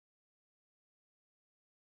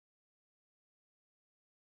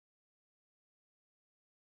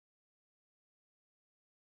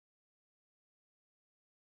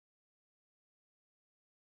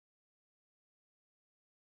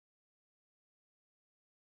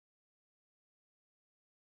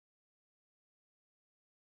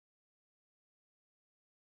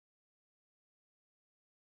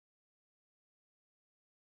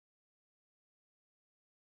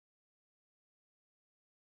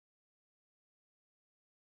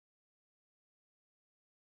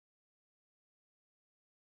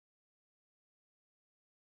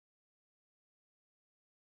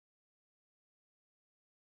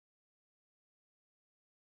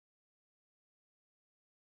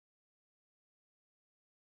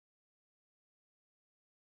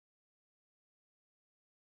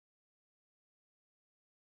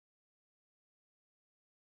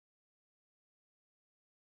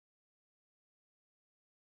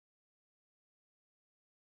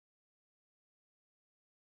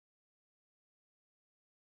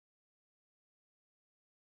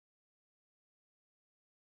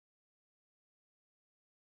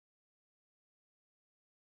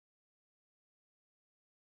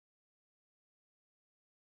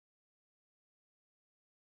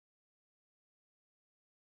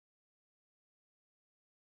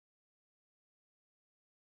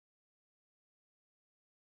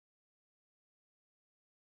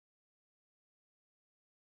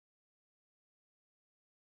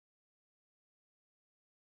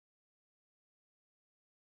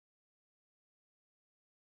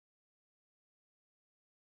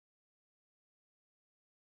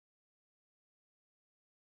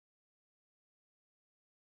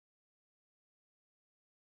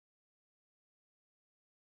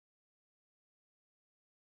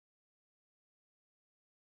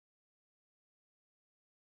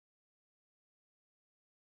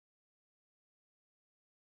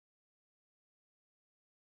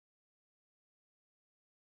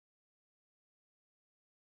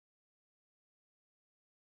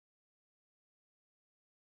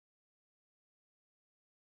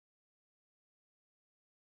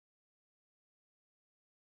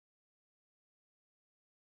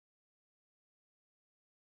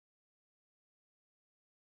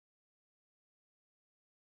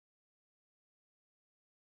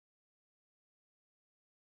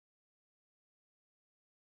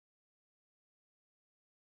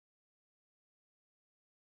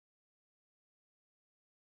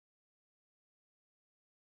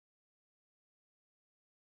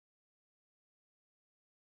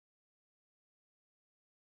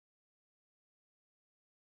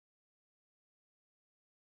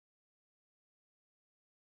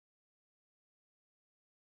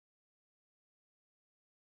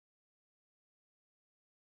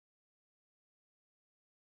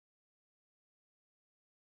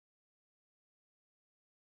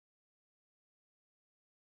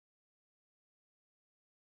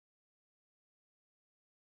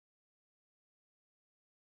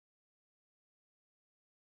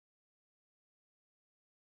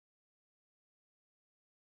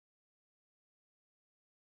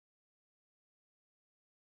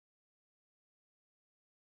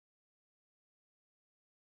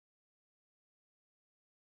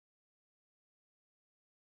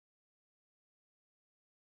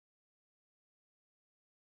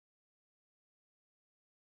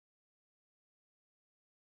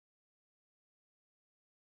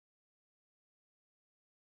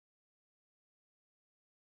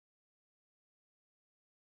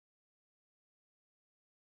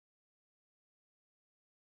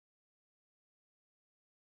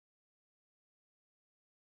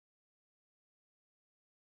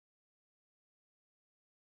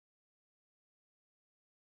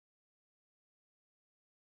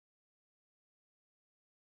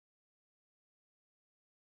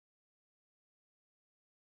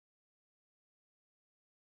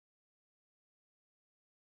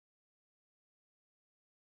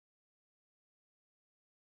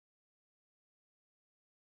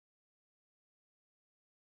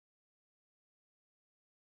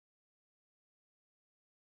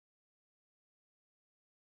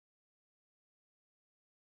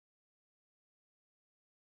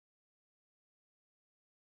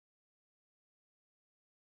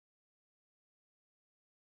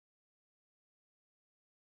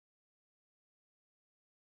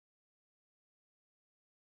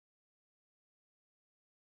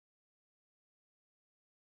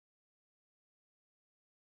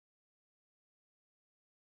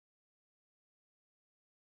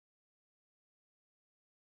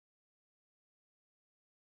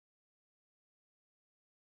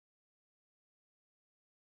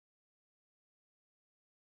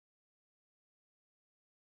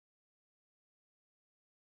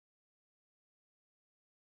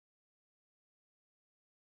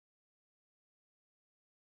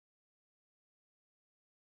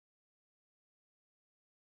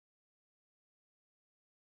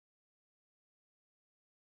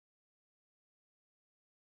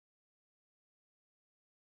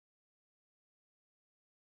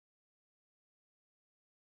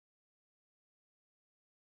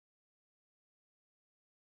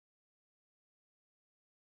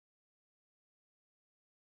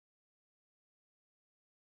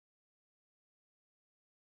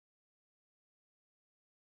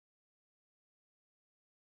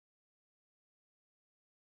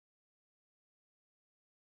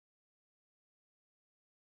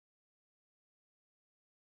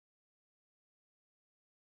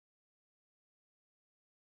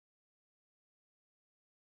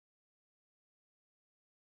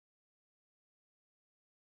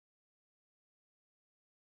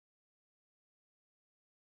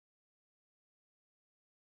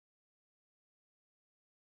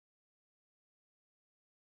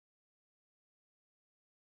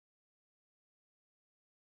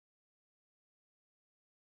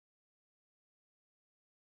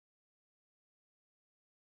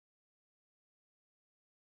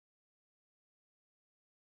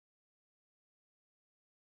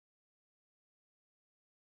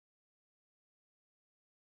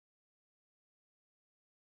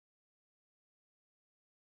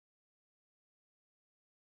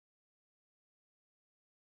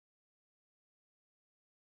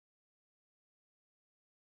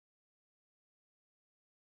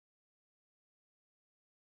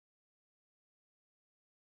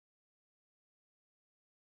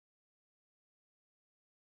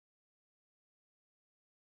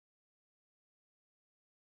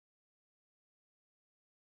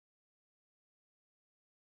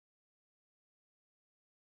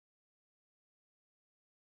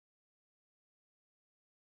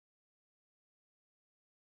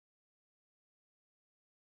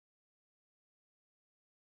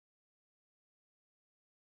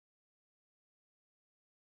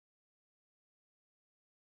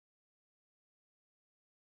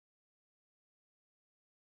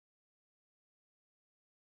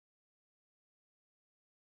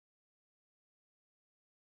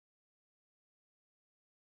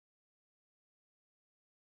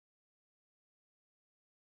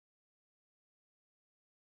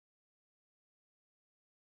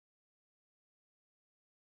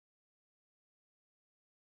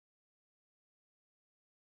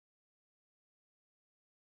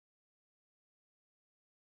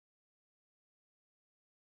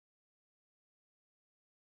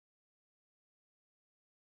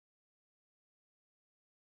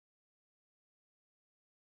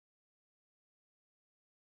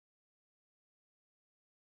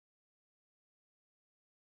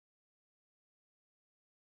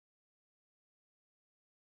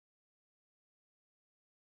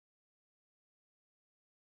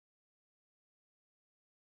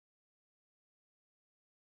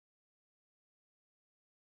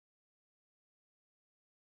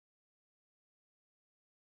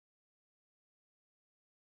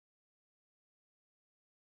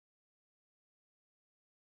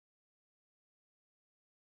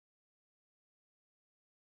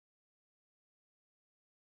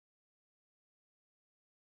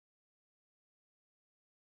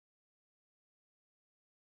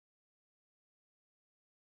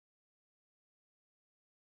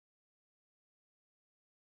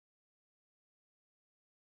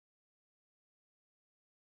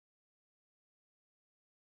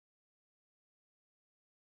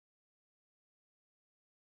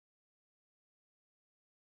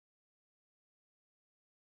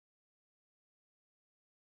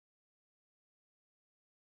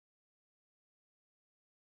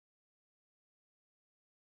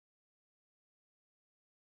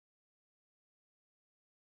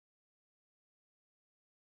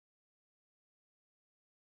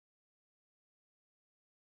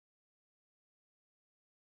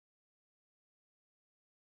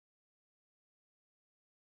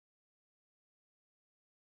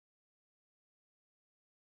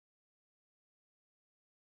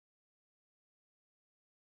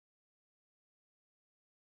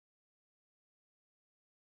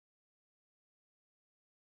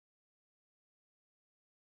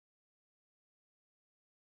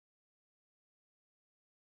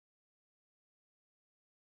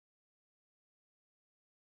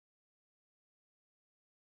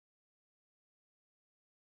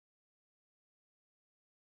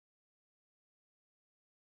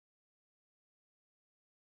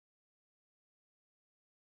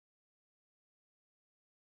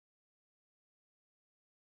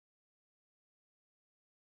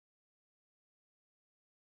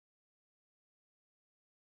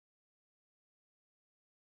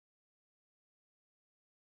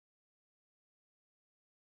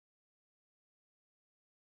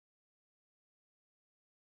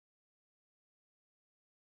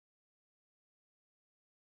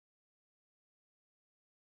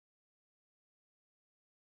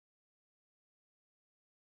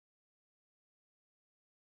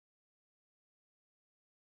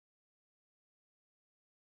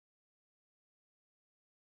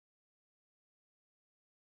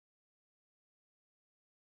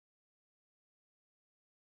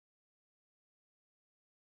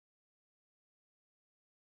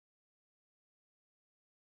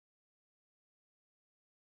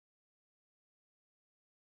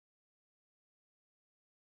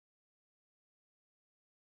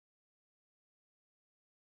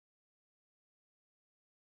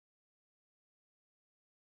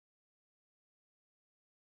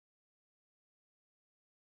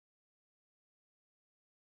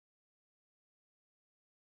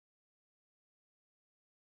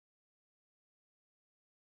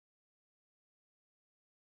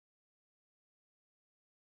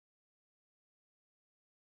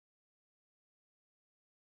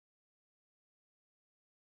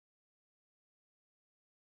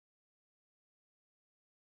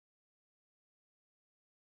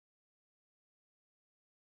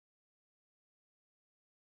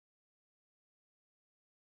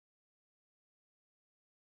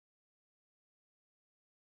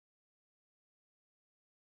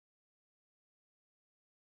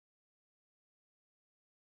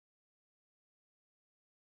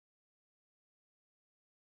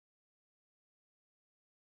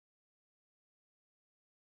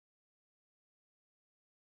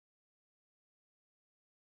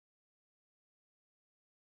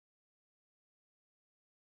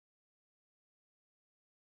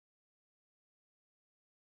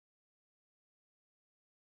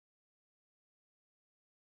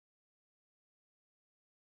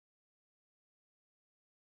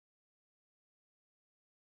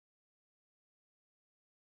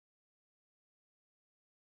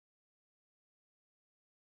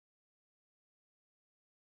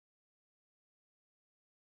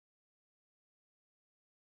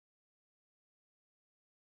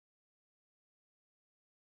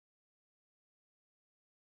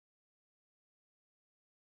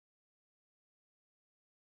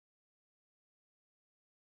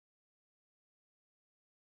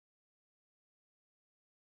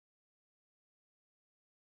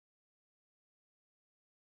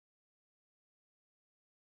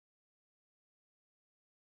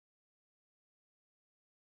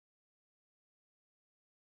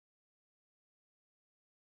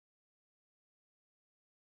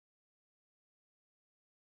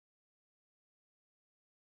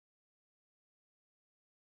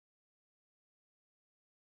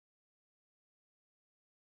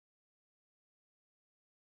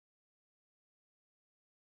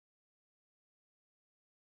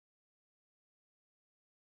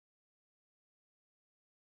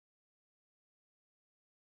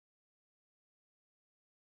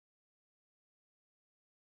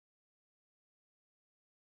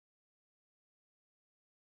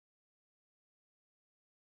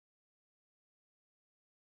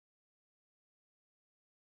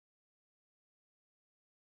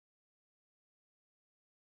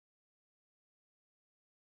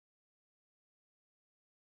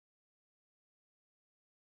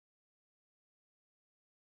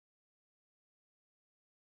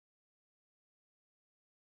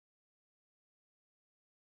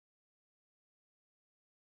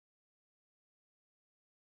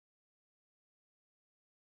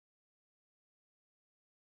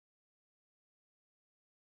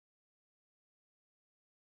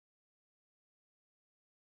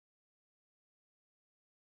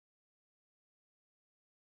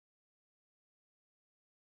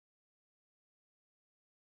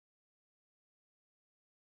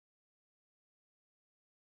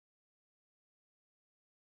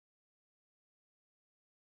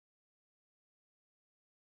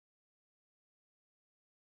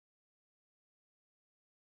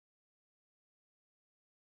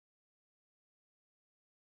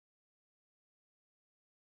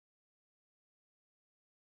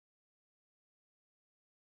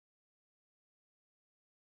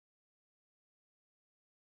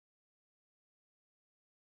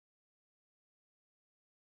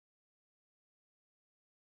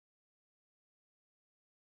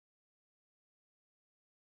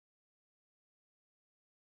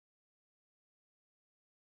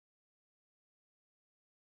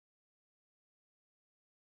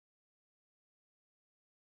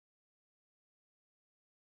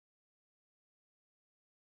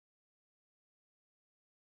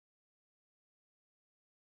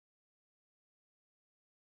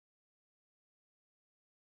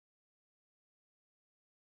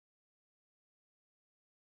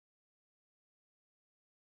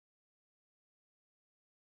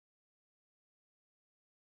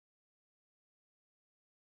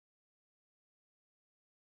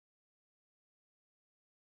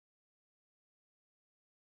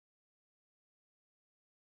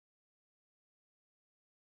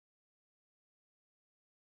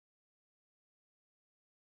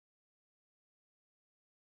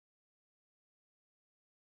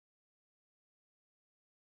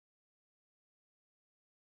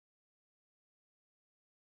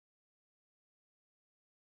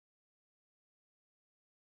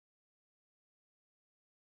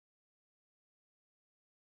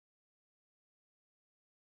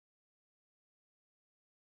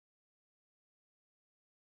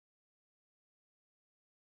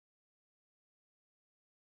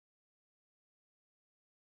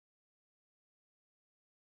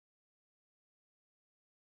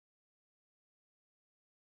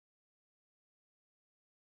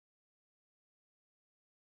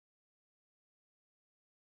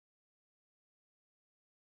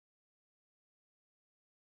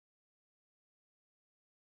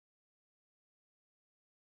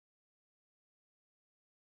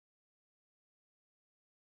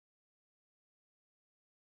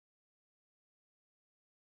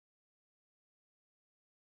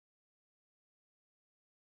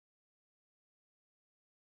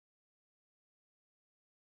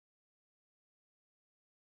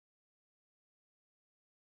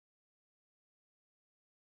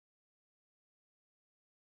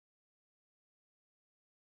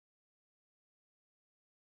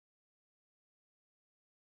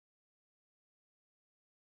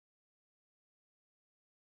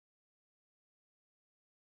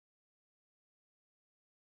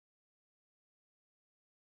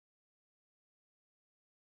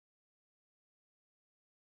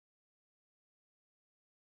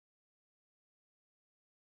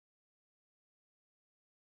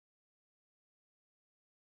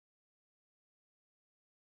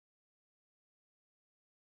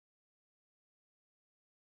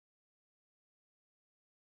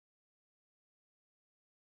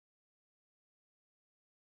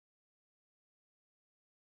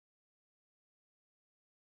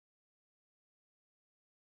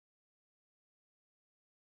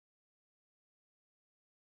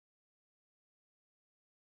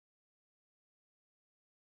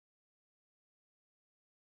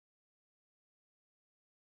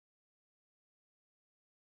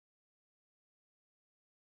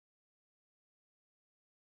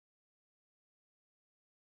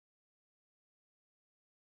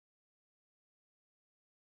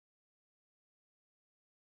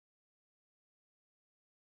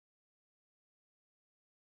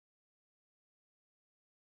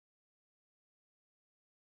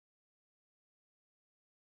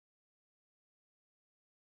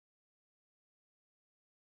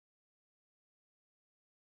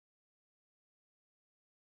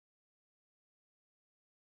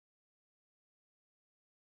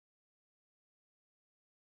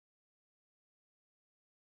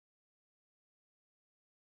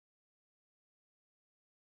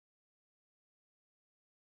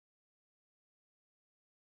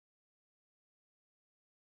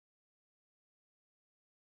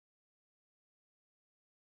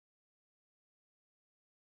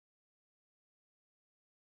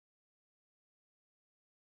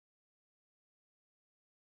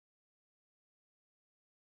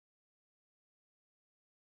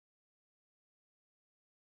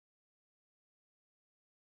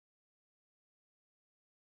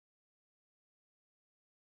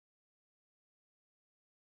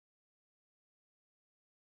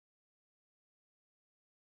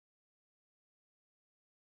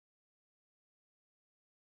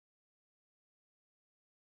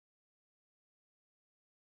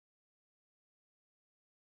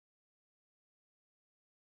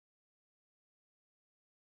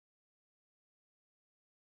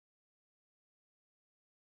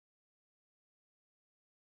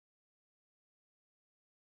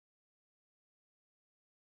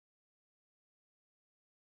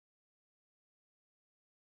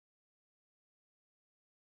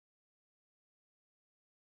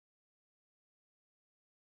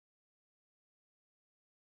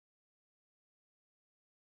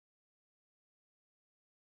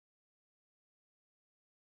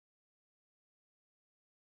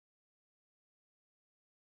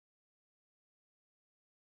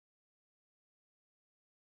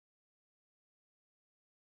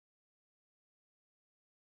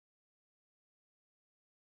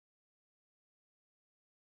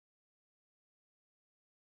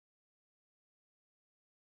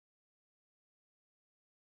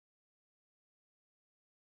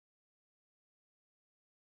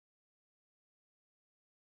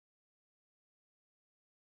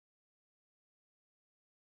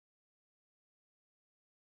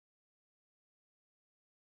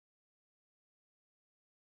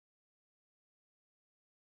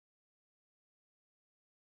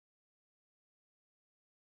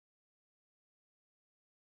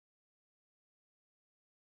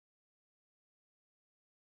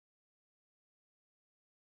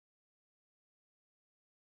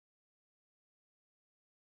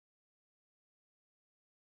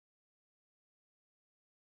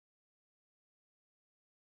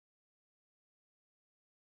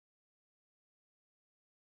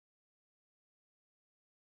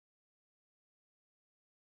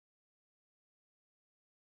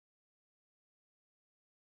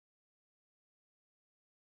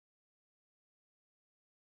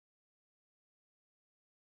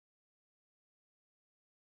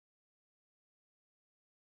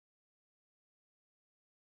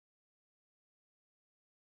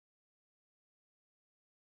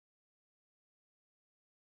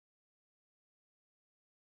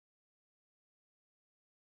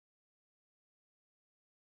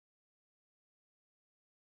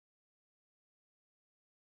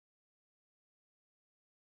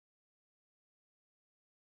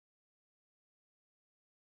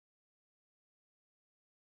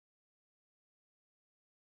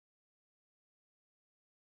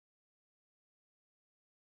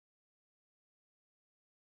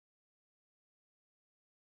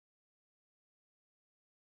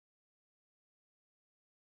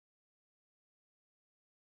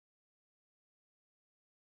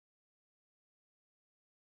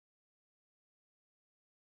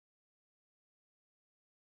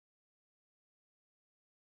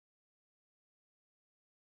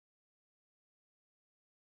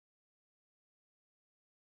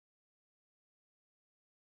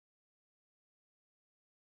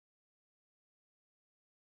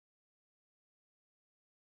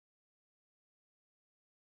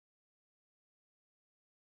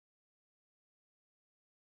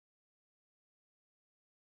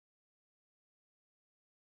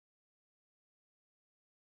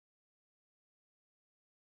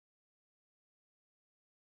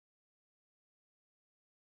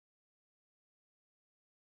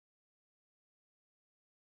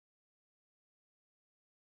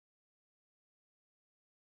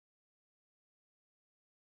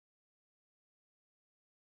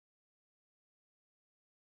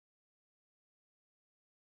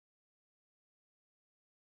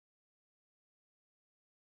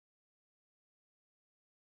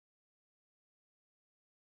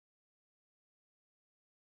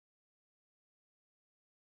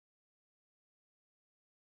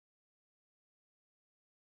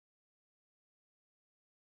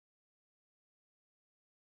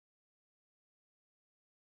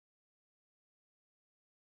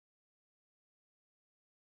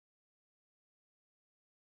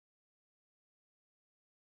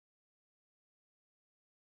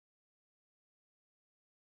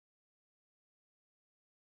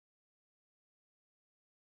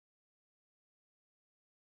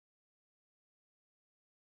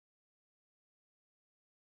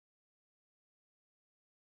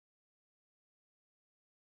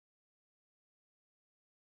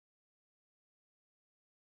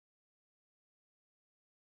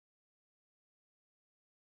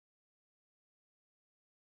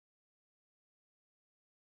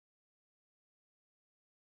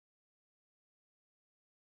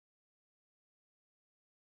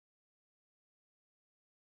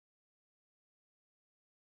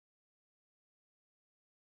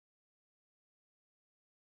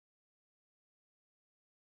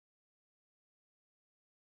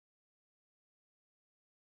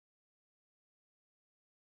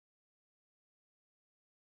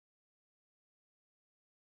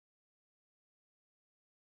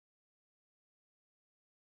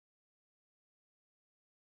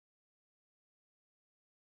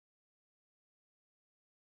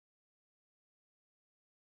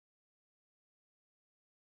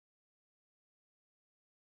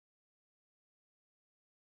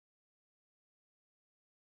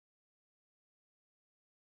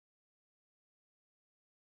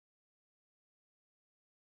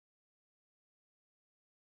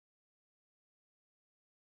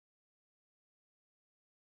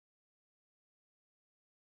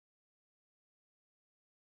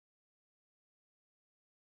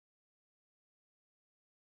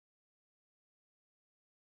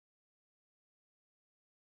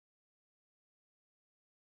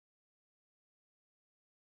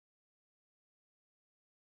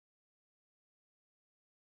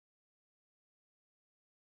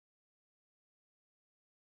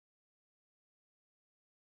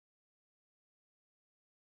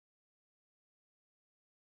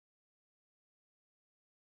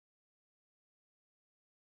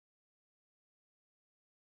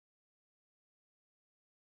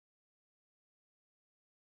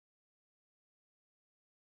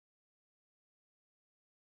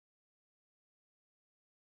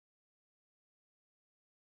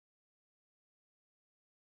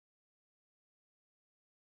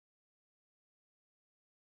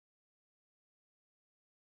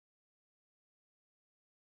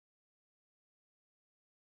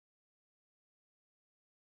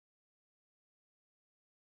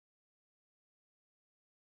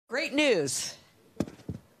 Great news.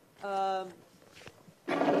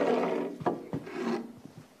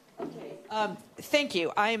 Thank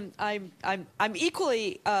you. I'm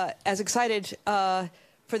equally as excited for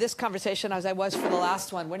this conversation as I was for the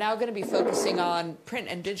last one. We're now going to be focusing on print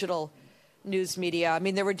and digital news media. I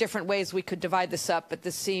mean, there were different ways we could divide this up, but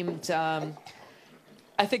this seemed. I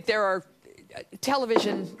think there are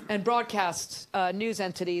television and broadcast news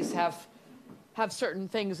entities have certain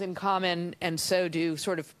things in common, and so do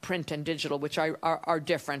sort of print and digital, which are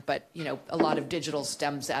different. But you know, a lot of digital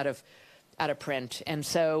stems out of print, and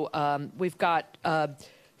so we've got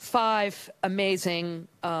 5 amazing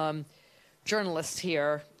journalists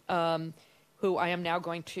here who I am now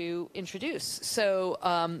going to introduce. So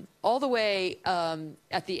all the way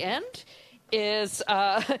at the end is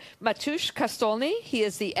Matusz Kostolny. He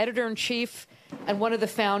is the editor-in-chief and one of the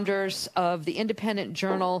founders of the independent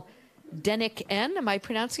journal Denik N. Am I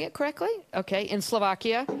pronouncing it correctly? Okay, in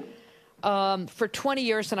Slovakia. For 20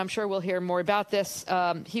 years, and I'm sure we'll hear more about this,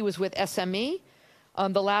 he was with SME.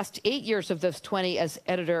 The last 8 years of those 20 as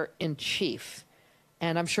editor-in-chief.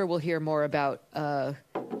 And I'm sure we'll hear more about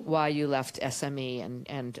why you left SME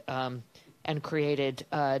and created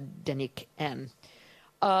Denik N.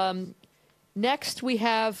 Next, we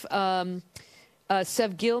have Sevgil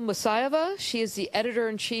Musayeva. She is the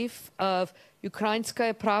editor-in-chief of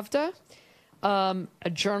Ukrainskaya Pravda, a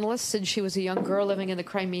journalist since she was a young girl living in the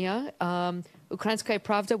Crimea. Ukrainskaya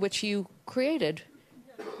Pravda, which you created.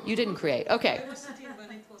 You didn't create. Okay.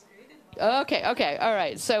 Okay. All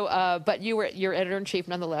right. So, but you're editor-in-chief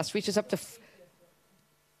nonetheless, reaches up to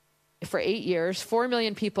for 8 years, 4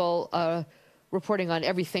 million people reporting on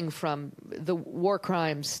everything from the war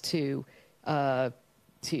crimes to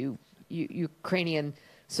Ukrainian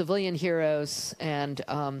civilian heroes, and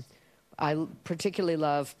I particularly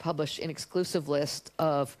love published an exclusive list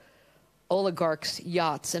of oligarchs'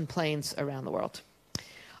 yachts and planes around the world.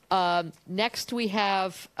 Next, we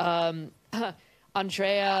have Andrea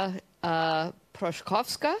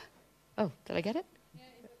Prochowska. Oh, did I get it?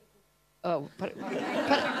 Oh,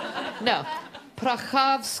 no,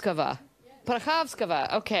 Prachavskova.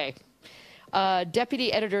 Prachavskova. Okay.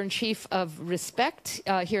 Deputy editor-in-chief of Respect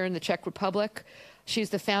here in the Czech Republic.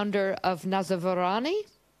 She's the founder of Nazavorany,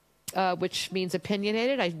 which means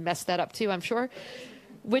opinionated. I messed that up too, I'm sure.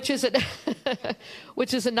 Which is a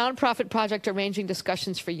nonprofit project arranging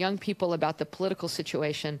discussions for young people about the political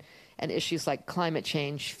situation and issues like climate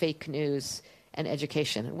change, fake news, and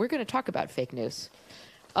education. And we're going to talk about fake news.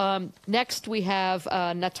 Next, we have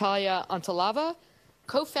Natalia Antalava,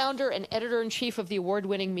 co-founder and editor-in-chief of the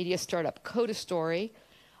award-winning media startup Coda Story,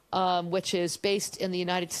 which is based in the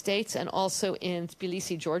United States and also in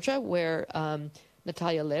Tbilisi, Georgia, where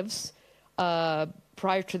Natalia lives.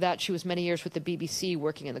 Prior to that, she was many years with the BBC,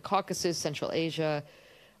 working in the Caucasus, Central Asia,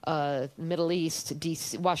 Middle East,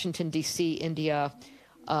 DC, Washington, D.C., India,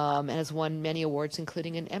 and has won many awards,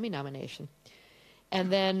 including an Emmy nomination.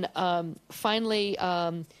 And then finally,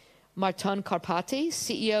 Marton Karpati,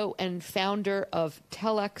 CEO and founder of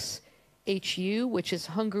Telex HU, which is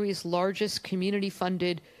Hungary's largest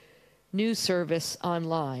community-funded news service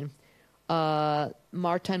online.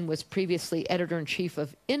 Marton was previously editor-in-chief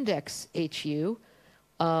of Index HU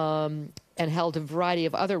and held a variety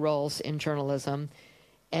of other roles in journalism.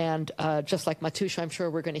 And just like Matusz, I'm sure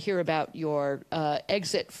we're going to hear about your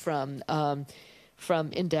exit from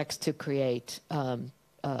Index to create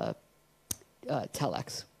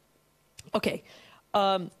Telex. Okay,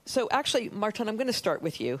 so actually, Marton, I'm going to start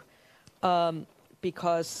with you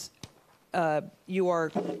because you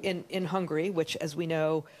are in Hungary, which, as we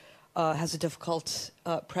know, has a difficult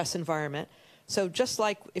press environment. So just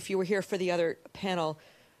like if you were here for the other panel,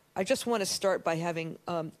 I just want to start by having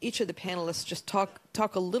each of the panelists just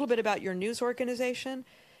talk a little bit about your news organization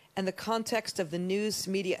and the context of the news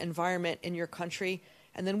media environment in your country,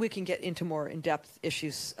 and then we can get into more in-depth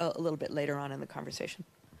issues a little bit later on in the conversation.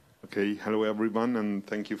 Okay, hello everyone, and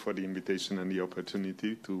thank you for the invitation and the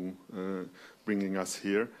opportunity to bringing us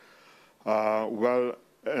here.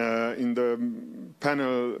 In the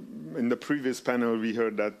panel, in the previous panel, we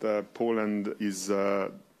heard that Poland is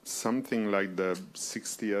something like the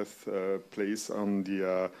 60th place on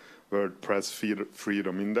the World Press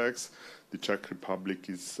Freedom Index. The Czech Republic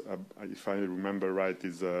is, if I remember right,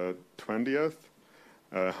 is 20th.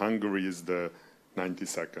 Hungary is the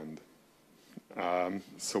 92nd.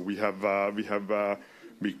 So we have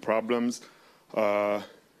big problems.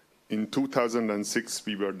 In 2006,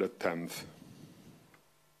 we were the 10th.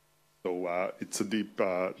 So it's a deep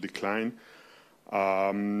decline.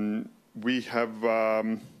 We have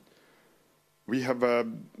we have a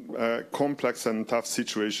complex and tough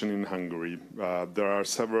situation in Hungary. There are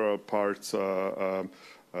several parts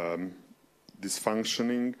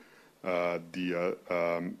dysfunctioning. The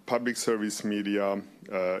public service media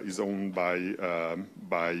is owned by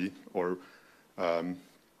or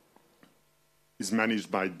is managed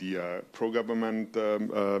by the pro-government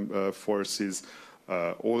forces.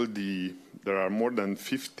 There are more than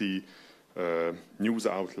 50 news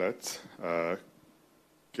outlets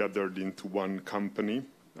gathered into one company.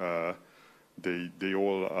 They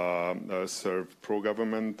all serve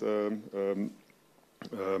pro-government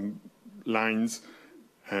lines,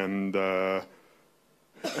 and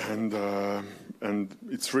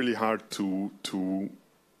it's really hard to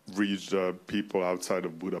reach the people outside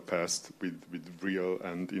of Budapest with real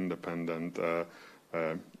and independent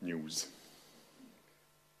news.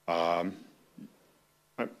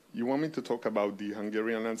 You want me to talk about the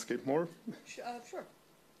Hungarian landscape more? Sure.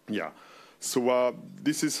 Yeah. So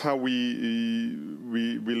this is how we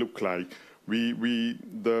look like. There's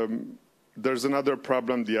another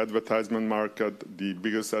problem, the advertisement market. The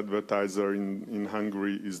biggest advertiser in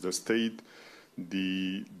Hungary is the state.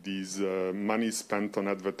 These money spent on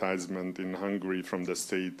advertisement in Hungary from the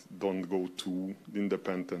state don't go to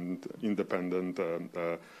independent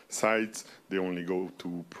sites. They only go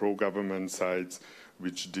to pro-government sites,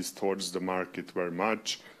 which distorts the market very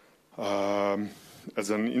much.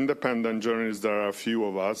 As an independent journalist, there are a few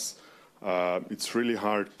of us. It's really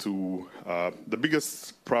hard to... the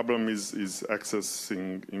biggest problem is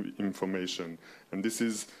accessing information. And this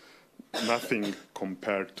is nothing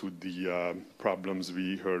compared to the problems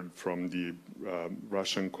we heard from the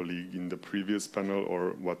Russian colleague in the previous panel,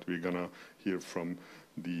 or what we're going to hear from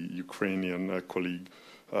the Ukrainian colleague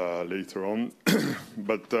later on.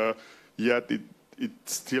 But yet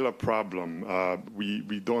it's still a problem.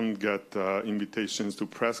 We don't get invitations to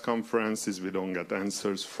press conferences. We don't get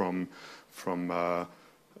answers from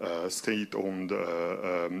state-owned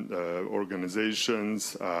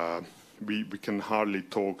organizations. We can hardly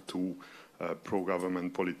talk to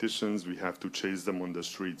pro-government politicians. We have to chase them on the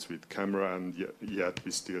streets with camera, and yet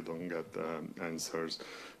we still don't get answers.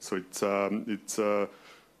 So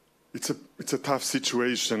it's a tough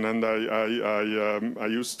situation, and I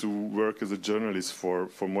used to work as a journalist for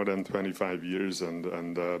more than 25 years, and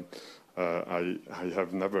I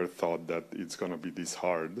have never thought that it's going to be this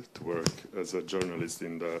hard to work as a journalist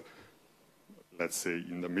in the, let's say,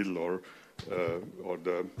 in the middle or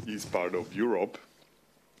the east part of Europe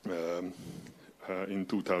in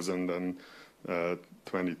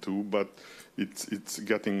 2022. But it's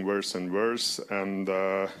getting worse and worse, and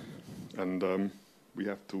we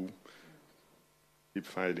have to keep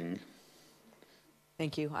fighting.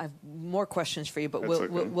 Thank you. I have more questions for you, but That's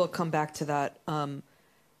we'll come back to that in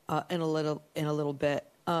a little bit.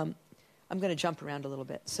 I'm going to jump around a little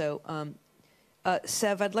bit. So,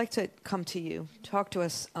 Sev, I'd like to come to you. Talk to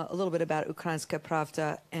us a little bit about Ukrainská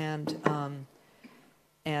pravda and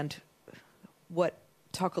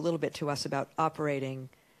talk a little bit to us about operating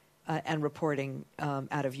and reporting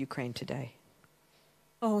out of Ukraine today.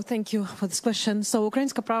 Oh, thank you for this question. So,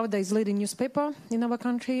 Ukrainská pravda is leading newspaper in our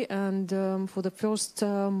country, and for the first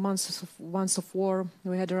months of war,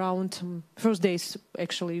 we had around first days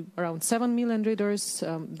actually around 7 million readers,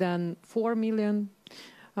 then 4 million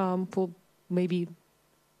for maybe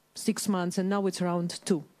 6 months, and now it's around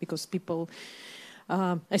 2 because people,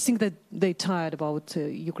 I think that they're tired about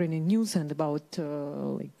Ukrainian news and about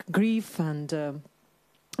like grief and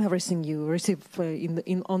everything you receive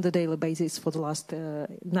on the daily basis for the last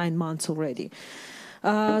 9 months already.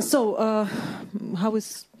 So how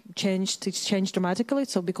is changed? It's changed dramatically.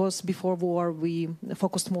 So because before war we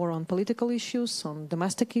focused more on political issues, on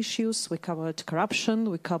domestic issues. We covered corruption,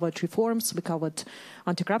 we covered reforms, we covered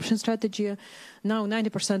anti-corruption strategy. Now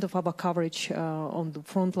 90% of our coverage on the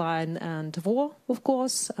front line and war, of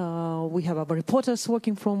course. We have our reporters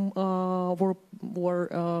working from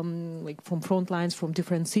like from front lines from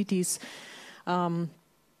different cities.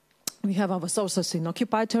 We have our sources in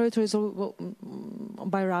occupied territories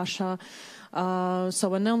by Russia.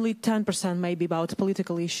 So, and only 10% maybe about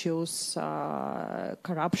political issues,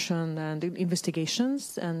 corruption and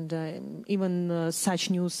investigations. And even such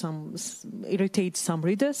news irritates some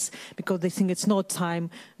readers because they think it's not time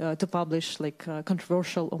to publish like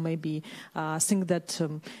controversial or maybe things that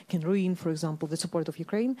can ruin, for example, the support of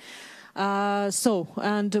Ukraine. So,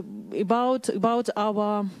 and about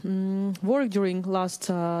our work during last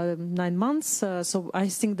 9 months, so I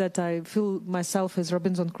think that I feel myself as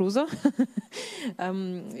Robinson Crusoe,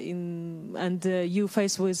 and you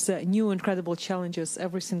face with new incredible challenges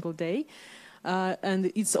every single day.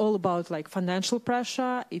 And it's all about like financial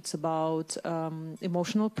pressure. It's about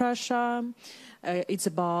emotional pressure. It's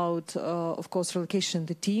about, of course, relocation of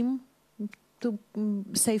the team to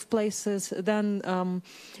safe places. Then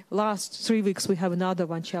last 3 weeks we have another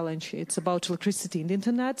one challenge. It's about electricity and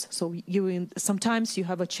internet. So sometimes you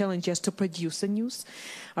have a challenge just to produce the news.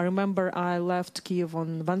 I remember I left Kiev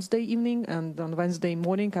on Wednesday evening, and on Wednesday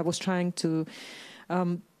morning I was trying to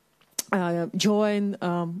join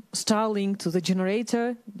Starlink to the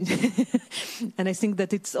generator. And I think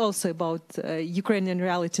that it's also about Ukrainian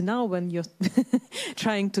reality now, when you're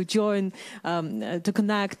trying to join, to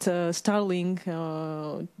connect Starlink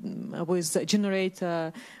with a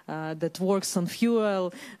generator that works on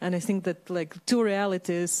fuel. And I think that like two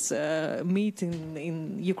realities meet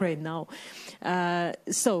in Ukraine now.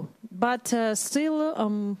 But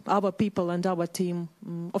still our people and our team,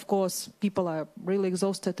 of course, people are really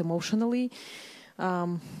exhausted emotionally,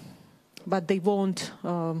 but they want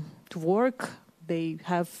to work. They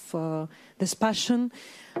have this passion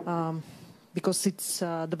because it's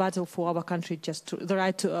the battle for our country, the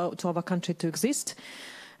right to our country to exist.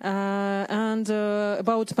 And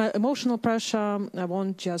about my emotional pressure, I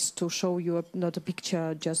want just to show you not a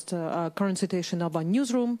picture, just a current situation of our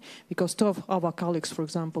newsroom, because two of our colleagues, for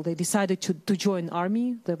example, they decided to join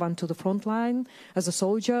army. They went to the front line as a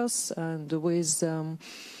soldiers, and with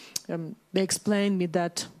they explained me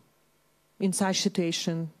that in such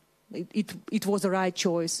situation, it was the right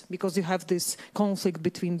choice, because you have this conflict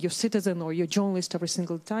between your citizen or your journalist every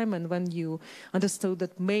single time, and when you understood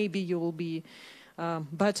that maybe you will be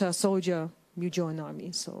better soldier, you join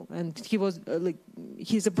army. So, and he was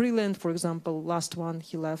he's a brilliant, for example, last one,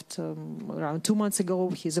 he left around 2 months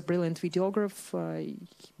ago. He's a brilliant videographer. He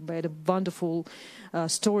made wonderful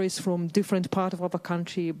stories from different parts of our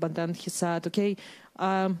country. But then he said, okay,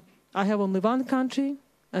 I have only one country,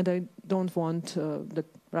 and I don't want that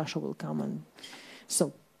Russia will come. And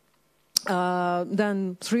so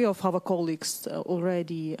then 3 of our colleagues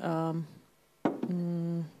already,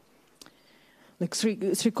 like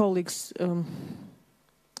three colleagues,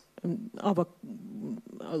 our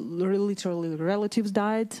literally relatives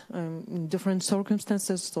died in different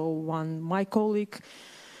circumstances. So one, my colleague,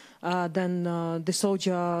 then the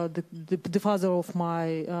soldier, the father of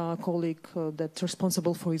my colleague that's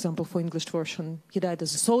responsible, for example, for English version, he died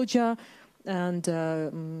as a soldier. And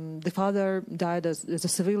the father died as a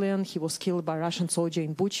civilian. He was killed by a Russian soldier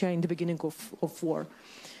in Bucha in the beginning of war.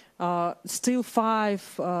 Still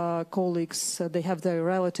 5 colleagues, they have their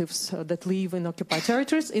relatives that live in occupied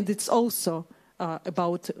territories, and it's also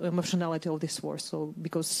about emotionality of this war. So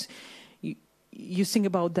because you think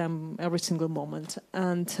about them every single moment.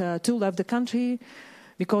 And 2 left the country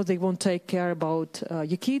because they won't take care about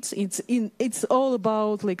your kids. It's all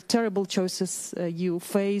about like terrible choices you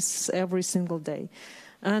face every single day.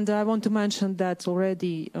 And I want to mention that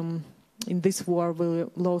already in this war we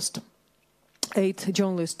lost 8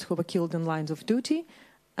 journalists who were killed in lines of duty,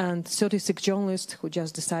 and 36 journalists who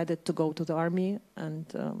just decided to go to the army and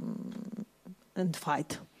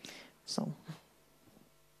fight. So,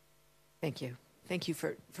 thank you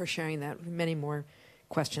for sharing that. Many more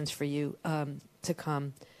questions for you to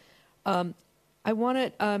come. I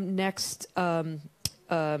want to next,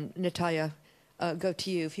 Natalia, go to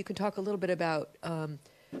you. If you can talk a little bit about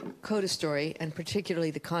Coda Story, and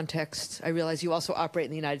particularly the context. I realize you also operate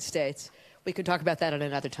in the United States. We could talk about that at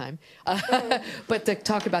another time. But to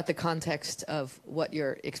talk about the context of what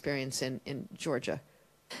your experience in Georgia.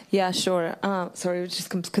 Yeah, sure. Sorry, I was just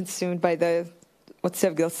consumed by what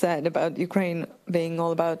Sevgil said about Ukraine being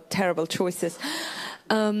all about terrible choices.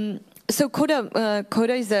 So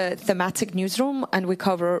Coda is a thematic newsroom, and we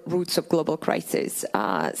cover roots of global crisis.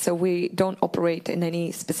 So we don't operate in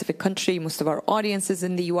any specific country. Most of our audience is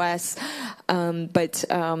in the U.S., but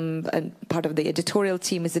and part of the editorial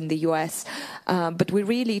team is in the U.S. But we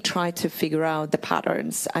really try to figure out the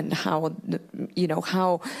patterns and how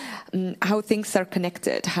things are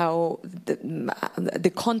connected, how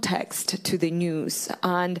the context to the news.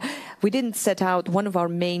 And we didn't set out, one of our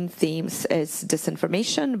main themes is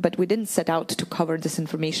disinformation, but we didn't set out to cover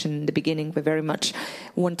disinformation in the beginning. We very much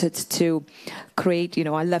wanted to create,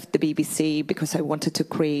 I left the BBC because I wanted to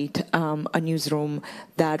create a newsroom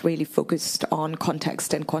that really focused on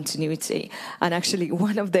context and continuity. And actually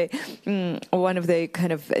one of the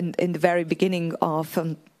kind of in the very beginning of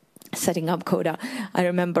setting up Coda, I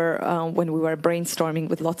remember when we were brainstorming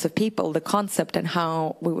with lots of people, the concept and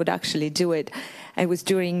how we would actually do it. It was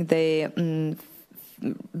during the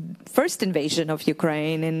first invasion of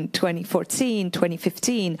Ukraine in 2014,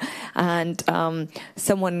 2015, and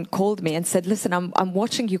someone called me and said, listen, I'm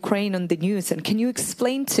watching Ukraine on the news, and can you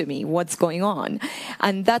explain to me what's going on?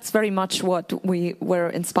 And that's very much what we were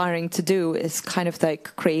inspiring to do, is kind of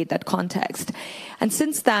like create that context. And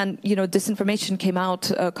since then, you know, disinformation came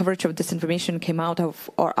out, coverage of disinformation came out of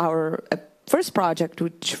our first project,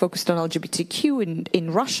 which focused on LGBTQ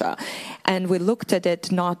in Russia. And we looked at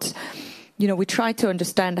it not, you know, we tried to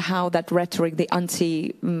understand how that rhetoric, the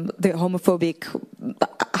homophobic,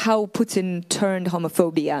 how Putin turned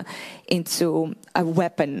homophobia into a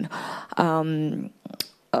weapon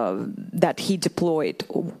that he deployed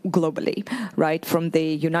globally, right, from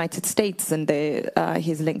the United States and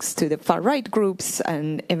his links to the far-right groups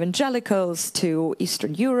and evangelicals to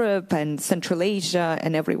Eastern Europe and Central Asia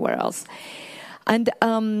and everywhere else. And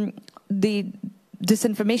the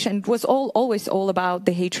disinformation was always all about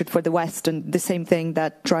the hatred for the West, and the same thing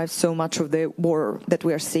that drives so much of the war that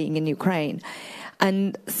we are seeing in Ukraine.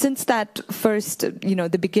 And since that first, you know,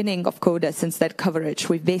 the beginning of CODA, since that coverage,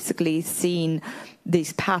 we've basically seen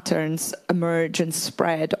these patterns emerge and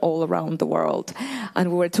spread all around the world.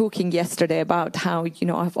 And we were talking yesterday about how, you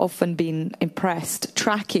know, I've often been impressed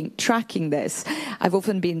tracking this. I've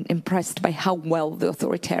often been impressed by how well the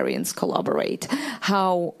authoritarians collaborate,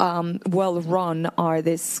 how well run are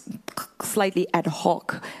these slightly ad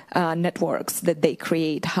hoc networks that they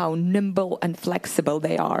create, how nimble and flexible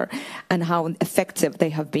they are, and how effective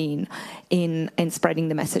they have been in spreading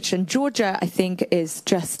the message. And Georgia, I think, is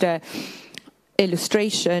just a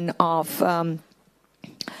illustration of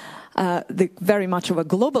very much of a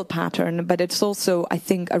global pattern, but it's also, I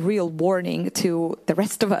think, a real warning to the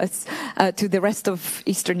rest of us, to the rest of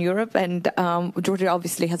Eastern Europe. And Georgia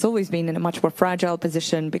obviously has always been in a much more fragile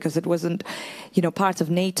position because it wasn't, you know, part of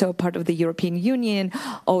NATO, part of the European Union,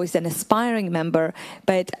 always an aspiring member.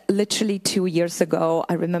 But literally 2 years ago,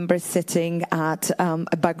 I remember sitting at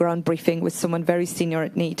a background briefing with someone very senior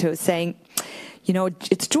at NATO saying, you know,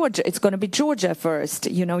 it's Georgia. It's going to be Georgia first.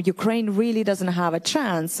 You know, Ukraine really doesn't have a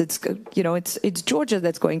chance. It's, you know, it's Georgia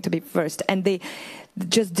that's going to be first. And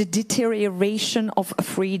just the deterioration of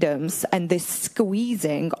freedoms and the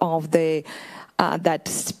squeezing of that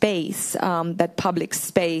space, that public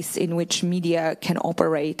space in which media can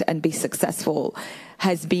operate and be successful,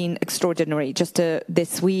 has been extraordinary. Just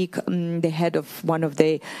this week, the head of one of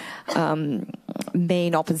the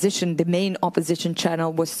main opposition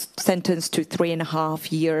channel was sentenced to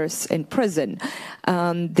 3.5 years in prison.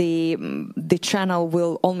 The channel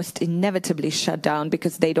will almost inevitably shut down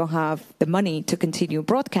because they don't have the money to continue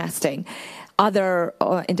broadcasting. Other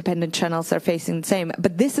independent channels are facing the same.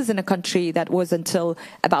 But this is in a country that was, until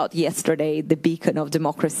about yesterday, the beacon of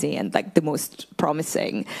democracy and like the most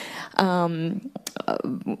promising,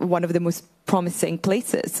 one of the most promising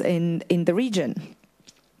places in the region.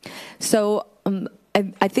 So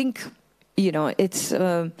I think, you know, it's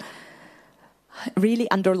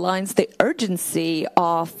really underlines the urgency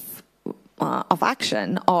of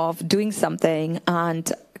action, of doing something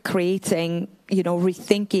and creating, you know,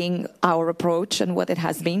 rethinking our approach and what it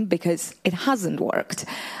has been, because it hasn't worked.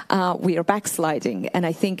 We are backsliding, and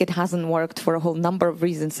I think it hasn't worked for a whole number of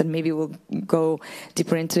reasons, and maybe we'll go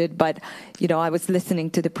deeper into it. But, you know, I was listening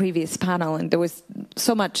to the previous panel, and there was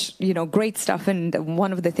so much, you know, great stuff. And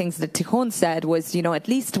one of the things that Tikhon said was, you know, at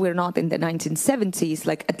least we're not in the 1970s,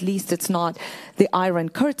 like at least it's not the Iron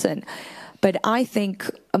Curtain. But I think,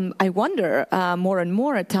 I wonder more and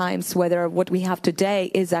more at times whether what we have today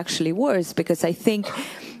is actually worse, because I think,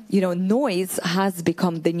 you know, noise has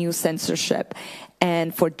become the new censorship.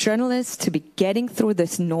 And for journalists to be getting through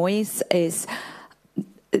this noise is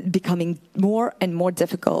becoming more and more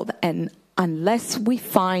difficult. And unless we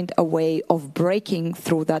find a way of breaking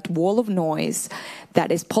through that wall of noise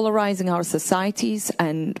that is polarizing our societies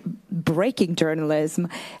and breaking journalism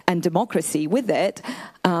and democracy with it,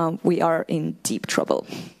 we are in deep trouble.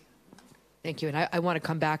 Thank you. And I want to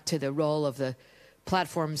come back to the role of the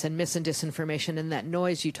platforms and mis and disinformation and that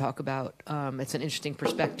noise you talk about. It's an interesting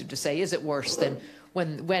perspective to say, is it worse than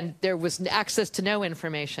when there was access to no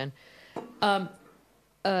information? Matusz,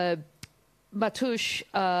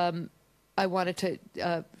 I wanted to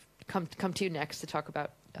come to you next to talk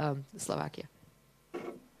about Slovakia.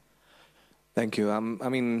 Thank you. I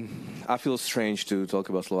mean, I feel strange to talk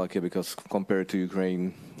about Slovakia because compared to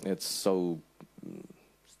Ukraine, it's so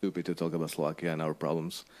stupid to talk about Slovakia and our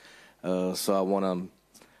problems. So I want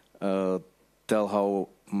to tell how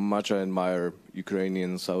much I admire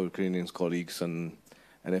Ukrainians, our Ukrainian colleagues, and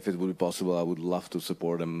if it would be possible, I would love to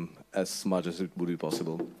support them as much as it would be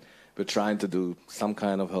possible. We're trying to do some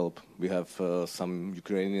kind of help. We have some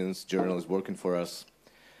Ukrainian journalists working for us.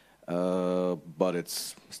 but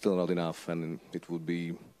it's still not enough, and it would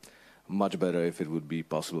be much better if it would be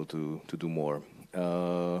possible to do more.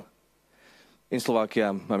 In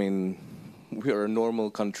Slovakia, I mean, we are a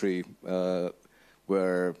normal country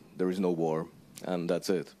where there is no war, and that's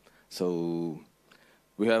it. So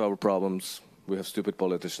we have our problems. We have stupid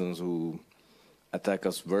politicians who attack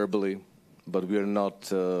us verbally, but we are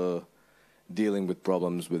not dealing with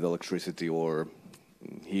problems with electricity or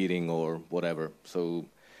heating or whatever. So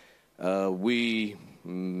we're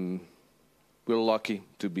lucky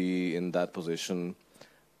to be in that position,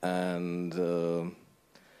 and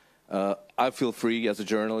I feel free as a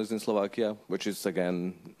journalist in Slovakia, which is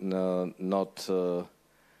again not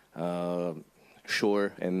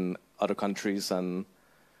sure in other countries, and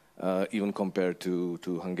even compared to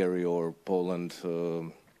Hungary or Poland,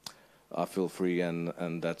 I feel free,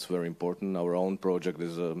 and that's very important. Our own project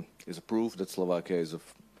is a proof that Slovakia is a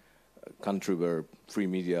country where free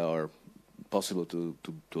media are possible to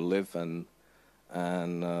live, and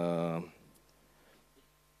I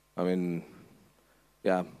mean,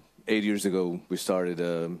 yeah, 8 years ago we started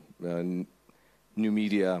a new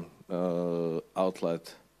media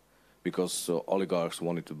outlet because oligarchs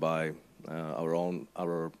wanted to buy our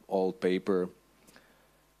old paper,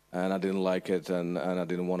 and I didn't like it, and I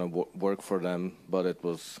didn't want to work for them, but it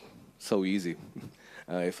was so easy.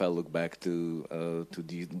 If I look back to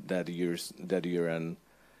that year, and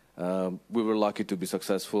we were lucky to be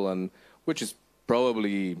successful, and which is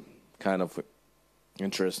probably kind of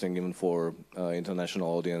interesting even for international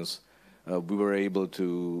audience. We were able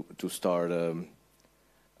to start a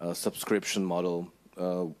subscription model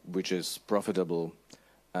which is profitable,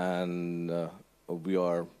 and we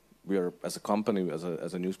are as a company,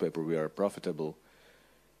 as a newspaper, we are profitable.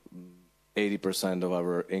 80% of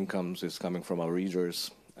our incomes is coming from our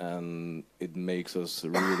readers, and it makes us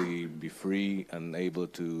really be free and able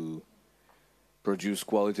to produce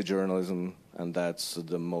quality journalism, and that's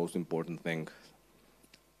the most important thing.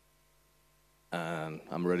 And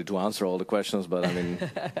I'm ready to answer all the questions, but I mean,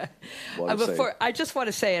 what to say? I just want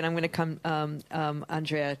to say, and I'm going to come,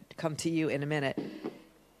 Andrea, come to you in a minute.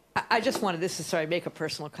 I just wanted make a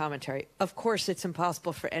personal commentary. Of course, it's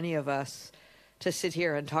impossible for any of us to sit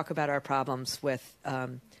here and talk about our problems with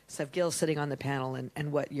Gil sitting on the panel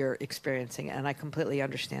and what you're experiencing, and I completely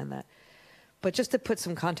understand that. But just to put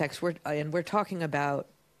some context, we're talking about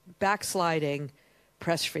backsliding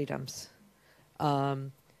press freedoms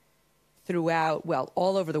throughout, well,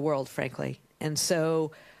 all over the world, frankly. And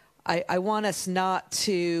so I want us not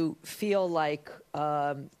to feel like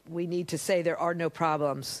we need to say there are no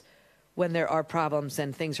problems when there are problems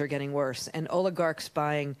and things are getting worse. And oligarchs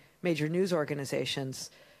buying major news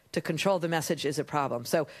organizations to control the message is a problem.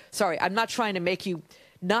 So, sorry, I'm not trying to make you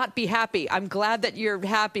not be happy. I'm glad that you're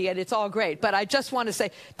happy and it's all great. But I just want to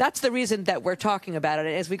say that's the reason that we're talking about it.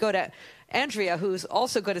 And as we go to Andrea, who's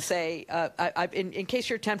also going to say, in case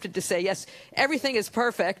you're tempted to say, yes, everything is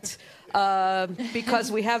perfect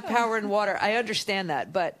because we have power and water. I understand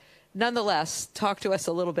that. But nonetheless, talk to us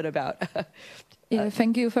a little bit about Yeah,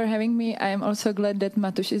 thank you for having me. I am also glad that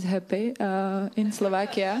Matuš is happy in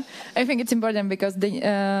Slovakia. I think it's important because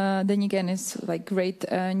Deník N is like great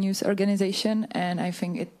news organization, and I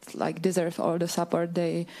think it like deserves all the support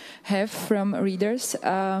they have from readers.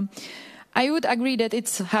 I would agree that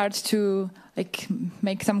it's hard to like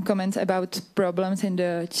make some comments about problems in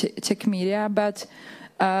the Czech media, but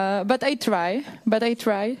I try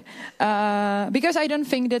because I don't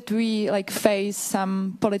think that we like face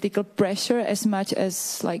some political pressure as much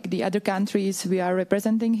as like the other countries we are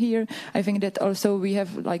representing here. I think that also we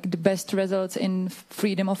have like the best results in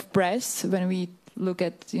freedom of press when we look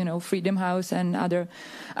at Freedom House and other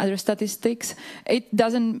statistics. It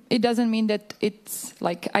doesn't mean that it's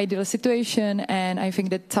like ideal situation, and I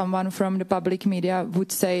think that someone from the public media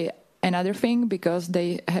would say another thing because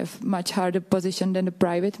they have much harder position than the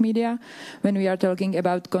private media when we are talking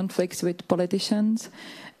about conflicts with politicians.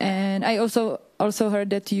 And I also heard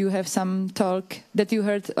that you have some talk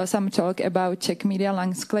about Czech media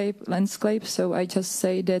landscape. So I just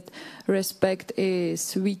say that Respect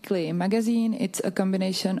is weekly magazine. It's a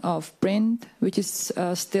combination of print, which is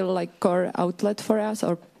still like core outlet for us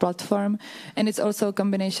or platform, and it's also a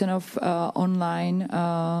combination of online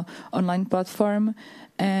platform.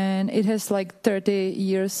 And it has like 30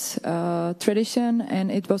 years tradition,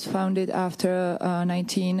 and it was founded after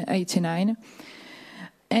 1989.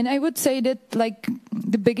 And I would say that like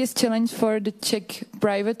the biggest challenge for the Czech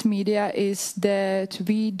private media is that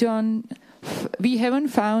we haven't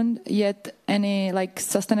found yet any like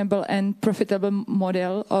sustainable and profitable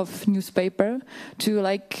model of newspaper to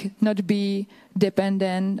like not be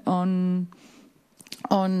dependent on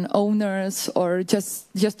on owners, or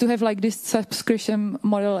just to have like this subscription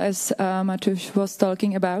model as Matusz was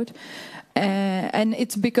talking about. And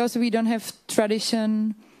it's because we don't have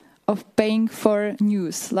tradition of paying for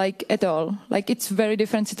news, like at all. Like it's very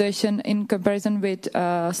different situation in comparison with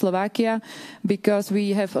Slovakia, because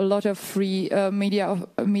we have a lot of free media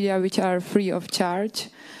which are free of charge.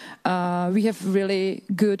 We have really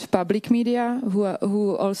good public media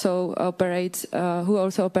who also operate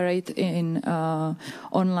in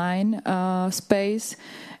online space.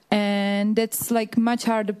 And that's like much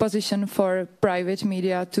harder position for private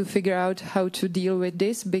media to figure out how to deal with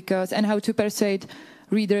this, and how to persuade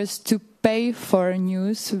readers to pay for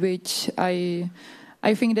news, which I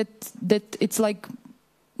think that it's like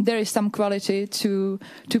there is some quality to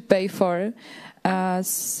pay for,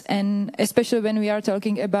 and especially when we are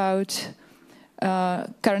talking about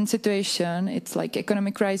current situation, it's like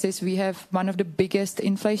economic crisis. We have one of the biggest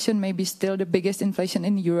inflation, maybe still the biggest inflation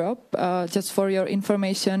in Europe. Just for your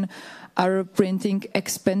information, our printing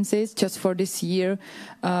expenses just for this year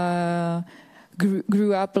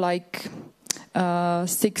grew up like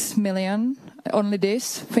 6 million, only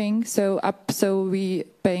this thing. So we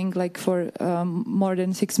paying like for more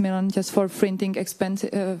than 6 million just for printing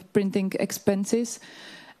expenses,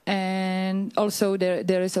 and also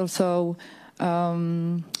there is also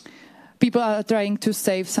people are trying to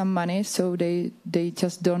save some money, so they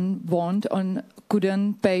just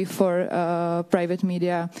couldn't pay for private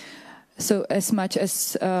media so as much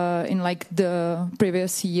as in like the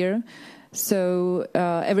previous year. So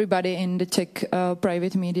everybody in the Czech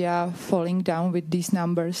private media falling down with these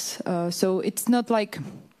numbers. So it's not like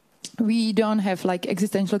we don't have like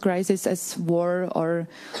existential crisis as war or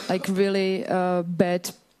like really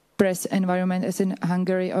bad press environment as in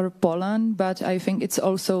Hungary or Poland, but I think it's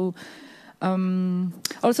also some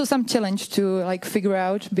challenge to like figure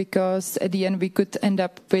out, because at the end we could end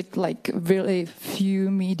up with like really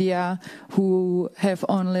few media who have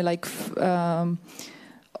only like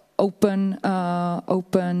open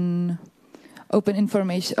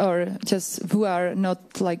information, or just who are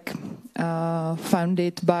not like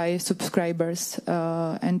funded by subscribers,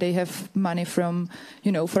 and they have money from,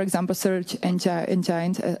 for example, search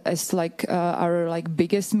engines as like our like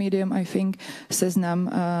biggest medium, I think,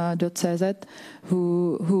 seznam.cz,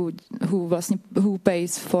 who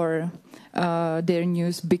pays for their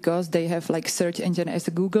news because they have like search engine as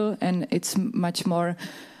a Google, and it's much more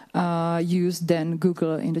used than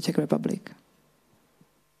Google in the Czech Republic.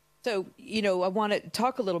 So, I want to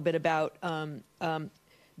talk a little bit about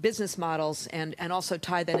business models and also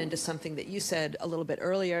tie that into something that you said a little bit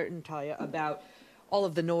earlier, Natalia, about all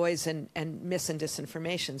of the noise and mis and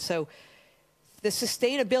disinformation. So the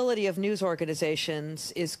sustainability of news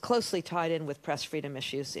organizations is closely tied in with press freedom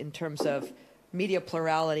issues in terms of media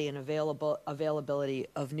plurality and availability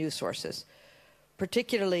of news sources,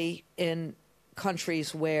 particularly in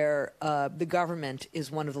countries where the government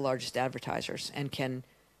is one of the largest advertisers and can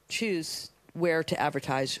choose where to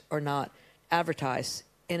advertise or not advertise.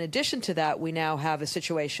 In addition to that, we now have a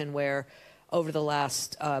situation where over the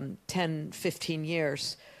last 10, 15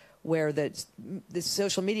 years, where the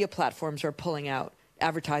social media platforms are pulling out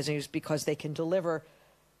advertisers because they can deliver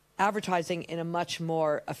advertising in a much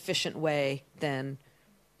more efficient way than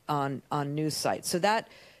on news sites. So that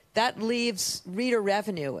leaves reader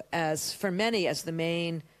revenue as, for many, as the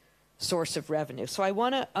main source of revenue. So I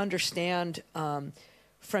want to understand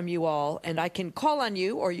from you all, and I can call on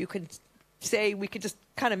you, or you can say we could just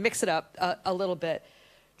kind of mix it up a little bit.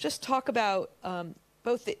 Just talk about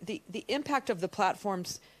both the impact of the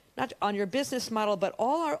platforms, not on your business model, but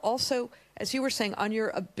also, as you were saying, on your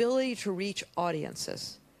ability to reach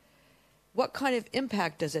audiences. What kind of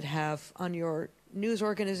impact does it have on your news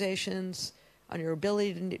organizations, on your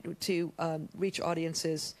ability to reach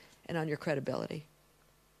audiences, and on your credibility?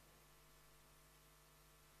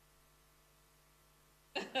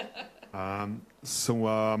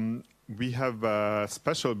 We have a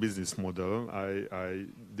special business model. I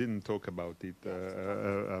didn't talk about it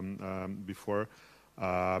before.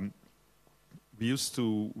 We used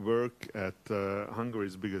to work at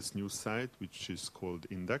Hungary's biggest news site, which is called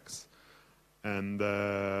Index. And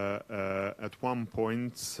at one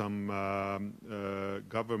point, some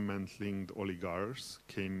government-linked oligarchs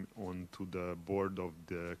came onto the board of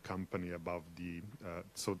the company above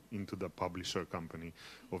into the publisher company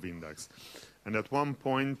of Index. And at one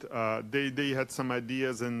point, they had some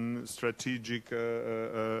ideas and strategic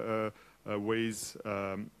ways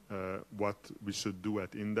what we should do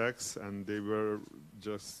at Index, and they were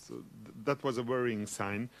just, that was a worrying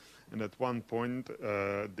sign. And at one point,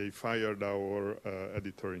 they fired our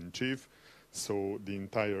editor-in-chief, So the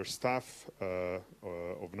entire staff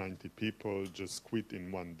of 90 people just quit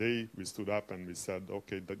in one day. We stood up and we said,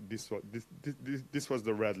 okay, this was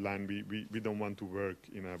the red line. We don't want to work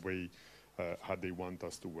in a way how they want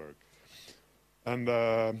us to work. And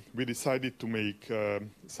we decided to make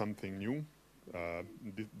something new.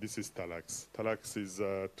 This is Telex. Telex is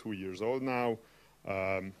 2 years old now.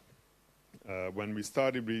 When we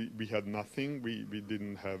started, we had nothing. We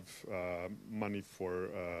didn't have money for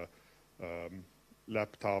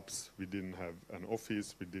laptops. We didn't have an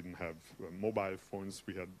office. We didn't have mobile phones.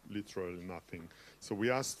 We had literally nothing. So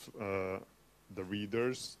we asked the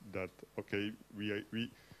readers that, okay, we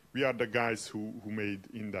are the guys who made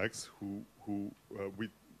Index,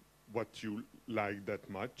 with what you like that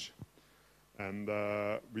much. And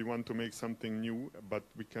we want to make something new, but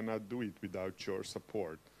we cannot do it without your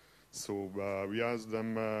support. So we asked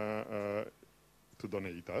them to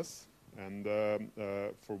donate us. And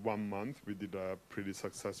for 1 month, we did a pretty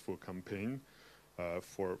successful campaign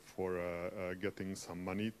for getting some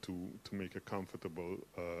money to make a comfortable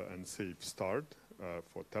and safe start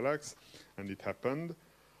for Telex. And it happened.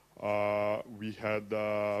 We had,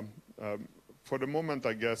 for the moment,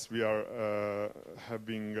 I guess we are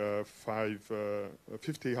having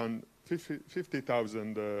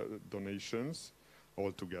 50,000 donations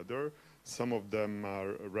altogether. Some of them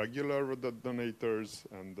are regular donators,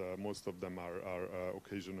 and most of them are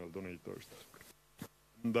occasional donators.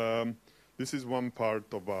 And this is one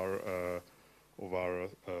part of our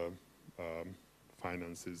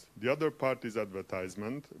finances. The other part is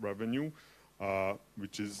advertisement revenue,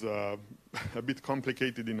 which is a bit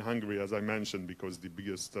complicated in Hungary, as I mentioned, because the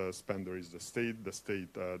biggest spender is the state. The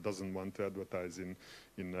state doesn't want to advertise in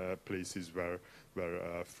places where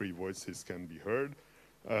free voices can be heard.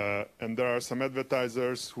 And there are some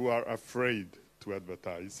advertisers who are afraid to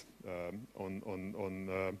advertise on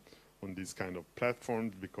these kind of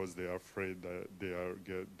platforms because they are afraid that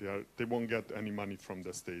they won't get any money from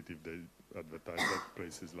the state if they advertise at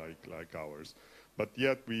places like ours. But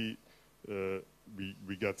yet we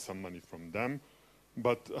get some money from them.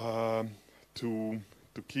 But to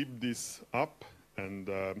keep this up and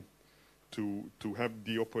to have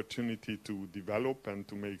the opportunity to develop and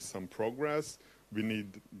to make some progress, we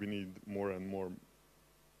need more and more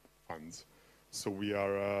funds. So we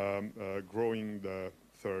are growing the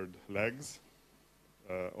third legs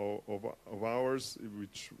of ours,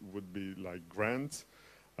 which would be like grants.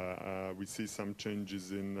 We see some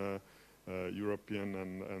changes in European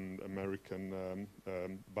and American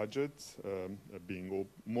budgets, being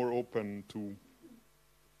more open to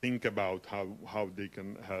think about how they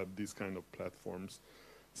can have these kind of platforms.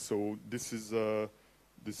 So this is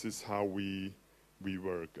how we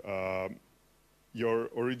work. Your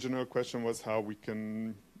original question was how we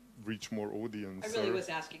can reach more audience. I really was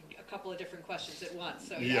asking a couple of different questions at once.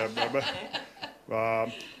 So yeah.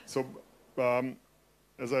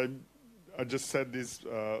 As I just said this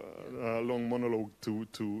long monologue to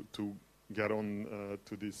get on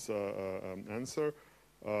to this answer.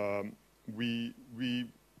 We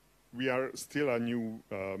are still a new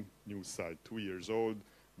site, 2 years old.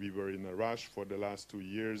 We were in a rush for the last 2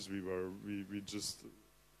 years. We just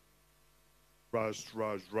rushed,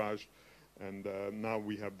 and now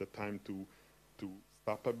we have the time to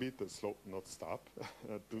stop a bit, not stop,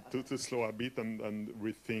 to slow a bit and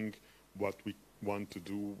rethink what we want to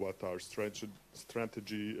do, what our strategy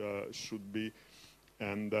should be,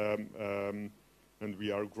 and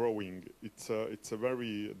we are growing. It's a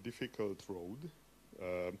very difficult road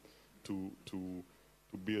to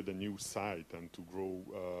build a new site and to grow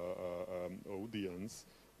audience,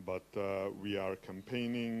 but we are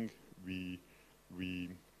campaigning. We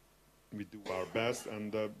do our best,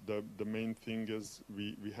 and the main thing is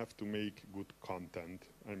we have to make good content.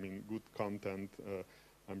 I mean, good content.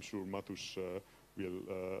 I'm sure Matus will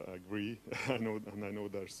agree. I know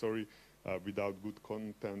their story. Without good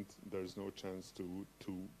content, there's no chance to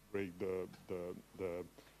break the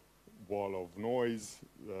wall of noise.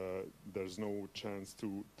 There's no chance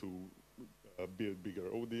to build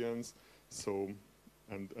bigger audience. So,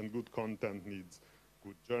 and good content needs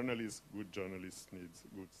good journalists needs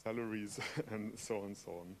good salaries, and so on and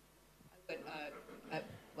so on.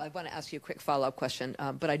 I want to ask you a quick follow-up question,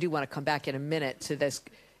 but I do want to come back in a minute to this.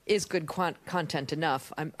 Is good content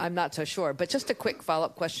enough? I'm not so sure, but just a quick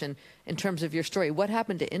follow-up question in terms of your story. What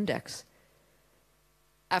happened to Index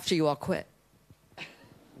after you all quit?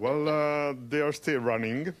 Well, they are still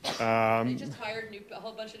running. They just hired a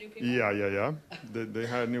whole bunch of new people? Yeah. They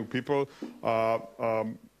hired new people.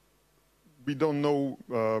 We don't know,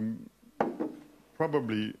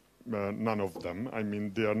 probably none of them. I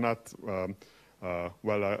mean, they are not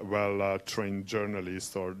trained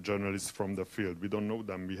journalists or journalists from the field. We don't know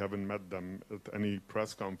them. We haven't met them at any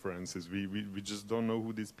press conferences. We just don't know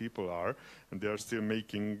who these people are, and they are still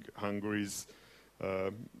making Hungary's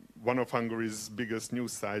one of Hungary's biggest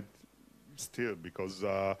news site still, because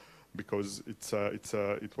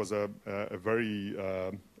it was a very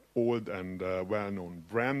old and well-known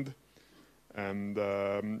brand. And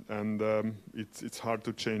it's hard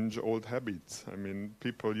to change old habits. I mean,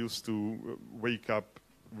 people used to wake up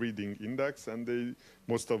reading Index, and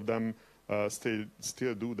most of them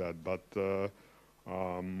still do that. But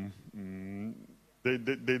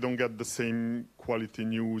they don't get the same quality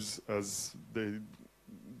news as they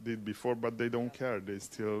did before, but they don't care. They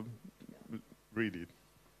still read it.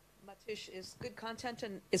 Matusz, is good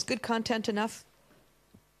content enough?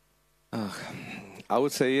 I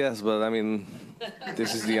would say yes, but I mean,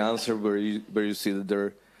 this is the answer where you see that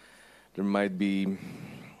there might be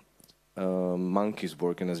monkeys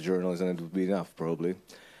working as journalists, and it would be enough probably.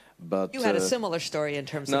 But you had a similar story in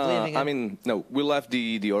terms of leaving. I mean, no, we left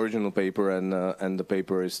the original paper, and the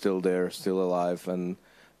paper is still there, still alive, and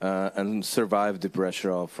survived the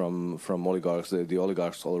pressure from oligarchs. The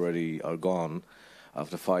oligarchs already are gone.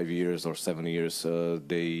 After 5 years or 7 years,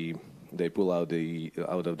 they pull out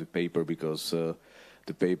of the paper because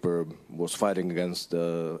the paper was fighting against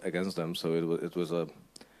them. So it was a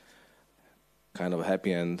kind of a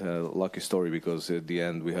happy and lucky story, because at the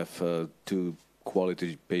end we have 2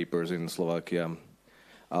 quality papers in Slovakia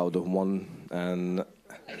out of 1, and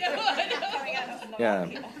yeah,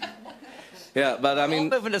 but I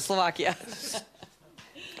mean, all moving to Slovakia.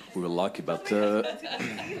 We were lucky, but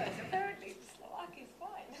apparently Slovakia is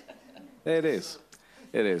fine. It is.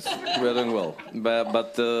 We're doing well,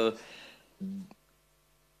 but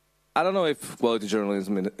I don't know if quality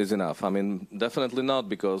journalism is enough. I mean, definitely not,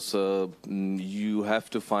 because you have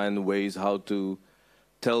to find ways how to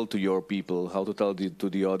tell to your people, how to tell to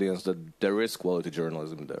the audience that there is quality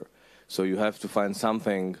journalism there. So you have to find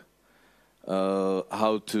something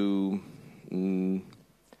how to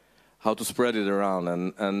spread it around.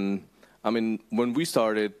 And I mean, when we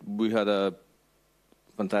started, we had a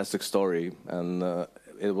fantastic story, and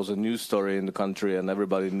it was a news story in the country, and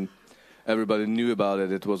everybody knew about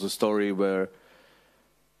it. It was a story where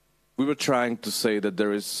we were trying to say that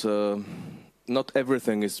there is not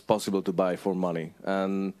everything is possible to buy for money,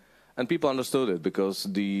 and people understood it, because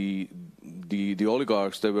the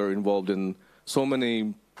oligarchs, they were involved in so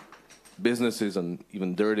many businesses, and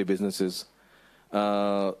even dirty businesses.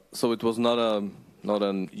 So it was not a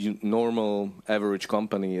normal average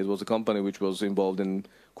company. It was a company which was involved in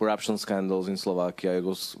corruption scandals in Slovakia. It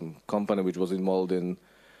was a company which was involved in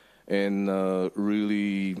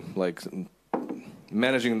really like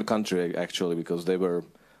managing the country, actually, because they were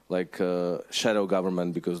like shadow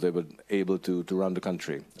government, because they were able to run the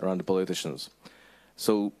country, run the politicians.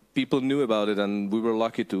 So people knew about it, and we were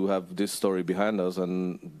lucky to have this story behind us,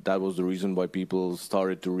 and that was the reason why people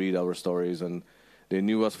started to read our stories, and they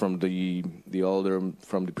knew us from the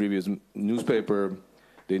previous newspaper.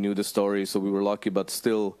 They knew the story, so we were lucky. But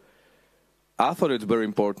still, I thought it's very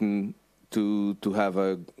important to have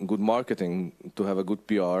a good marketing, to have a good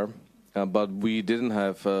PR, but we didn't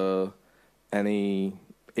have any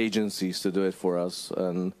agencies to do it for us,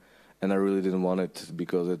 and I really didn't want it,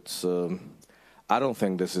 because it's. I don't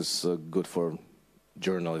think this is good for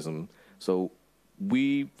journalism. So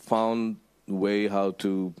we found a way how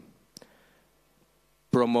to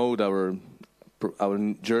promote our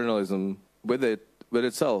journalism with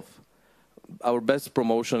itself. Our best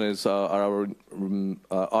promotion is our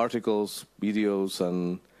articles, videos,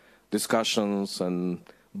 and discussions, and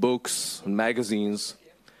books, and magazines,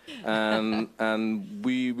 and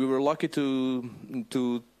we were lucky to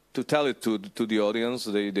tell it to the audience.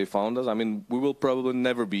 They found us. I mean, we will probably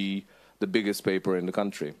never be the biggest paper in the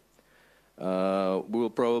country. We will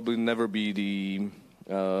probably never be the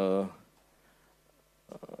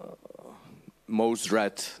most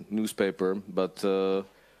read newspaper, but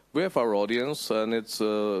we have our audience, and it's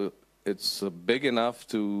big enough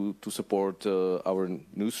to support our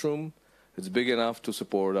newsroom. It's big enough to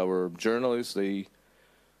support our journalists.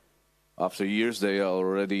 After years, they are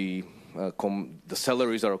already the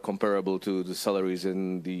salaries are comparable to the salaries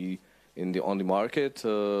on the market.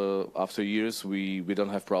 After years, we don't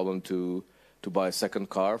have problem to buy a second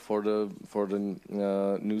car for the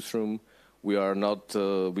newsroom. We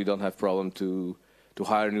don't have problem to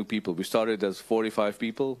hire new people. We started as 45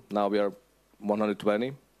 people. Now we are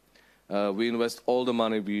 120. We invest all the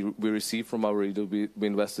money we receive from our reader. We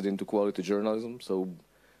invested into quality journalism. So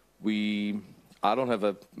I don't have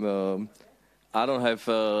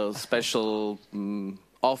a special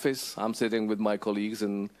office. I'm sitting with my colleagues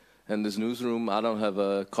in this newsroom. I don't have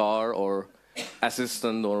a car or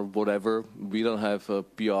assistant or whatever. We don't have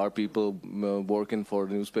PR people working for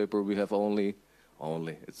the newspaper. We have only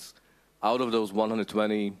it's out of those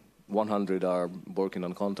 120, 100 are working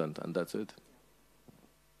on content, and that's it.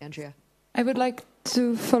 Andrea. I would like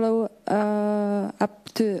to follow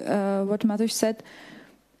up to what Mother said,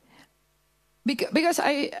 because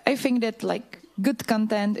I think that like good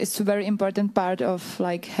content is a very important part of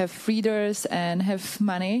like have readers and have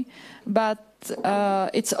money, but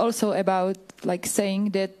it's also about like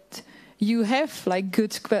saying that you have like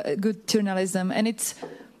good journalism, and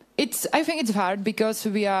I think it's hard because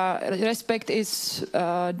Respect is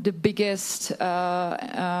the biggest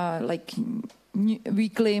like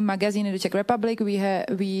weekly magazine in the Czech Republic. We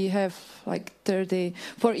have like 30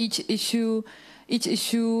 for each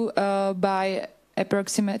issue by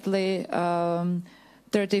approximately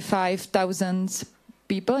 35,000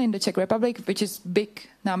 people in the Czech Republic, which is big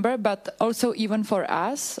number. But also even for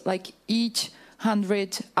us, like each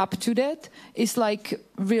 100 up to that is like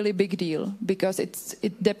really big deal, because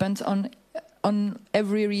it depends on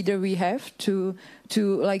every reader we have to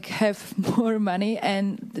like have more money,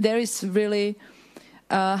 and there is really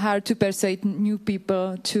hard to persuade new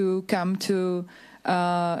people to come to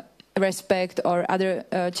Respect or other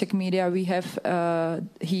Czech media we have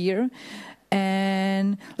here.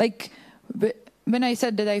 And like when I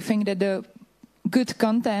said that I think that the good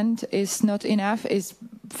content is not enough, is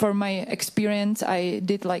for my experience, I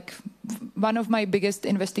did like one of my biggest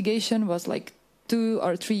investigation was like 2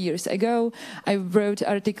 or 3 years ago. I wrote an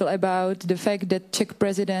article about the fact that Czech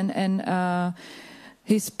president and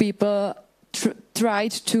his people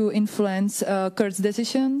tried to influence Kurds'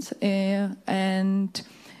 decisions, and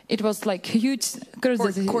it was like huge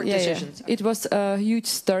court decisions. It was a huge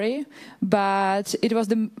story, but it was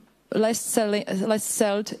the less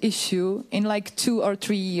sold issue in like 2 or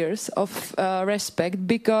 3 years of Respect,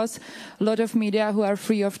 because a lot of media who are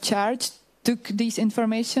free of charge took this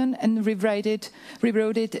information and rewrote it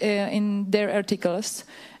in their articles.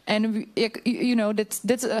 And you know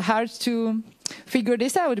that's hard to figure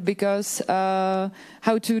this out, because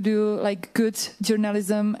how to do like good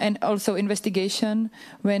journalism and also investigation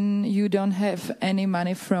when you don't have any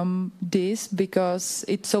money from this, because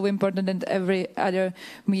it's so important that every other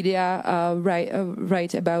media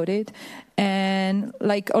write about it. And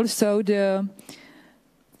like also the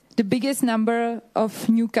biggest number of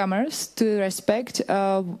newcomers to Respect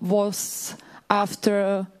was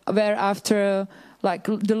after like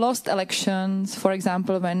the lost elections, for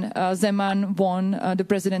example, when Zeman won the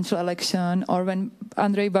presidential election, or when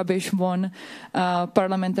Andrej Babiš won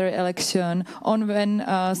parliamentary election, or when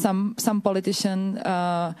some politician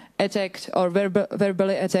attacked or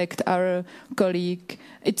verbally attacked our colleague.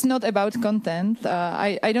 It's not about content.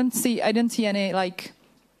 I don't see any like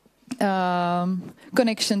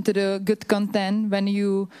connection to the good content when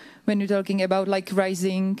you're talking about like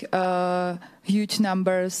rising huge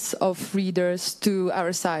numbers of readers to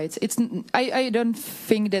our sites. I don't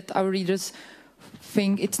think that our readers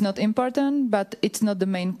think it's not important, but it's not the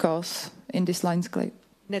main cause in this landscape.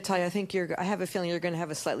 Natalia, I have a feeling you're going to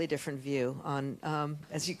have a slightly different view on,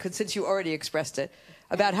 since you already expressed it,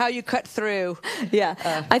 about how you cut through. Yeah,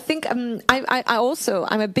 I think I'm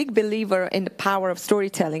a big believer in the power of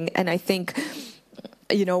storytelling, and I think,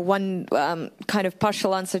 you know, one kind of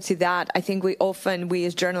partial answer to that, I think we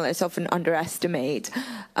as journalists often underestimate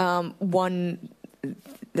the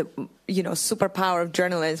superpower of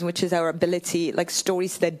journalism, which is our ability, like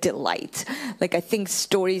stories that delight. Like I think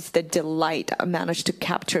stories that delight manage to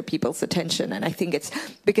capture people's attention, and I think it's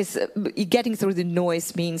because getting through the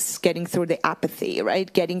noise means getting through the apathy,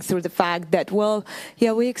 right? Getting through the fact that, well,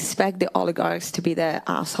 yeah, we expect the oligarchs to be the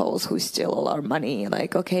assholes who steal all our money.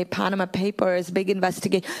 Like, okay, Panama Papers, big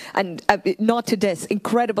investigation, and not to this,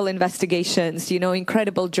 incredible investigations, you know,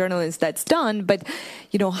 incredible journalism that's done, but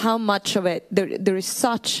you know how much of it there is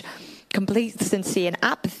such complacency and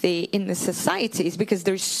apathy in the societies, because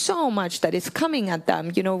there's so much that is coming at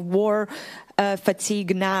them. You know, war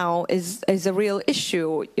fatigue now is a real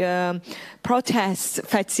issue. Protest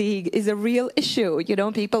fatigue is a real issue. You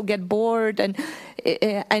know, people get bored, and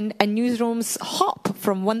newsrooms hop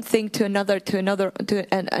from one thing to another to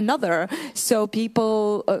another. So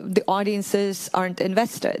people, the audiences aren't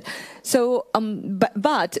invested. So,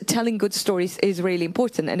 but telling good stories is really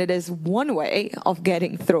important, and it is one way of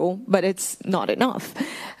getting through, but it's not enough.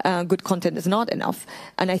 Good content is not enough,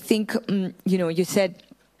 and I think you know, you said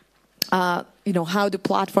how do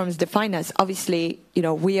platforms define us? Obviously,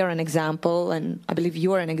 we are an example, and I believe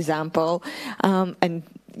you are an example, and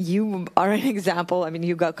you are an example. I mean,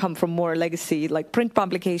 you come from more legacy, like print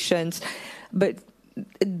publications, but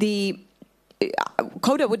the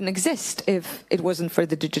Coda wouldn't exist if it wasn't for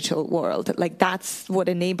the digital world. Like, that's what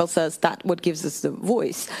enables us, that's what gives us the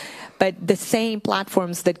voice. But the same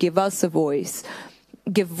platforms that give us a voice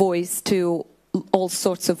give voice to all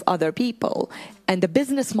sorts of other people. And the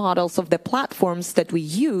business models of the platforms that we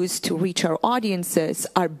use to reach our audiences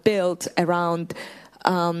are built around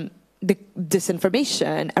the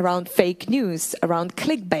disinformation, around fake news, around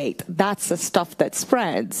clickbait. That's the stuff that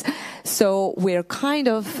spreads. So we're kind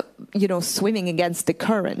of, swimming against the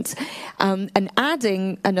current. And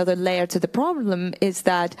adding another layer to the problem is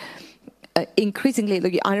that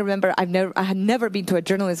increasingly, I remember I had never been to a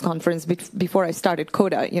journalist conference before I started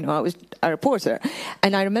Coda. I was a reporter,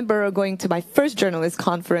 and I remember going to my first journalist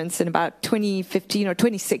conference in about 2015 or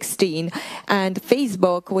 2016, and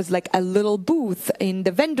Facebook was like a little booth in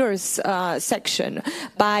the vendors section.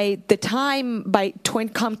 By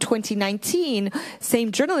 2019,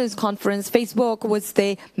 same journalist conference, Facebook was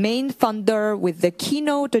the main funder with the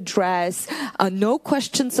keynote address, no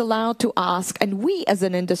questions allowed to ask, and we as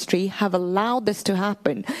an industry have allowed this to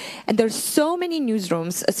happen. And there's so many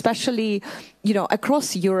newsrooms, especially,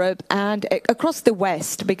 across Europe and across the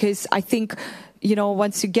West, because I think,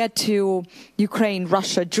 once you get to Ukraine,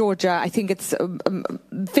 Russia, Georgia, I think it's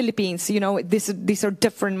Philippines, these are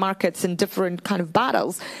different markets and different kind of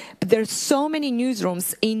battles. But there's so many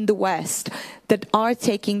newsrooms in the West that are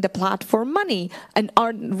taking the platform money and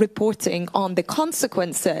are reporting on the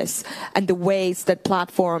consequences and the ways that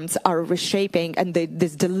platforms are reshaping and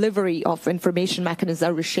this delivery of information mechanisms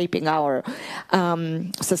are reshaping our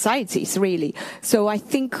societies, really. So I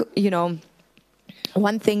think,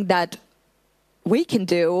 one thing that we can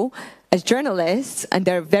do as journalists, and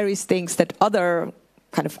there are various things that other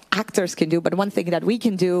kind of actors can do, but one thing that we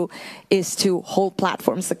can do is to hold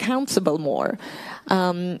platforms accountable more.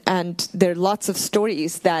 And there are lots of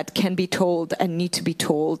stories that can be told and need to be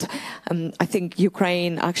told. I think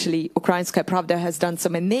Ukrainska Pravda has done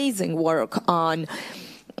some amazing work on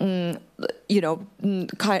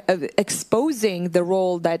kind of exposing the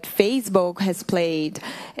role that Facebook has played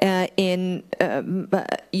in,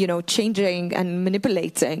 changing and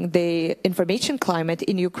manipulating the information climate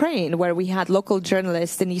in Ukraine, where we had local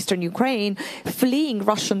journalists in eastern Ukraine fleeing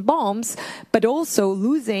Russian bombs, but also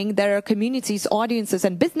losing their communities, audiences,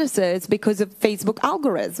 and businesses because of Facebook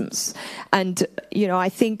algorithms. And, I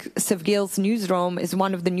think Sevgil's newsroom is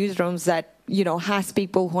one of the newsrooms that has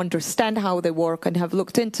people who understand how they work and have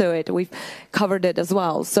looked into it. We've covered it as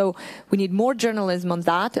well. So we need more journalism on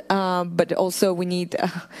that, but also we need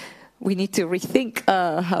to rethink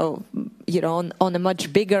how, on a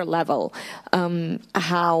much bigger level,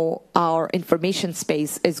 how our information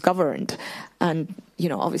space is governed. And,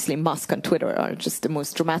 obviously Musk and Twitter are just the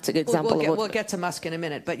most dramatic example. We'll get to Musk in a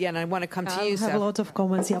minute, but and I want to come to you, I have a lot of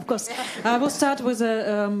comments, of course. I will start with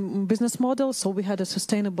a business model. So we had a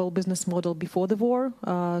sustainable business model before the war.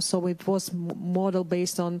 So it was model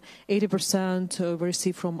based on 80% we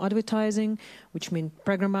received from advertising, which means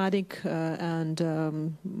programmatic and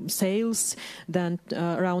sales. Then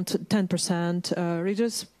around 10%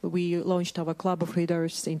 readers. We launched our club of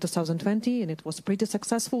readers in 2020, and it was pretty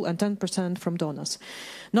successful, and 10% from donors.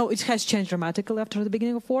 Now, it has changed dramatically after the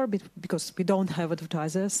beginning of war because we don't have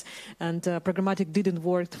advertisers, and programmatic didn't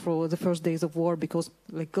work for the first days of war because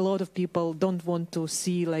a lot of people don't want to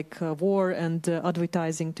see war and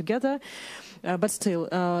advertising together. But still,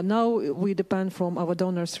 now we depend from our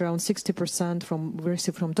donors. Around 60% we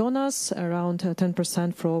receive from donors, around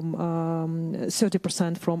 10% from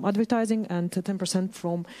 30% from advertising, and 10%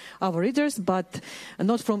 from our readers, but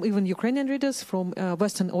not from even Ukrainian readers, from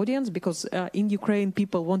Western audience, because in Ukraine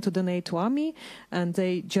people want to donate to army, and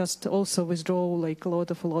they just also withdraw a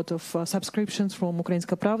lot of subscriptions from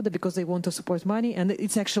Ukrainska Pravda because they want to support money, and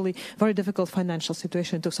it's actually very difficult financial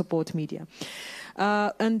situation to support media.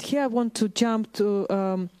 And here I want to jump to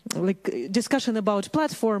discussion about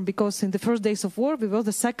platform, because in the first days of war we were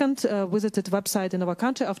the second visited website in our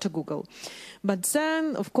country after Google. But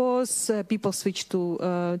then, of course, people switched to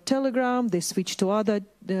Telegram, they switched to other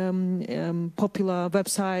popular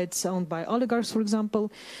websites owned by oligarchs, for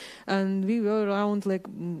example, and we were around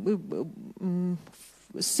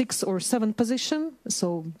 6 or 7 position.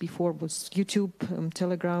 So before was YouTube,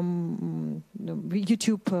 Telegram,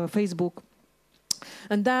 YouTube, Facebook,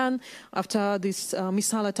 And then, after this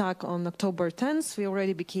missile attack on October 10th, we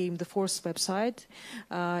already became the fourth website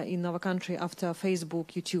in our country after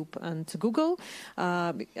Facebook, YouTube, and Google.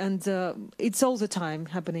 And it's all the time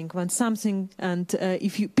happening when something, and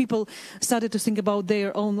if people started to think about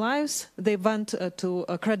their own lives, they went to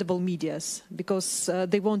credible medias because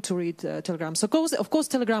they want to read Telegram. So, of course,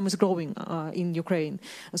 Telegram is growing in Ukraine.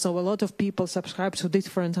 So a lot of people subscribe to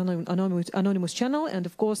different anonymous channel, and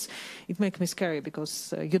of course, it makes me scary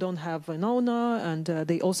because you don't have an owner, and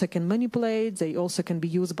they also can manipulate. They also can be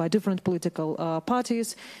used by different political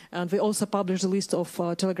parties. And we also published a list of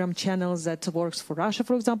Telegram channels that works for Russia,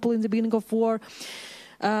 for example, in the beginning of war.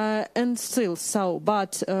 And still,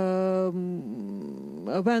 but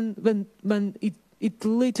when it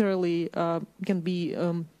literally can be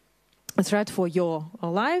a threat for your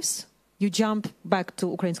lives, you jump back to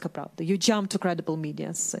Ukrainska Pravda. You jump to credible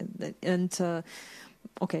medias,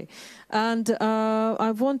 okay. And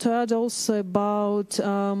I want to add also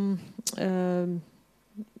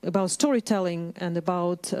about storytelling and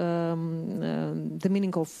about the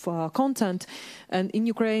meaning of content. And in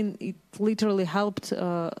Ukraine, it literally helped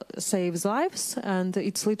save lives, and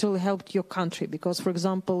it's literally helped your country. Because, for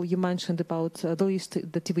example, you mentioned about the list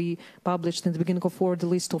that we published in the beginning of war, the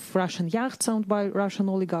list of Russian yachts owned by Russian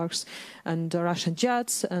oligarchs and Russian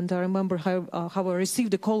jets. And I remember how I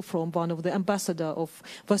received a call from one of the ambassador of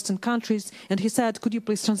Western countries, and he said, "Could you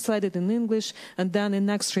please translate it in English?" And then in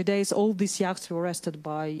the next 3 days, all these yachts were arrested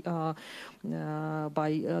by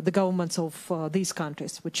the governments of these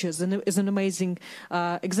countries, which is an amazing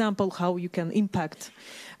example how you can impact.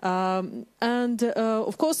 And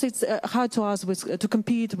of course, it's hard to us to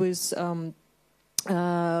compete with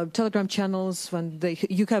Telegram channels when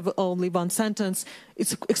you have only one sentence.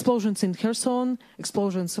 It's explosions in Kherson,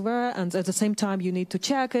 explosions where, and at the same time you need to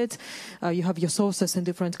check it. You have your sources in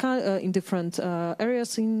different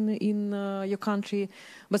areas in your country,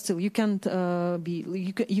 but still you can't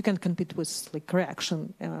you can compete with like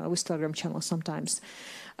reaction with Telegram channels sometimes.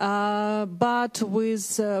 But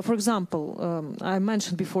with, for example, I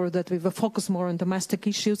mentioned before that we were focused more on domestic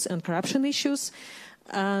issues and corruption issues.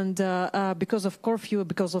 And because of curfew,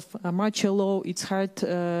 because of martial law, it's hard,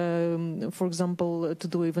 for example, to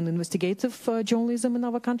do even investigative journalism in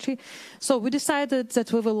our country. So we decided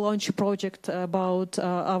that we will launch a project about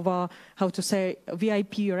our, how to say,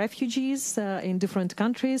 VIP refugees in different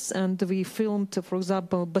countries. And we filmed, for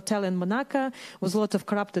example, Battalion Monaco with a lot of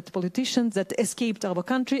corrupted politicians that escaped our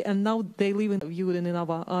country, and now they live in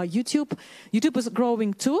our YouTube. YouTube is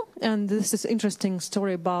growing too, and this is interesting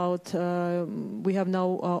story about we have now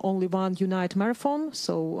only one Unite Marathon,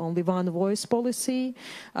 so only one voice policy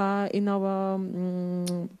in our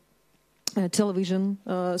television.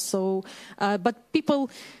 But people,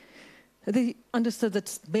 they understood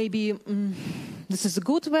that maybe this is a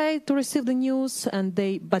good way to receive the news, and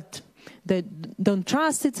but they don't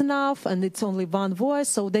trust it enough, and it's only one voice,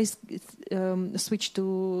 so they switch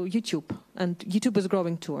to YouTube. And YouTube is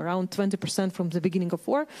growing too, around 20% from the beginning of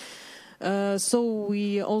war. So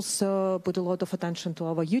we also put a lot of attention to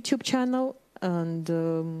our YouTube channel, and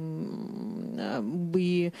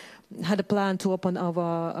we had a plan to open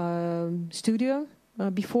our studio.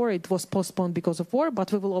 Before it was postponed because of war,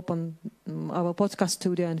 but we will open our podcast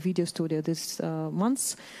studio and video studio this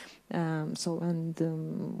month.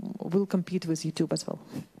 We'll compete with YouTube as well.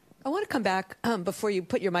 I want to come back before you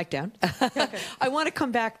put your mic down. Okay. I want to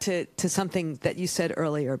come back to something that you said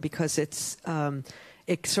earlier, because it's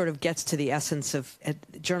it sort of gets to the essence of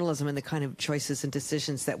journalism and the kind of choices and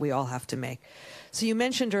decisions that we all have to make. So you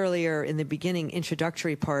mentioned earlier in the beginning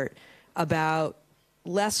introductory part about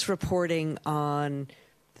less reporting on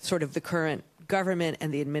sort of the current government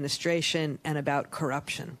and the administration and about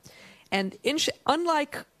corruption. And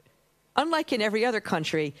unlike in every other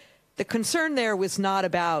country, the concern there was not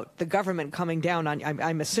about the government coming down on,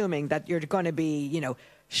 I'm assuming that you're going to be,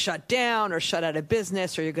 shut down or shut out of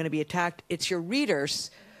business or you're going to be attacked. It's your readers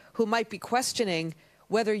who might be questioning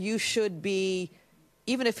whether you should be,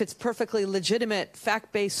 even if it's perfectly legitimate,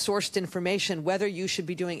 fact-based sourced information, whether you should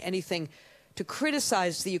be doing anything to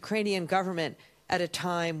criticize the Ukrainian government at a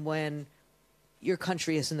time when your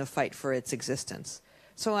country is in the fight for its existence.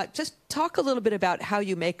 So just talk a little bit about how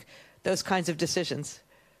you make those kinds of decisions.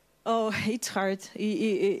 Oh, it's hard.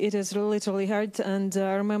 It is literally hard. And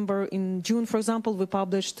I remember in June, for example, we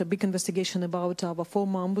published a big investigation about our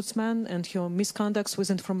former ombudsman and her misconducts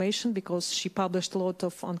with information, because she published a lot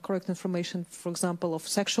of incorrect information, for example, of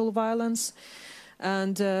sexual violence.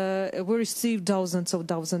 And we received thousands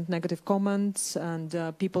negative comments,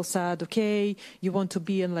 and people said, okay, you want to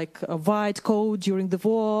be in like a white coat during the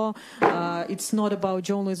war. It's not about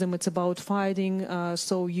journalism, it's about fighting.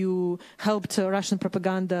 So you helped Russian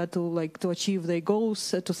propaganda to achieve their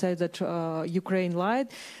goals, to say that Ukraine lied.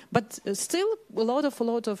 But still, a lot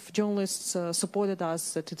of journalists supported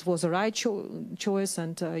us, that it was a right choice,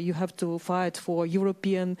 and you have to fight for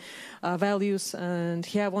European values. And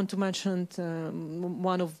here I want to mention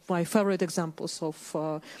one of my favorite examples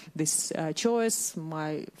of this choice.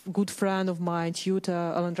 My good friend of mine, tutor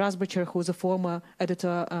Alan Rasbacher, who is a former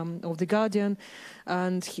editor of The Guardian,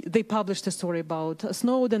 and they published a story about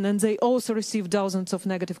Snowden, and they also received dozens of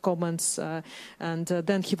negative comments. And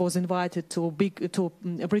then he was invited to a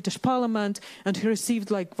British Parliament, and he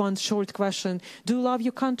received like one short question: "Do you love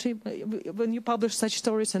your country when you publish such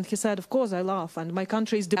stories?" And he said, "Of course I love, and my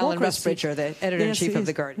country is democracy." Alan Rasbacher, the editor-in-chief of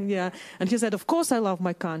The Guardian. Yeah, and he said, "Of course I love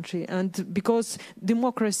my country, and because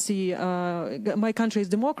democracy, my country is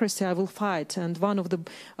democracy, I will fight. And one of the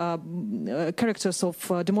characters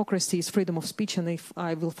of democracy is freedom of speech, and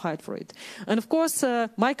I will fight for it." And of course,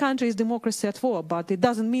 my country is democracy at war, but it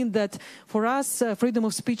doesn't mean that for us freedom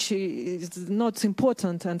of speech is not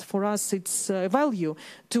important, and for us it's a value.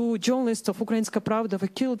 Two journalists of Ukrainska Pravda were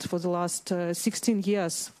killed for the last 16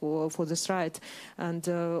 years for this right. And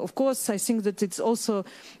of course, I think that it's also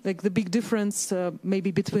like the big difference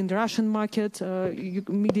maybe between the Russian market,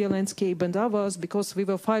 media landscape and ours, because we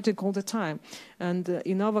were fighting all the time. And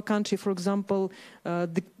in our country, for example,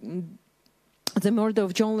 the murder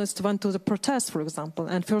of journalists went to the protests, for example,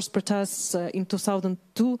 and first protests in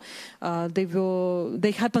 2002,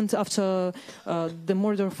 they happened after the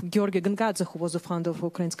murder of Georgy Gangadze, who was the founder of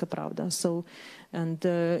Ukrainska Pravda. So, and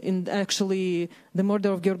actually, the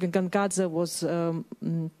murder of Georgy Gangadze was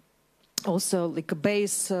also like a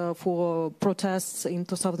base for protests in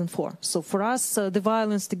 2004. So for us, the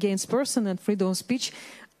violence against person and freedom of speech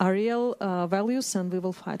are real values, and we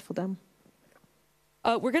will fight for them.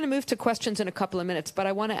 We're going to move to questions in a couple of minutes, but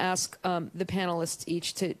I want to ask the panelists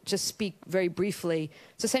each to just speak very briefly.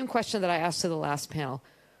 It's the same question that I asked to the last panel.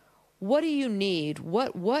 What do you need?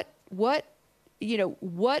 What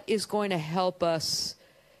is going to help us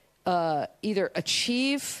either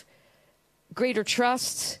achieve greater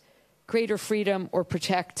trust, greater freedom, or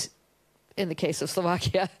protect, in the case of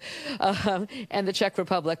Slovakia and the Czech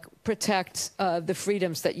Republic, protect the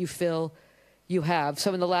freedoms that you feel you have?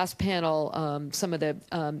 So in the last panel, some of the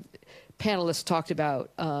panelists talked about,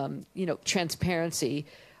 transparency,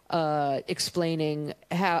 explaining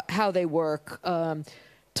how they work,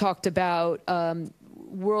 talked about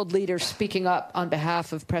world leaders speaking up on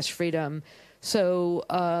behalf of press freedom. So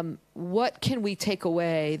what can we take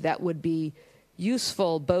away that would be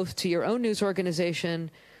useful both to your own news organization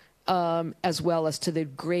as well as to the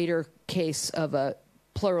greater case of a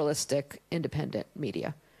pluralistic, independent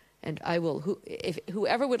media? And I will,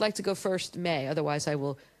 whoever would like to go first may, otherwise I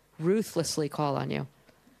will ruthlessly call on you.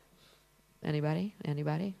 Anybody?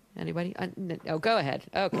 Oh, go ahead.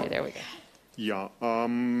 Okay, there we go. Yeah.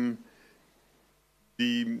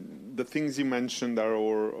 The things you mentioned are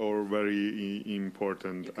all very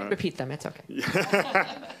important. You can repeat them, it's okay.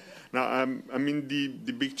 Now, I mean,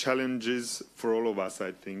 the big challenges for all of us,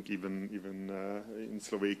 I think, even in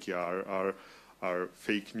Slovakia, are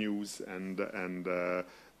fake news and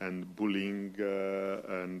bullying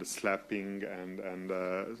and slapping and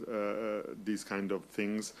these kind of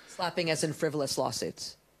things. Slapping as in frivolous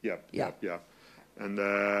lawsuits. Yeah. And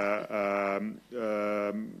I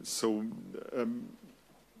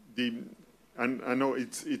know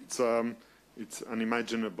it's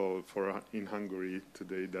unimaginable in Hungary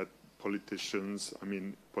today that politicians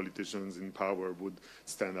in power would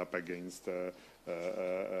stand up against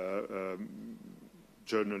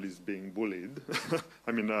journalists being bullied.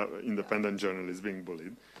 I mean, independent journalists being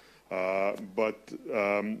bullied. But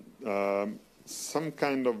some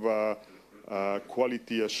kind of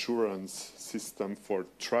quality assurance system for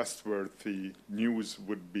trustworthy news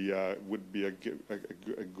would be a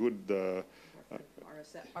good.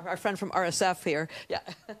 Our friend from RSF here, yeah.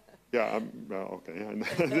 Yeah. Okay.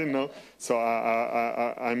 I didn't know. So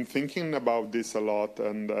I'm thinking about this a lot,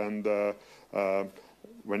 and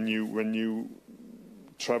when you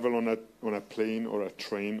travel on a plane or a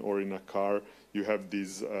train or in a car, you have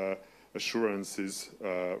these assurances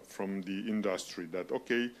from the industry that,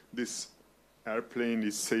 okay, this airplane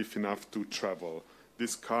is safe enough to travel,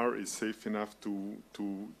 this car is safe enough to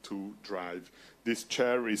drive, this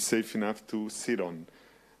chair is safe enough to sit on.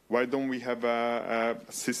 Why don't we have a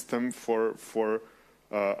system for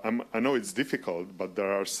I know it's difficult, but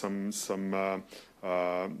there are some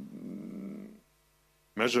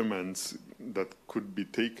measurements that could be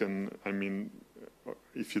taken. I mean,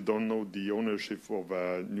 if you don't know the ownership of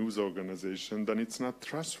a news organization, then it's not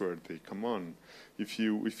trustworthy. Come on, if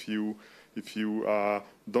you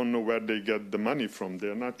don't know where they get the money from,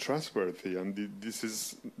 they're not trustworthy. And this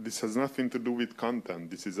has nothing to do with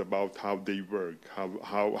content. This is about how they work,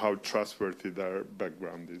 how trustworthy their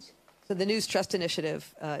background is. So the News Trust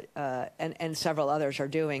Initiative and several others are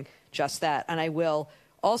doing just that. And I will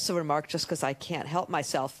also remark, just because I can't help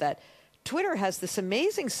myself, that Twitter has this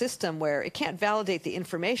amazing system where it can't validate the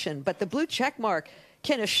information, but the blue check mark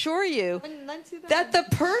can assure you that the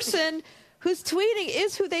person who's tweeting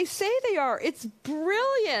is who they say they are. It's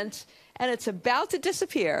brilliant, and it's about to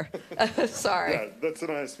disappear. Sorry. Yeah, that's a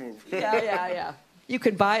nice move. Yeah. You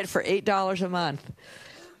can buy it for $8 a month.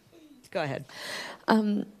 Go ahead.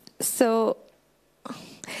 So,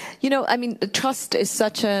 you know, I mean, trust is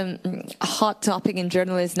such a hot topic in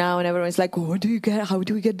journalism now, and everyone's like, how do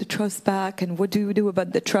we get the trust back, and what do we do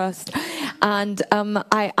about the trust? And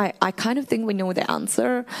I kind of think we know the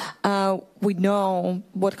answer. We know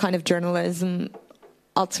what kind of journalism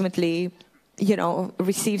ultimately, you know,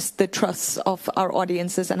 receives the trust of our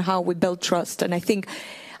audiences and how we build trust. And I think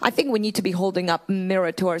we need to be holding up a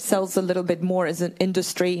mirror to ourselves a little bit more as an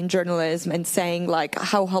industry in journalism and saying, like,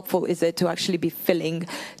 how helpful is it to actually be filling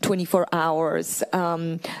 24 hours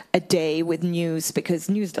a day with news, because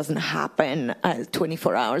news doesn't happen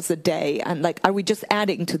 24 hours a day. And, like, are we just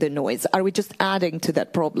adding to the noise? Are we just adding to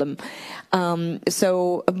that problem?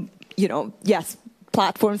 You know, yes,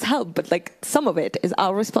 platforms help, but like some of it is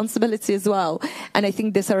our responsibility as well. And I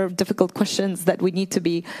think these are difficult questions that we need to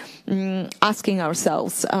be asking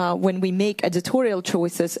ourselves when we make editorial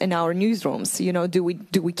choices in our newsrooms. You know, do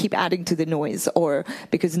we keep adding to the noise, or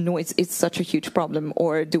because noise is such a huge problem,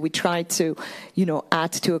 or do we try to, you know,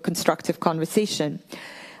 add to a constructive conversation?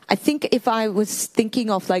 I think if I was thinking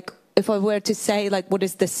of, like, if I were to say, like, what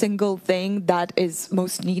is the single thing that is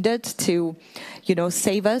most needed to, you know,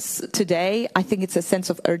 save us today, I think it's a sense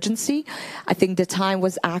of urgency. I think the time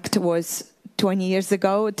was 20 years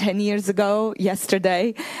ago, 10 years ago,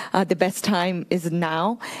 yesterday. The best time is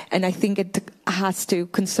now. And I think it has to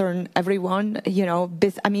concern everyone. You know,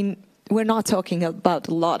 I mean, we're not talking about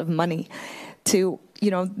a lot of money to, you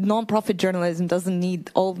know, non-profit journalism doesn't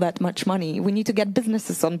need all that much money. We need to get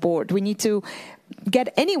businesses on board. We need to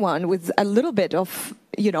get anyone with a little bit of,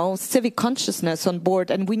 you know, civic consciousness on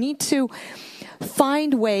board. And we need to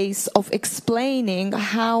find ways of explaining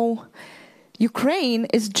how Ukraine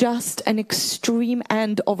is just an extreme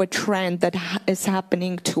end of a trend that is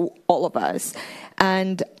happening to all of us.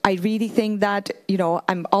 And I really think that, you know,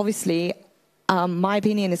 I'm obviously... my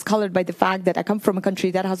opinion is colored by the fact that I come from a country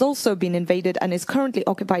that has also been invaded and is currently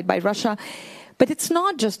occupied by Russia. But it's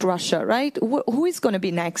not just Russia, right? Who is going to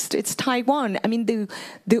be next? It's Taiwan. I mean,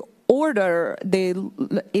 the order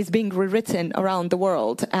is being rewritten around the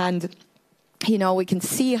world. And, you know, we can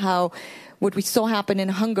see how what we saw happen in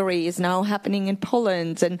Hungary is now happening in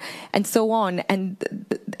Poland and so on. And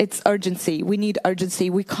it's urgency. We need urgency.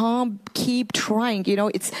 We can't keep trying. You know,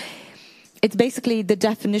 it's basically the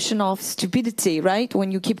definition of stupidity, right? When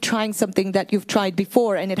you keep trying something that you've tried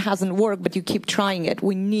before and it hasn't worked, but you keep trying it.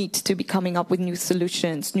 We need to be coming up with new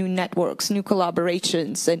solutions, new networks, new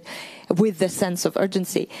collaborations, and with the sense of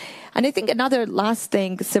urgency. And I think another last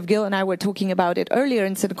thing, Sergil and I were talking about it earlier,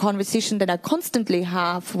 and it's a conversation that I constantly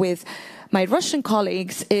have with my Russian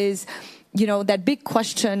colleagues is, you know, that big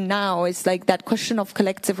question now is like that question of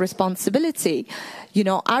collective responsibility. You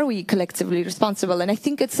know, are we collectively responsible? And I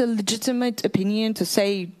think it's a legitimate opinion to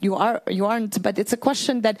say you aren't, but it's a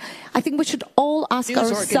question that I think we should all ask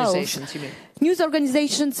ourselves. News organizations, you mean? News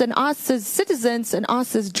organizations and us as citizens and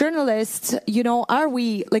us as journalists, you know, are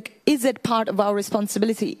we, like, is it part of our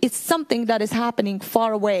responsibility? It's something that is happening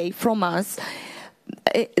far away from us.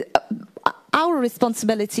 Our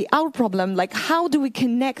responsibility, our problem, like, how do we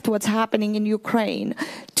connect what's happening in Ukraine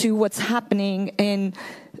to what's happening in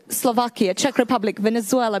Slovakia, Czech Republic,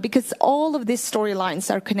 Venezuela, because all of these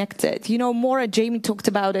storylines are connected. You know, Jamie talked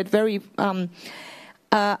about it very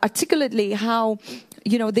articulately, how,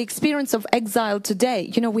 you know, the experience of exile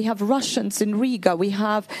today. You know, we have Russians in Riga, we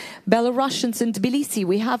have Belarusians in Tbilisi,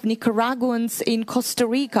 we have Nicaraguans in Costa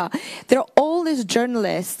Rica. There are all these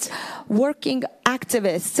journalists, working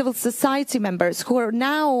activists, civil society members who are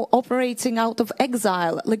now operating out of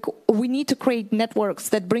exile. Like, we need to create networks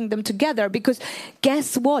that bring them together, because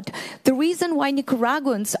guess what? The reason why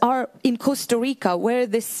Nicaraguans are in Costa Rica, where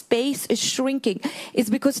this space is shrinking, is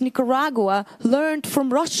because Nicaragua learned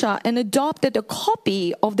from Russia and adopted a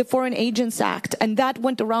copy of the Foreign Agents Act, and that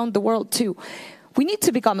went around the world too. we need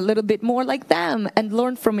to become a little bit more like them and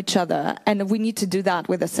learn from each other. And we need to do that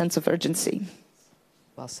with a sense of urgency.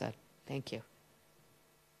 Well said. Thank you.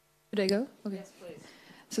 Should I go? Okay. Yes, please.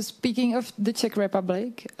 So speaking of the Czech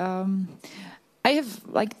Republic, I have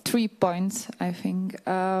like 3 points, I think.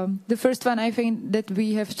 The first one, I think that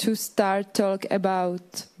we have to start talk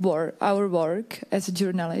about our work as a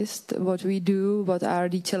journalist, what we do, what are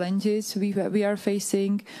the challenges we are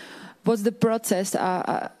facing, what's the process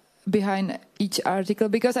behind each article,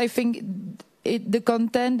 because I think the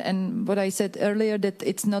content and what I said earlier, that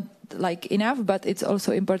it's not like enough, but it's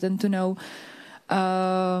also important to know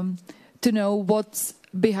what's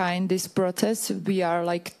behind this process. We are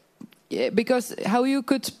like, because how you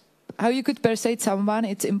could persuade someone,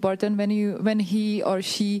 it's important when he or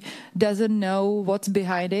she doesn't know what's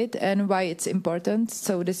behind it and why it's important.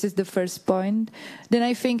 So this is the first point. Then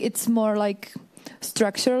I think it's more like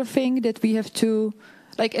structural thing that we have to,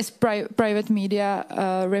 like as private media,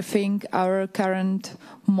 rethink our current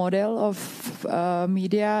model of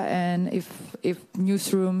media, and if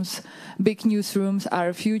newsrooms, big newsrooms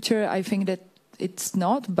are future, I think that it's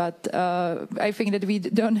not, but I think that we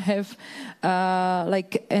don't have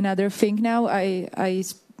like another thing now. I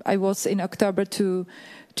was in October 2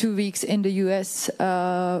 weeks in the US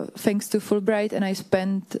thanks to Fulbright, and I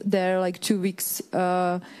spent there like 2 weeks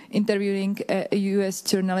interviewing a US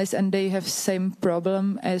journalist, and they have same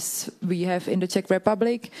problem as we have in the Czech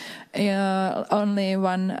Republic. Only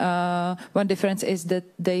one difference is that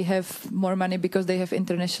they have more money because they have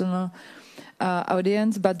international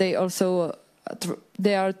audience, but they also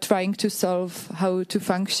they are trying to solve how to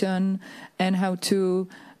function and how to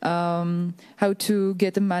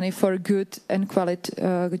get the money for good and quality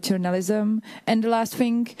journalism. And the last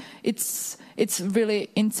thing, it's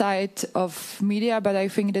really inside of media, but I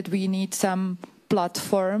think that we need some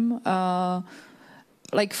platform,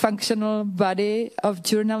 like functional body of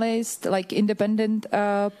journalists, like independent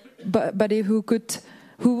body who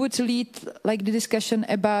would lead like the discussion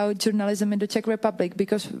about journalism in the Czech Republic,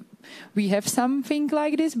 because we have something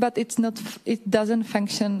like this, but it doesn't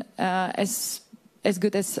function as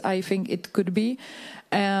good as I think it could be,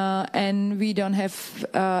 and we don't have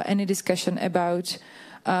any discussion about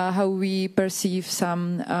how we perceive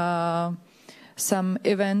some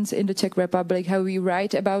events in the Czech Republic, how we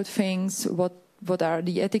write about things, what are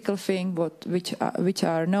the ethical things, which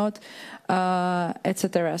are not,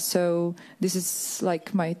 etc. So this is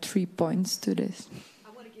like my 3 points to this.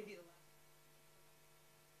 I want to give you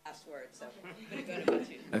the last word, so I'm going to go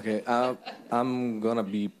to you. Okay, I'm gonna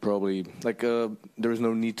be probably like there is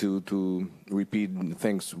no need to repeat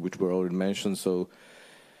things which were already mentioned. So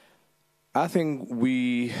I think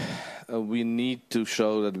we need to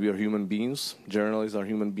show that we are human beings. Journalists are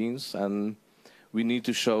human beings, and we need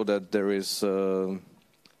to show that there is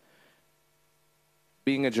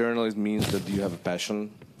being a journalist means that you have a passion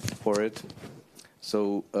for it.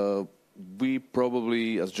 So we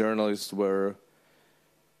probably, as journalists, were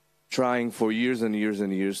trying for years and years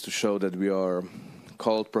and years to show that we are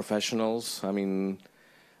called professionals. I mean,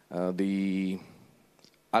 I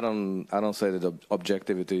don't say that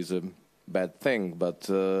objectivity is a bad thing, but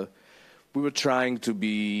we were trying to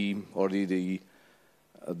be, or the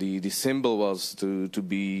symbol was to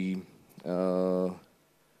be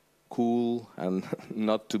cool and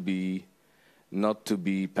not to be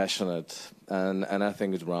passionate, and I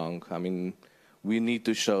think it's wrong. I mean, we need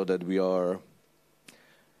to show that we are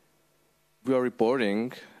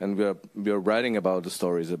reporting and we are writing about the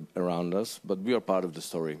stories around us, but we are part of the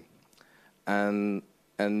story, and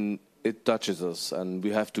it touches us, and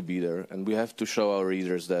we have to be there, and we have to show our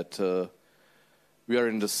readers that we are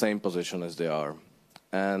in the same position as they are,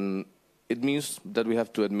 and it means that we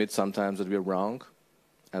have to admit sometimes that we are wrong,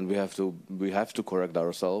 and we have to correct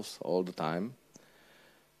ourselves all the time,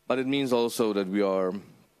 but it means also that we are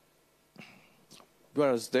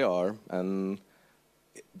as they are, and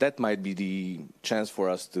that might be the chance for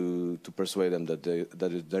us to persuade them that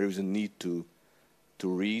there is a need to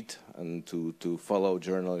read and to follow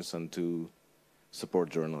journalists and to support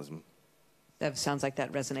journalism. That sounds like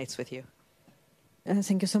that resonates with you.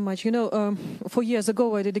 Thank you so much. You know, 4 years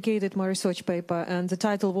ago, I dedicated my research paper, and the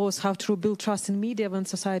title was "How to Build Trust in Media When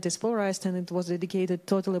Society is Polarized," and it was dedicated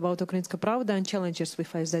totally about Ukrainska Pravda and challenges we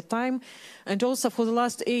faced that time. And also for the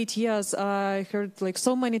last 8 years, I heard like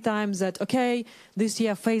so many times that, okay, this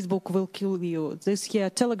year Facebook will kill you, this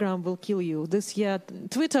year Telegram will kill you, this year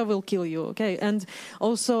Twitter will kill you, okay? And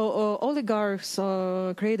also oligarchs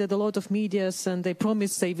created a lot of medias, and they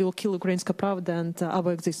promised they will kill Ukrainska Pravda and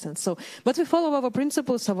our existence. So, but we follow our our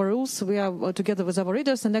principles, our rules. We are together with our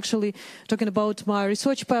readers, and actually talking about my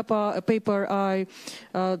research paper, I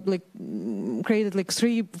created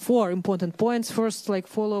 3-4 important points. First,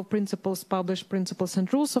 follow principles, publish principles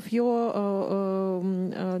and rules of your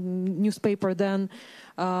newspaper. Then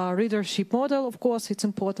readership model, of course, it's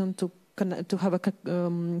important to have a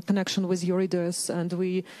connection with your readers, and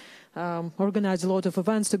we organized a lot of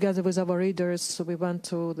events together with our readers. So we went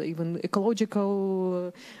to even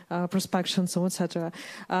ecological prospections, so etc.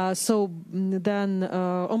 So then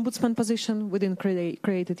ombudsman position, we didn't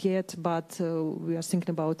create it yet, but we are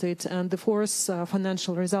thinking about it. And the fourth,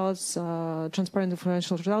 financial results, transparent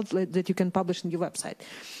financial results that you can publish on your website.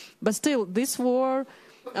 But still, this war,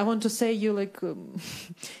 I want to say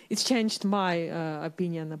it's changed my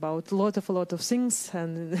opinion about a lot of things,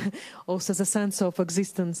 and also the sense of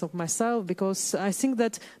existence of myself, because I think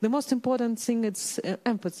that the most important thing is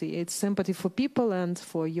empathy. It's empathy for people and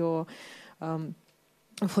for your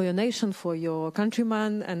nation, for your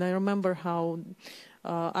countrymen. And I remember how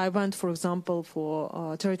I went, for example,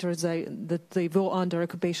 for territories that they were under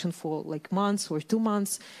occupation for months or 2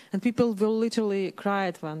 months, and people will literally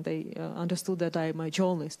cried when they understood that I'm a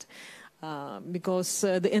journalist. Because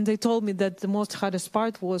and they told me that the most hardest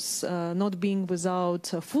part was not being without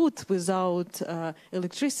food, without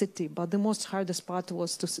electricity, but the most hardest part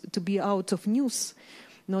was to be out of news,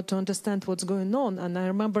 not to understand what's going on. And I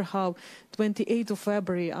remember how 28th of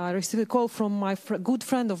February, I received a call from my good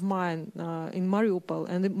friend of mine in Mariupol,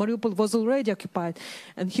 and Mariupol was already occupied,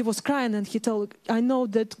 and he was crying, and he told, I know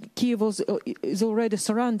that Kiev is already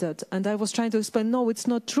surrendered, and I was trying to explain, no, it's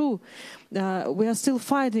not true. We are still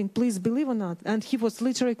fighting, please believe or not. And he was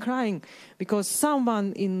literally crying because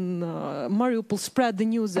someone in Mariupol spread the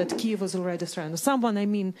news that Kiev was already surrendered. Someone, I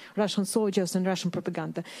mean Russian soldiers and Russian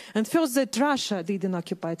propaganda. And first that Russia didn't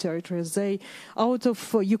occupy territories, they out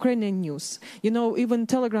of Ukrainian news. You know, even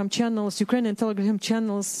Telegram channels, Ukrainian Telegram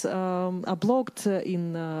channels are blocked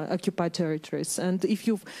in occupied territories. And if,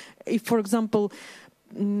 for example,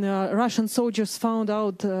 Russian soldiers find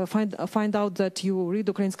out that you read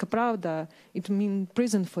Ukrainska Pravda, it means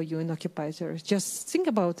prison for you in occupied territories. Just think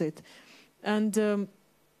about it. And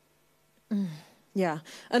yeah,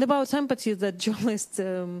 and about empathy, that journalists,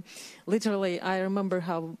 literally, I remember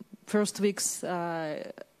how first weeks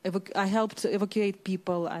I helped evacuate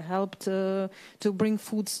people. I helped to bring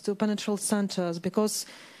foods to penitential centers because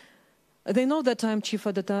they know that I'm chief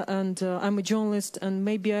editor and I'm a journalist, and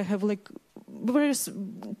maybe I have very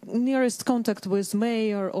nearest contact with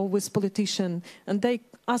mayor or with politician, and they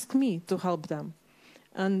ask me to help them,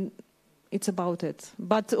 and it's about it.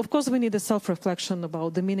 But of course we need a self-reflection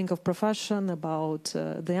about the meaning of profession, about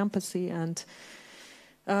the empathy, and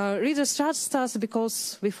readers trust us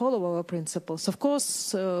because we follow our principles. Of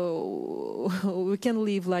course we can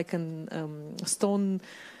live like a stone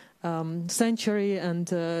century and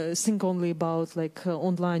think only about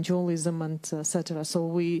online journalism and etc. So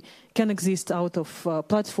we can exist out of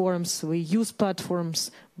platforms, we use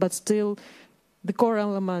platforms, but still the core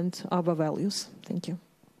element are our values. Thank you.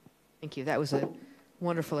 Thank you. That was a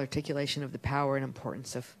wonderful articulation of the power and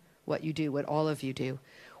importance of what you do, what all of you do.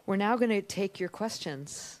 We're now going to take your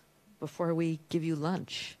questions before we give you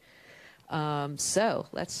lunch. So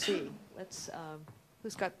let's see.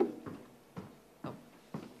 Who's got...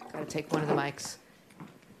 Got to take one of the mics.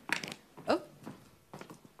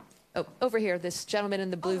 Oh, over here, this gentleman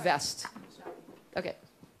in the blue vest. Okay.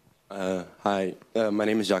 Hi, my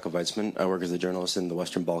name is Jakob Weitzman. I work as a journalist in the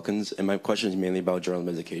Western Balkans, and my question is mainly about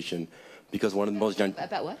journalism education, because one of the most...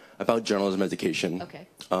 About what? About journalism education. Okay.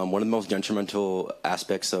 One of the most detrimental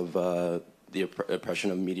aspects of the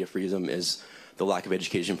oppression of media freedom is the lack of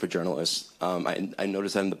education for journalists. I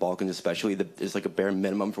noticed that in the Balkans especially, there's a bare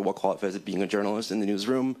minimum for what qualifies as being a journalist in the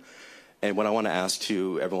newsroom. And what I want to ask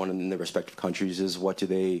to everyone in their respective countries is what are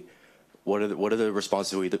the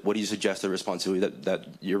responsibilities, what do you suggest the responsibility that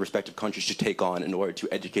your respective countries should take on in order to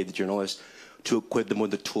educate the journalists, to equip them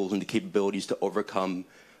with the tools and the capabilities to overcome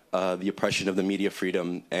the oppression of the media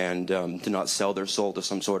freedom, and to not sell their soul to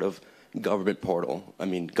some sort of government portal? I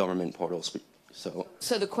mean, government portals.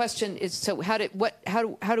 So the question is,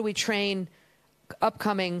 how do we train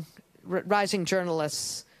upcoming rising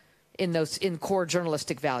journalists in core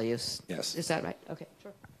journalistic values? Yes. Is that right? Okay.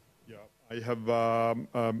 Sure. Yeah, I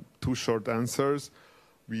have two short answers.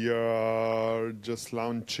 We are just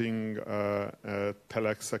launching a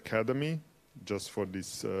Telex Academy just for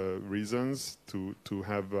these reasons, to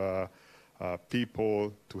have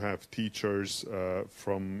people, to have teachers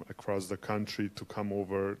from across the country to come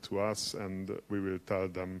over to us, and we will tell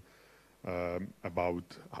them about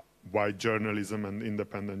why journalism and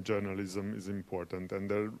independent journalism is important.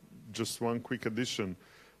 And just one quick addition.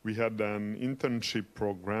 We had an internship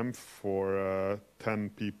program for 10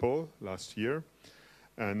 people last year,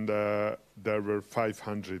 and there were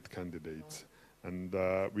 500 candidates. And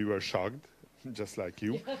we were shocked, just like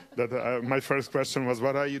you, that my first question was,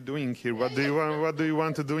 what are you doing here? What do you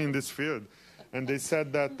want to do in this field? And they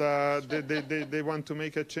said that they want to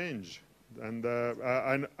make a change. And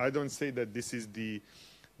I don't say that this is the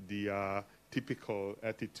typical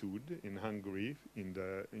attitude in Hungary in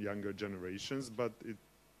the younger generations, but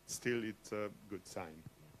still it's a good sign.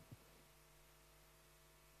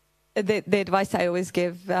 The advice I always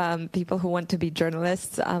give people who want to be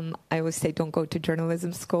journalists, I always say don't go to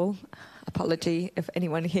journalism school. Apology if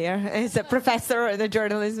anyone here is a professor in a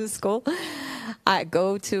journalism school.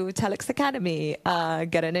 Go to Telex Academy,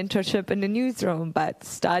 get an internship in the newsroom, but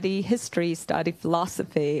study history, study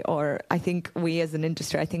philosophy, or I think we as an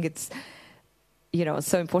industry, I think it's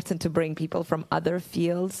so important to bring people from other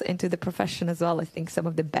fields into the profession as well. I think some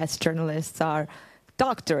of the best journalists are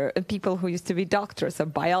people who used to be doctors or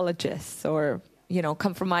biologists or,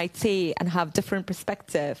 come from IT and have different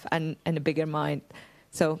perspective and a bigger mind.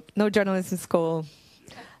 So no journalism school.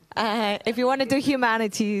 If you want to do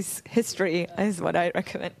humanities, history is what I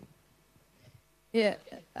recommend. Yeah,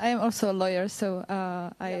 I am also a lawyer, so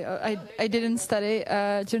I didn't study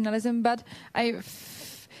journalism, but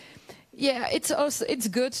it's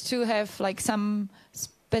good to have like some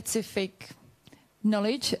specific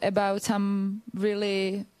knowledge about some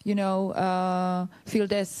really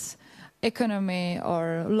field as economy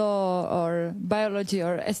or law or biology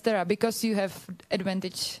or etc. because you have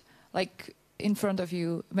advantage like in front of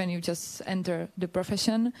you when you just enter the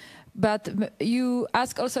profession. But you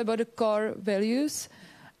ask also about the core values.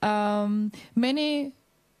 Many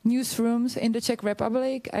newsrooms in the Czech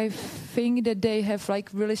Republic, I think that they have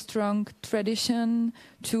like really strong tradition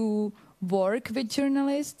to work with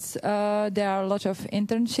journalists. There are a lot of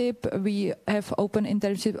internship. We have open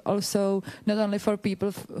internship also not only for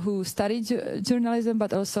people who study journalism,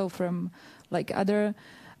 but also from like other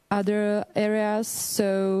areas.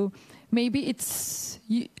 So maybe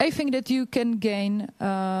I think that you can gain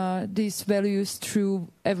these values through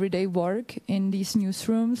everyday work in these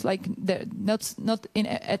newsrooms. Like not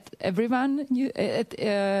at everyone at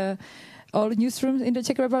all newsrooms in the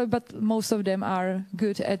Czech Republic, but most of them are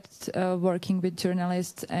good at working with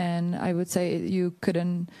journalists. And I would say you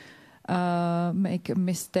couldn't make a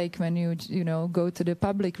mistake when you go to the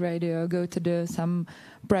public radio, go to some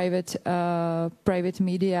private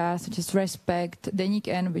media such as Respect, Deník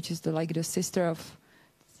N, which is the sister of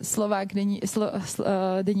Slovak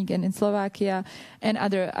Deník N in Slovakia, and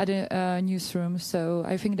other newsrooms. So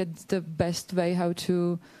I think that's the best way how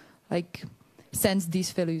to sense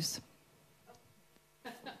these values.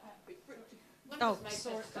 Oh,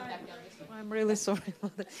 sorry. I'm really sorry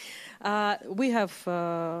about that. We have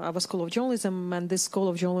our School of Journalism, and this School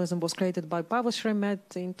of Journalism was created by Pavel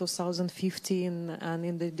Shremet in 2015, and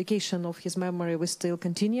in the dedication of his memory, we still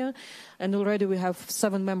continue. And already we have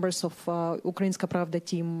 7 members of Ukrainska Pravda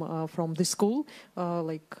team from the school,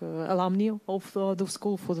 alumni of the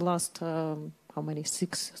school for the last,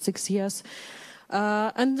 6 years.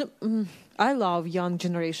 And I love young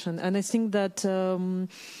generation, and I think that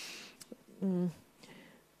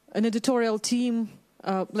an editorial team,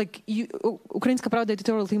 Ukrainska Pravda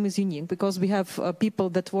editorial team is unique because we have people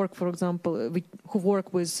that work, for example, who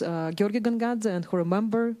work with Georgi Gangadze and who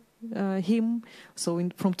remember him,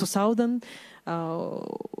 from 2000,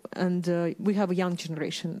 and we have a young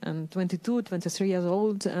generation, and 22, 23 years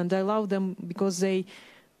old, and I love them because they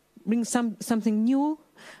bring something new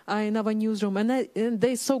in our newsroom, and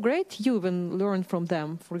they're so great. You even learn from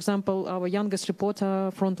them. For example, our youngest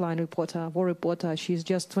reporter, frontline reporter, war reporter, she's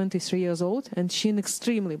just 23 years old, and she's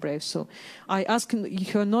extremely brave. So I asked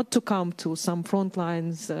her not to come to some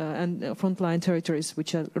frontlines and frontline territories,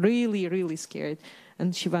 which are really, really scared,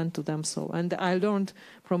 and she went to them. So, and I learned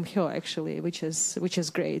from her actually, which is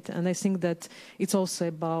great. And I think that it's also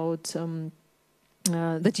about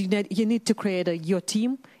that you need to create your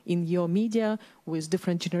team in your media with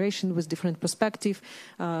different generation, with different perspective,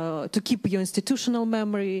 to keep your institutional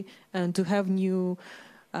memory and to have new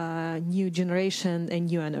generation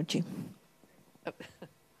and new energy.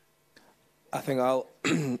 I think I'll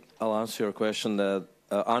answer your question. That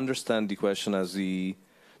understand the question as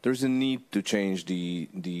there's a need to change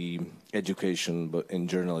the education, but in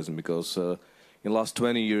journalism, because in the last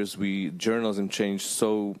 20 years journalism changed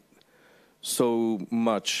so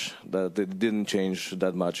much that it didn't change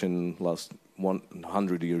that much in last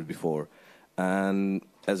 100 years before. And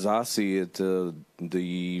as I see it, the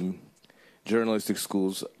journalistic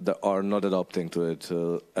schools that are not adopting to it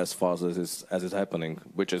as fast as it's happening,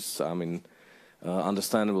 which is, I mean,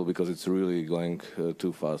 understandable because it's really going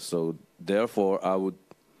too fast. So therefore, I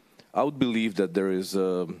would believe that there's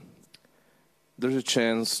a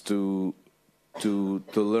chance to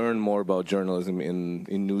learn more about journalism in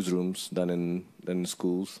newsrooms than in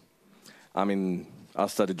schools. I mean, I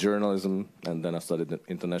studied journalism and then I studied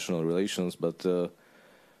international relations, but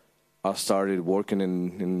I started working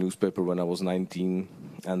in newspaper when I was 19,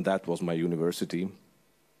 and that was my university.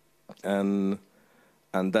 And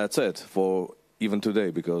that's it for even today,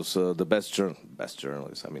 because the best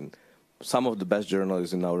journalists, I mean, some of the best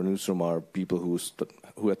journalists in our newsroom are people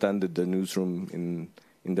who attended the newsroom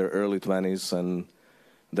in their early 20s, and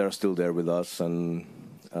they're still there with us, and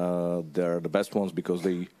they're the best ones because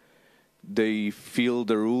they feel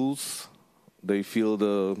the rules, they feel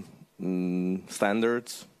the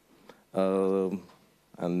standards,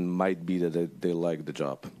 and might be that they like the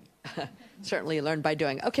job. Certainly learn by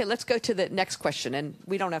doing. Okay, let's go to the next question, and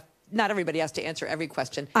we don't have. Not everybody has to answer every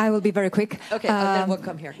question. I will be very quick. Okay, then we'll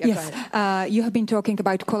come here. Yeah, yes, go ahead. You have been talking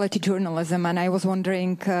about quality journalism, and I was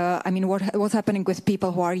wondering, I mean, what's happening with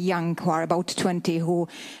people who are young, who are about 20, who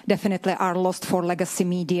definitely are lost for legacy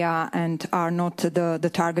media and are not the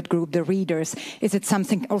target group, the readers. Is it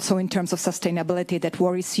something also in terms of sustainability that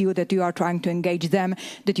worries you, that you are trying to engage them,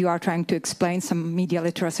 that you are trying to explain some media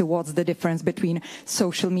literacy? What's the difference between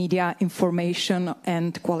social media, information,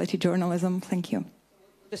 and quality journalism? Thank you.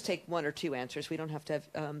 Just take one or two answers. We don't have to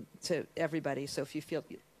have to everybody. So if you feel,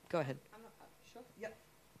 go ahead. Sure. Yeah.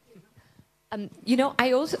 You know,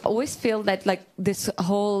 I also always feel that like this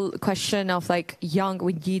whole question of like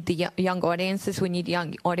we need the young audiences. We need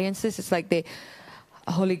young audiences. It's like the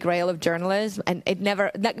holy grail of journalism, and it never,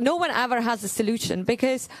 like, no one ever has a solution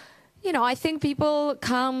because. You know, I think people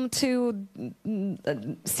come to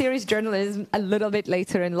serious journalism a little bit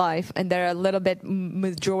later in life, and they're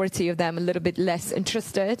majority of them a little bit less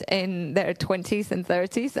interested in their 20s and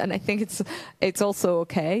 30s, and I think it's also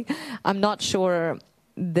okay. I'm not sure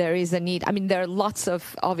there is a need. I mean, there are lots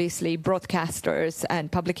of, obviously, broadcasters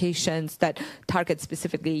and publications that target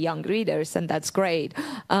specifically young readers, and that's great.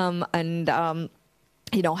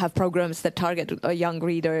 You know, have programs that target young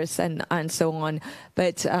readers and so on.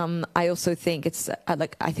 But I also think it's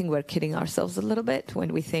I think we're kidding ourselves a little bit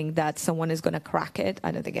when we think that someone is going to crack it.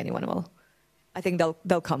 I don't think anyone will. I think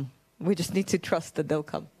they'll come. We just need to trust that they'll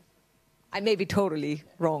come. I may be totally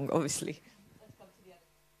wrong, obviously.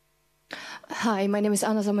 Hi, my name is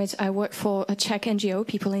Anna Zamec. I work for a Czech NGO,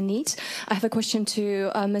 People in Need. I have a question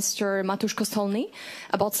to Mr. Matúš Kostelný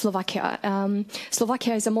about Slovakia.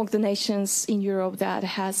 Slovakia is among the nations in Europe that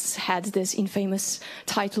has had this infamous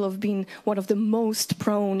title of being one of the most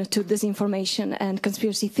prone to disinformation and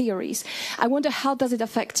conspiracy theories. I wonder, how does it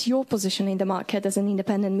affect your position in the market as an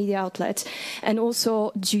independent media outlet? And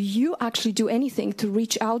also, do you actually do anything to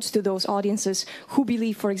reach out to those audiences who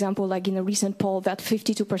believe, for example, like in a recent poll, that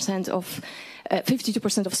 52%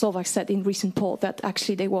 of Slovaks said in recent poll that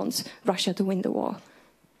actually they want Russia to win the war?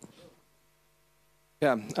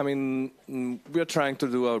 Yeah, I mean, we are trying to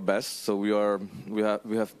do our best. So we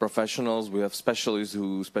have professionals, we have specialists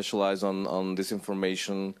who specialize on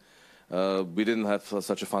disinformation. We didn't have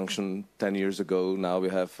such a function 10 years ago. Now we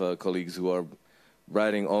have colleagues who are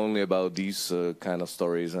writing only about these kind of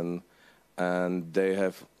stories, and they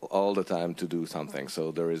have all the time to do something.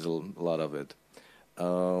 So there is a lot of it.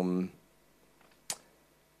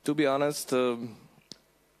 To be honest,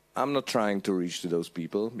 I'm not trying to reach to those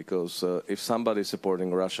people, because if somebody is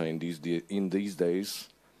supporting Russia in these days,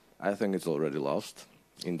 I think it's already lost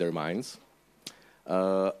in their minds.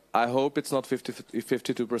 I hope it's not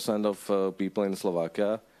 52% of people in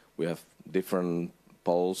Slovakia. We have different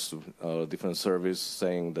polls, different surveys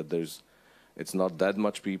saying that it's not that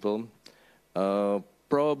much people.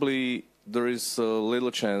 Probably there is a little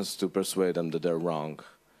chance to persuade them that they're wrong.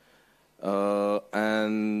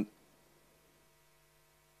 And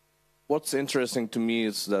what's interesting to me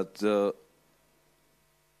is that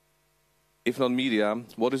if not media,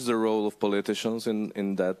 what is the role of politicians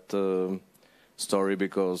in that story?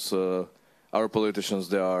 Because our politicians,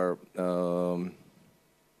 they are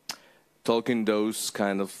talking those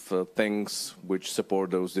kind of things which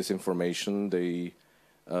support those disinformation. They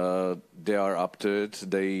are up to it.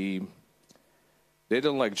 They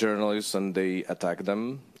don't like journalists, and they attack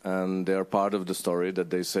them. And they are part of the story, that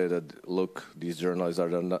they say that, look, these journalists are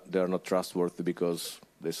not trustworthy because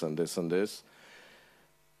this and this and this.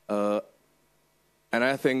 And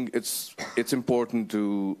I think it's important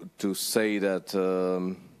to say that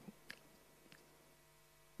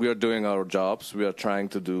we are doing our jobs. We are trying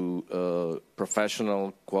to do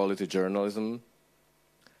professional quality journalism.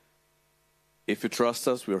 If you trust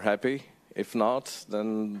us, we're happy. If not,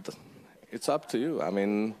 then it's up to you. I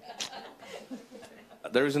mean,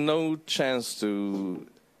 there is no chance to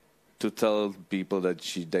tell people that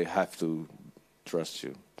they have to trust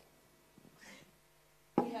you.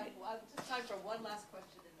 We have just time for one last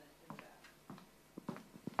question in the chat.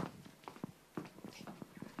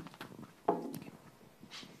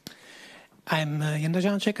 I'm Jan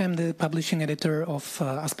Dvořák. I'm the publishing editor of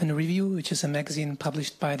Aspen Review, which is a magazine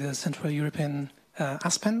published by the Central European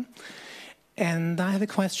Aspen. And I have a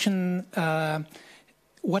question.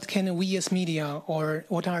 What can we as media, or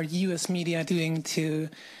what are you as media doing to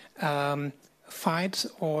fight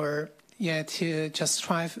or to just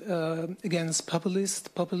strive against populist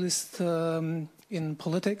in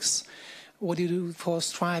politics? What do you do for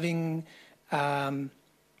striving,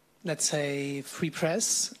 let's say, free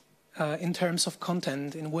press in terms of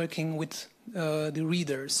content, in working with the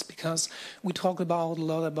readers? Because we talk a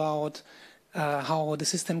lot about how the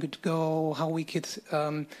system could go, how we could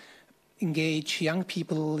engage young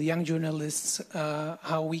people, young journalists,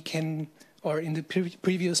 how we can, or in the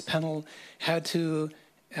previous panel, how to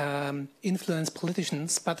influence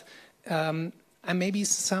politicians. But I'm maybe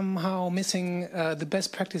somehow missing the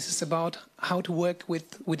best practices about how to work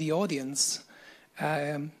with the audience,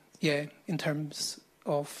 in terms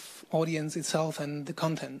of audience itself and the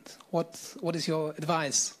content. What is your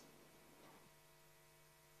advice?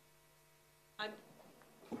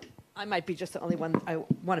 I might be just the only one. I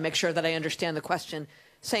want to make sure that I understand the question.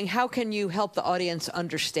 Saying, how can you help the audience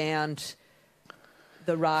understand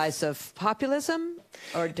the rise of populism?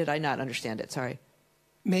 Or did I not understand it? Sorry.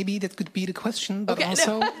 Maybe that could be the question, but okay,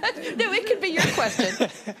 also... No, it could be your question.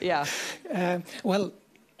 Yeah. Well,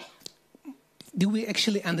 do we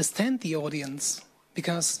actually understand the audience?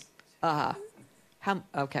 Because...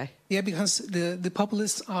 Okay. Yeah, because the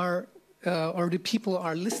populists are... or the people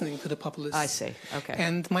are listening to the populists. I see. Okay.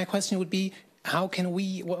 And my question would be,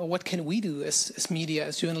 what can we do as media,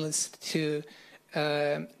 as journalists, to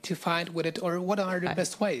fight with it, or what are the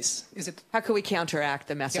best ways? Is it? How can we counteract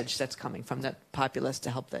the message that's coming from the populists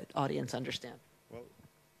to help the audience understand?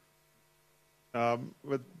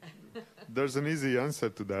 But there's an easy answer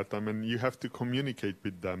to that. I mean, you have to communicate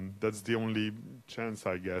with them. That's the only chance,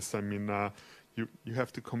 I guess. I mean, you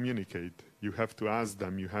have to communicate. You have to ask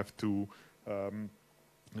them. You have to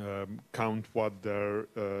count what their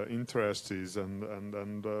interest is, and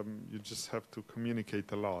you just have to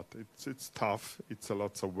communicate a lot. It's tough. It's a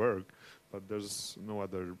lot of work, but there's no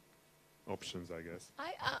other options, I guess.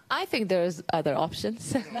 I think there's other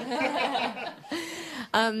options.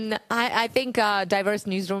 I think diverse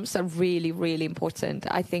newsrooms are really, really important.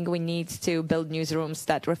 I think we need to build newsrooms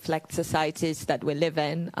that reflect societies that we live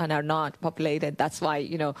in and are not populated. That's why,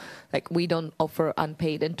 we don't offer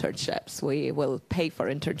unpaid internships. We will pay for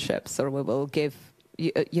internships, or we will give,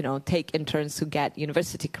 take interns who get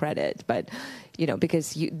university credit. But,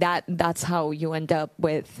 because that's how you end up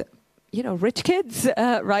with... rich kids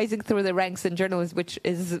rising through the ranks in journalism, which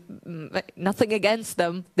is nothing against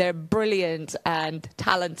them. They're brilliant and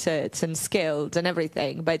talented and skilled and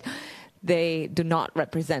everything, but they do not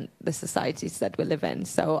represent the societies that we live in.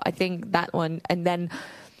 So I think that one, and then,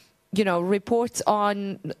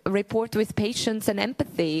 report with patience and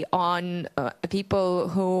empathy on people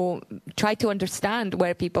who try to understand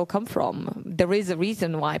where people come from. There is a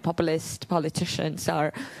reason why populist politicians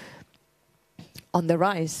are on the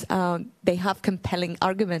rise. They have compelling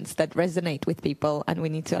arguments that resonate with people, and we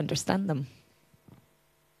need to understand them.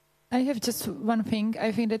 I have just one thing.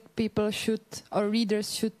 I think that people should, or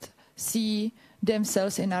readers should, see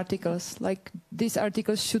themselves in articles. Like, these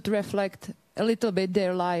articles should reflect a little bit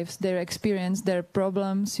their lives, their experience, their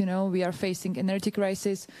problems. We are facing energy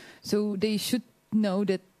crisis, so they should know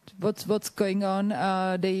that what's going on.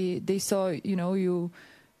 They saw,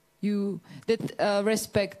 that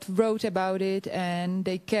Respect wrote about it, and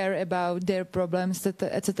they care about their problems,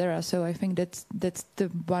 etc. So I think that's the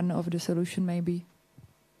one of the solution, maybe.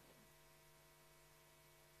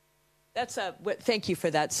 Thank you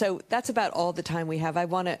for that. So that's about all the time we have. I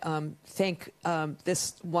want to thank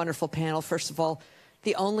this wonderful panel. First of all,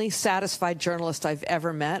 the only satisfied journalist I've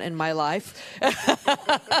ever met in my life.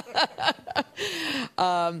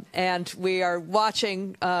 And we are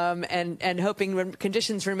watching and hoping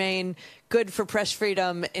conditions remain good for press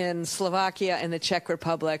freedom in Slovakia and the Czech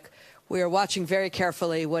Republic. We are watching very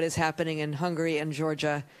carefully what is happening in Hungary and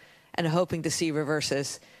Georgia and hoping to see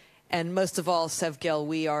reverses. And most of all, Sevgil,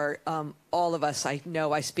 we are, all of us, I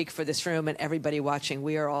know I speak for this room and everybody watching,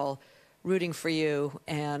 we are all rooting for you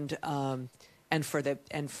and and for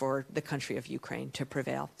the country of Ukraine to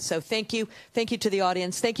prevail. So thank you to the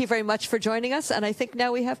audience. Thank you very much for joining us. And I think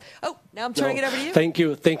now we have. Oh, now I'm turning it over to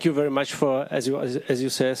you. Thank you very much for, as you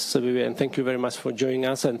said, Vivian. Thank you very much for joining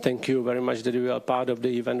us, and thank you very much that you are part of the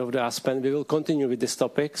event of the Aspen. We will continue with this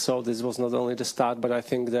topic. So this was not only the start, but I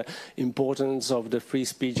think the importance of the free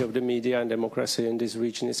speech of the media and democracy in this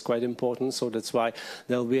region is quite important. So that's why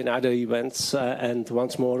there will be another events. And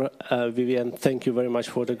once more, Vivian, thank you very much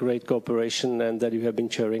for the great cooperation and that you have been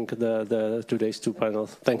chairing the today's two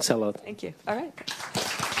panels. Thanks a lot. Thank you. All right.